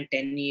more than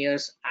 10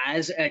 years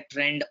as a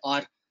trend,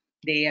 or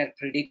they are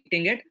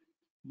predicting it.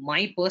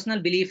 My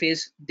personal belief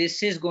is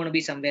this is going to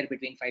be somewhere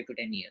between 5 to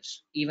 10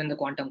 years, even the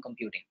quantum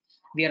computing.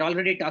 We are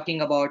already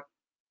talking about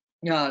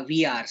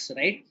VRs,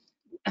 right?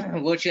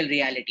 Virtual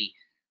reality.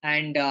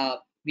 And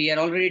we are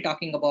already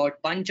talking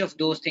about bunch of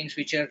those things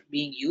which are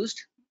being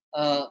used.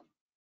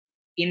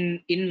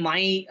 In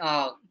my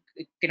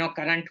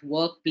current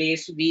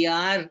workplace, we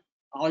are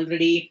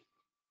already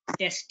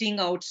testing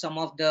out some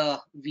of the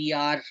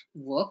VR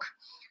work.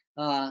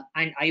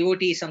 And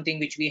IoT is something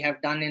which we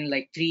have done in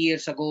like 3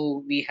 years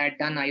ago. We had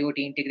done IoT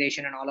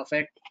integration and all of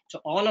it. So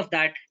all of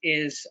that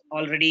is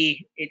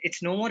already,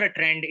 it's no more a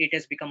trend. It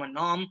has become a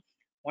norm.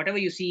 Whatever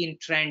you see in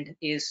trend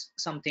is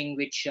something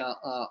which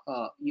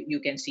you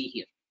can see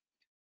here.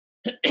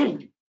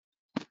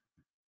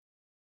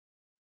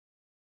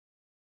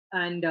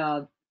 And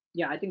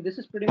yeah, I think this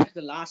is pretty much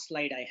the last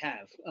slide I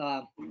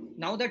have.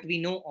 Now that we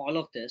know all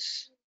of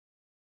this,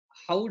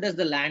 how does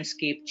the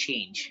landscape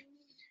change?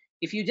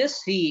 If you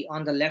just see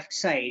on the left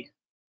side,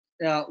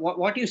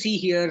 what you see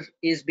here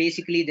is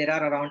basically there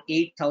are around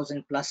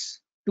 8,000 plus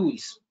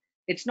tools.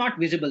 It's not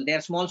visible. There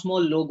are small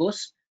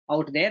logos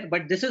out there,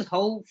 but this is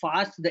how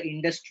fast the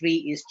industry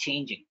is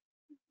changing.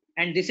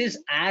 And this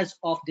is as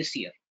of this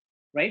year,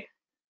 right?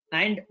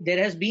 And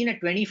there has been a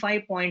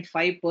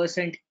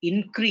 25.5%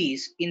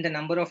 increase in the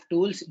number of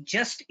tools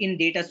just in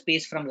data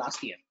space from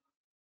last year.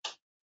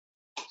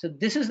 So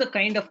this is the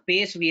kind of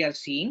pace we are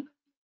seeing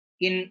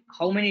in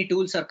how many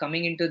tools are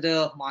coming into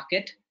the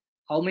market,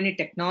 how many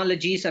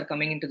technologies are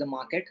coming into the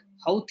market,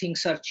 how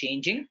things are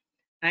changing,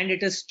 and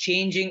it is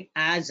changing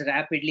as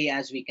rapidly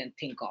as we can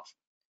think of.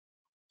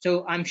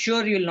 So I'm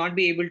sure you'll not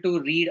be able to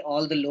read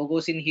all the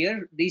logos in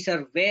here. These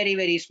are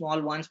very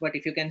small ones, but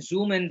if you can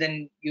zoom in,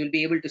 then you'll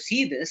be able to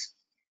see this.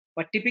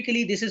 But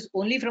typically this is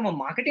only from a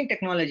marketing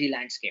technology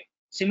landscape.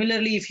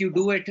 Similarly, if you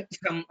do it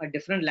from a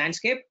different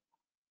landscape,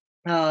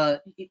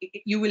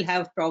 you will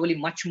have probably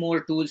much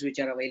more tools which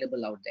are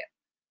available out there.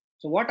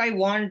 So what I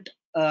want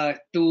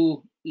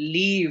to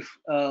leave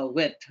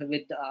with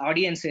the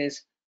audience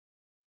is,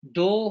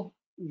 though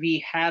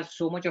we have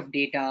so much of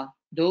data,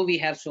 though we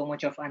have so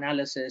much of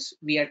analysis,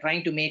 we are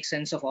trying to make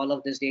sense of all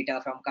of this data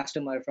from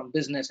customer, from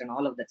business, and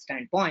all of that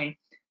standpoint.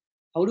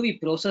 How do we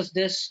process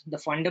this? The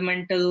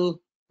fundamental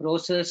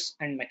process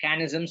and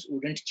mechanisms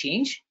wouldn't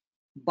change,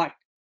 but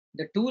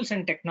the tools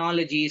and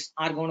technologies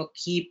are going to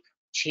keep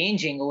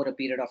changing over a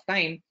period of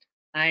time,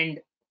 and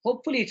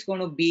hopefully it's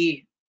going to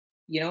be,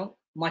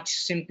 much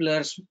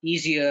simpler,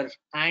 easier,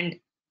 and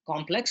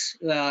complex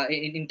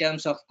in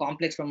terms of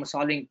complex from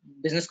solving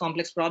business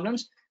complex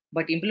problems,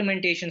 but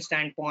implementation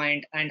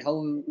standpoint and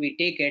how we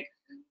take it,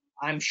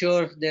 I'm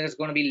sure there's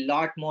going to be a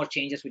lot more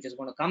changes which is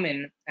going to come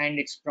in, and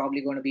it's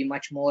probably going to be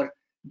much more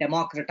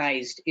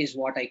democratized, is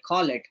what I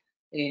call it,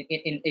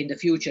 in the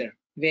future,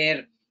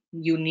 where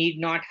you need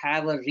not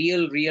have a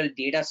real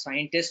data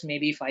scientist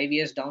maybe 5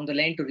 years down the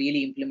line to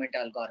really implement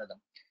algorithm.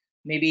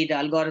 Maybe the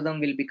algorithm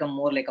will become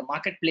more like a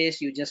marketplace.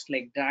 You just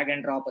like drag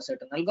and drop a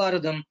certain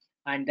algorithm,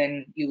 and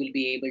then you will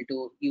be able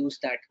to use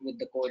that with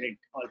the code it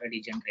already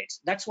generates.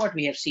 That's what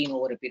we have seen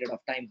over a period of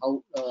time,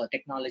 how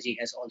technology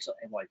has also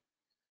evolved.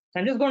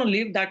 So I'm just going to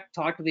leave that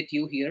thought with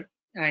you here.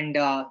 And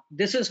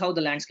this is how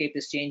the landscape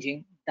is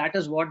changing. That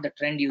is what the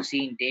trend you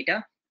see in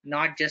data,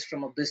 not just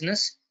from a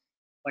business,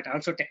 but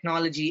also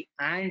technology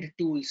and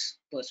tools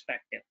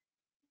perspective.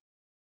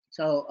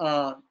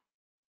 So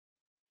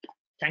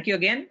thank you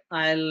again.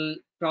 I'll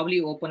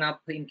probably open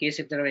up in case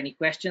if there are any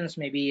questions.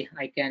 Maybe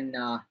I can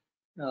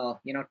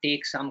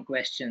take some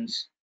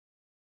questions,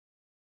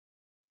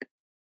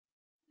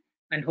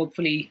 and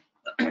hopefully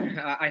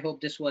I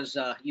hope this was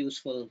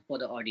useful for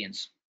the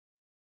audience.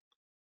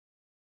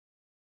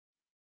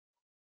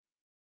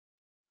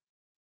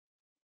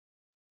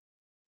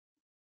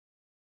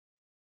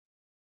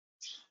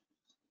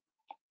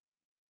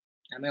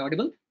 Am I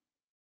audible?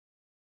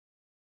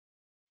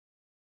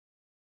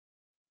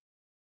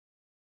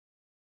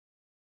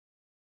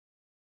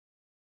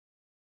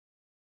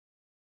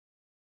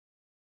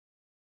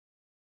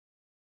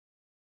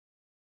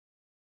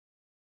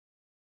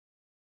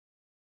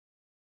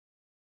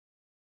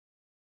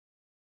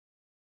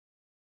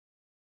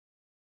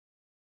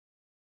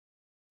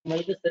 Am I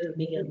audible?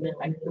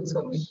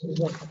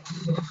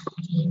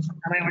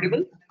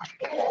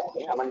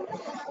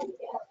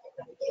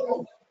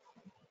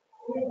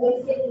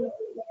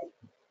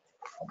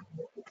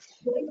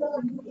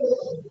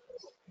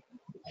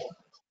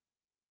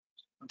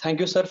 Thank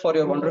you, sir, for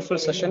your wonderful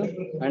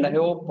session, and I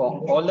hope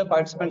all the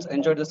participants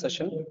enjoyed the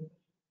session.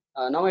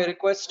 Now I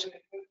request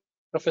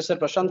Professor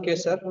Prashant K,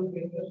 sir,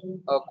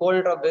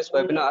 coordinator of this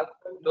webinar,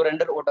 to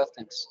render vote of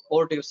thanks.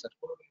 Over to you, sir.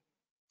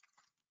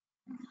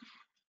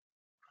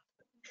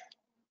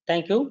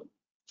 Thank you,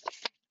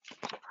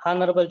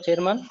 Honorable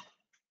Chairman,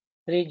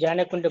 Sri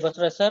Janakunte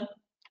Basura sir,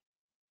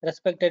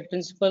 respected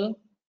Principal,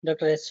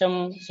 Dr.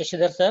 S.M.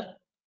 Shashidhar sir,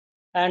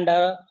 and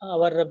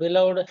our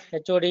beloved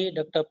HOD,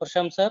 Dr.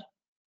 Prasham sir,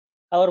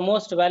 our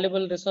most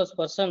valuable resource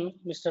person,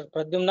 Mr.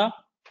 Pradyumna,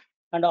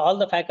 and all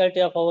the faculty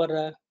of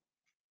our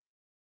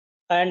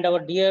and our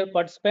dear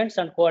participants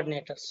and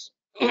coordinators.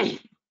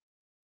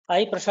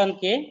 I,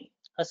 Prashant K,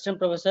 Assistant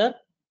Professor,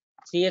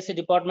 CSE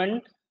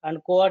Department and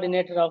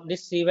Coordinator of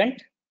this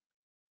event,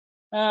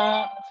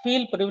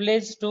 feel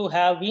privileged to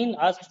have been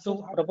asked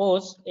to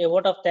propose a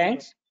vote of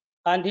thanks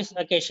on this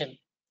occasion.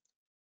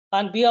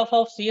 On behalf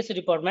of CSE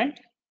Department,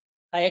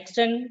 I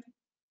extend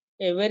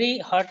a very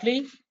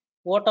heartily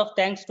vote of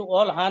thanks to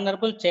all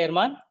Honorable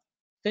Chairman,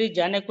 Sri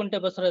Janakunte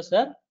Basura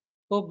sir,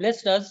 who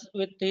blessed us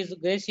with his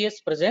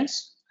gracious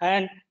presence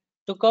and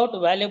took out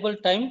valuable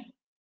time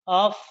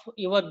of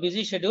your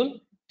busy schedule.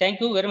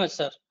 Thank you very much,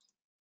 sir.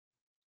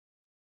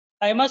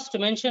 I must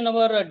mention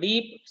our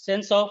deep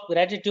sense of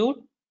gratitude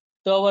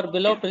to our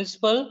beloved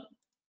principal,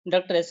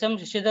 Dr. S.M.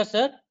 Shashidhar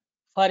sir,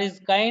 for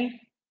his kind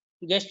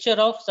gesture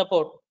of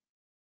support.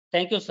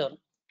 Thank you, sir.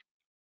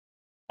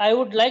 I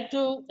would like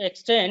to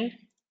extend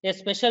a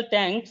special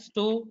thanks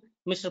to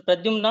Mr.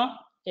 Pradyumna,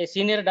 a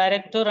Senior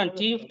Director and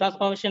Chief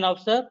Transformation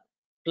Officer,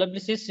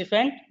 Publicis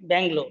Event,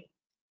 Bangalore,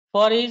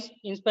 for his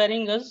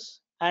inspiring us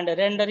and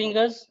rendering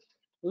us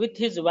with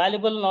his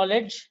valuable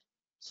knowledge.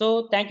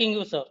 So, thanking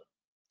you, sir.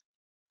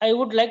 I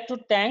would like to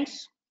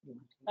thanks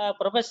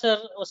Professor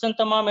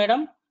Vasantama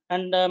Madam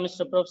and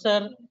Mr.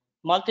 Professor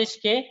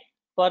Maltesh K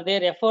for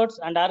their efforts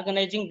and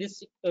organizing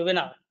this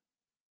webinar.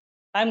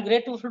 I am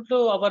grateful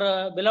to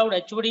our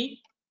beloved HOD,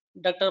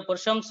 Dr.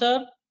 Prasham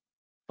sir,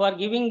 for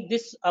giving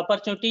this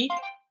opportunity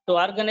to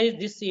organize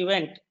this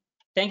event.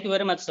 Thank you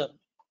very much, sir.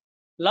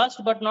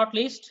 Last but not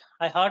least,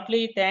 I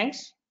heartily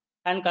thanks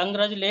and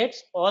congratulate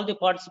all the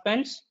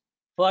participants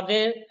for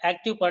their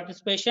active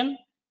participation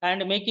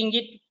and making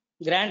it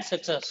grand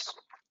success.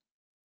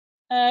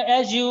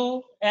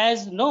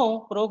 As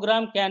no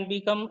program can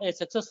become a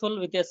successful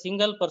with a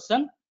single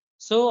person,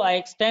 so I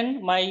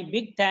extend my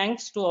big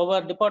thanks to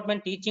our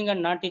department teaching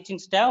and non-teaching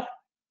staff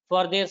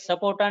for their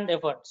support and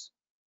efforts.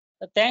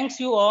 Thanks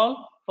you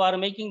all for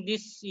making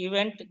this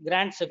event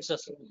grand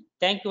success.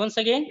 Thank you once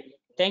again.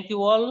 Thank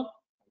you all.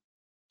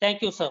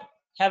 Thank you, sir.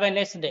 Have a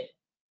nice day.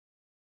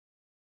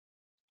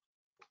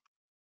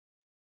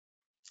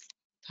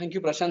 Thank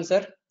you, Prashant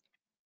sir.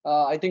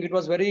 I think it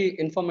was very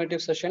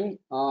informative session.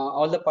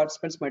 All the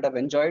participants might have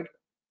enjoyed.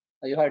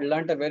 You had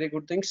learnt a very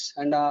good things,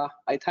 and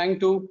I thank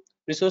to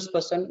resource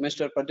person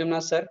Mr.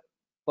 Pradyumna sir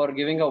for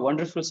giving a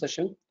wonderful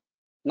session.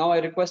 Now I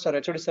request our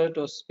HOD sir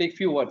to speak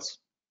few words.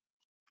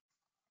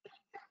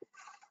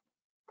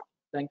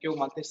 Thank you,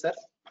 Maltesh sir.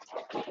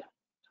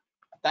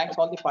 Thanks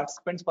all the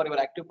participants for your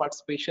active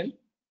participation.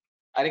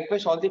 I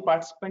request all the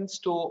participants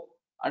to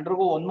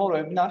undergo one more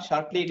webinar.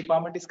 Shortly,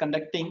 department is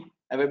conducting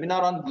a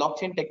webinar on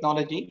blockchain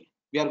technology.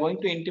 We are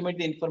going to intimate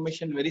the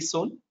information very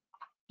soon.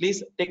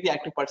 Please take the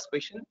active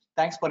participation.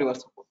 Thanks for your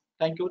support.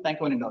 Thank you. Thank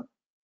you, one and all.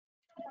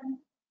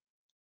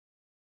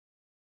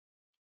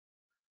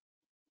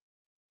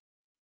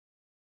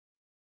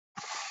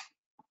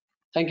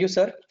 Thank you,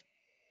 sir.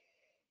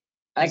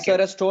 As Thank you. sir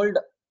has told,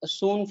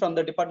 soon from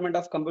the Department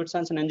of Computer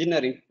Science and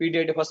Engineering,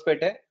 Pdit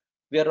Hospete,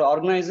 we are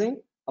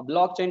organizing a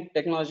blockchain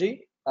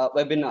technology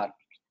webinar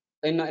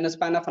in a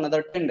span of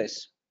another 10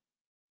 days.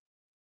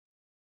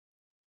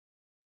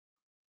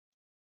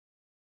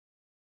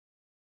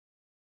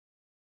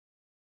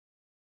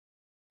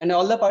 And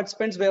all the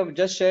participants, we have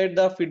just shared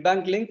the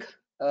feedback link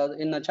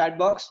in the chat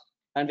box,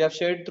 and we have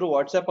shared through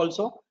WhatsApp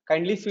also.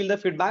 Kindly fill the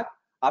feedback.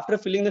 After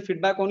filling the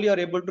feedback only, you are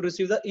able to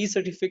receive the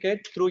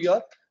e-certificate through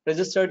your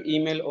registered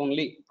email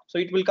only. So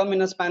it will come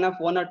in a span of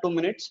 1 or 2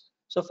 minutes.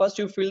 So first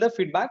you fill the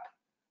feedback,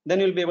 then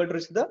you'll be able to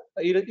receive the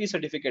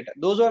e-certificate.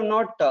 Those who have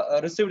not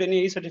received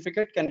any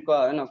e-certificate can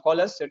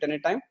call us at any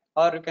time,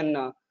 or you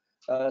can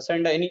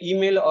send any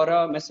email or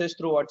a message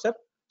through WhatsApp.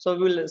 So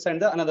we will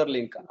send another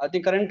link. I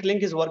think current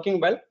link is working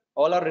well.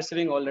 All are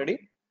receiving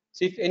already.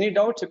 So if any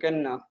doubts, you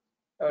can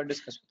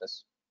discuss with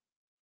us.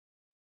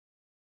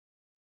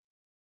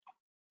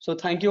 So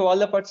thank you all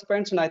the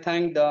participants, and I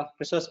thank the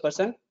resource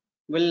person.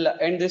 We'll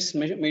end this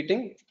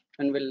meeting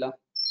and we'll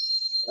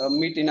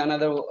meet in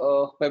another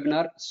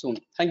webinar soon.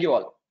 Thank you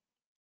all.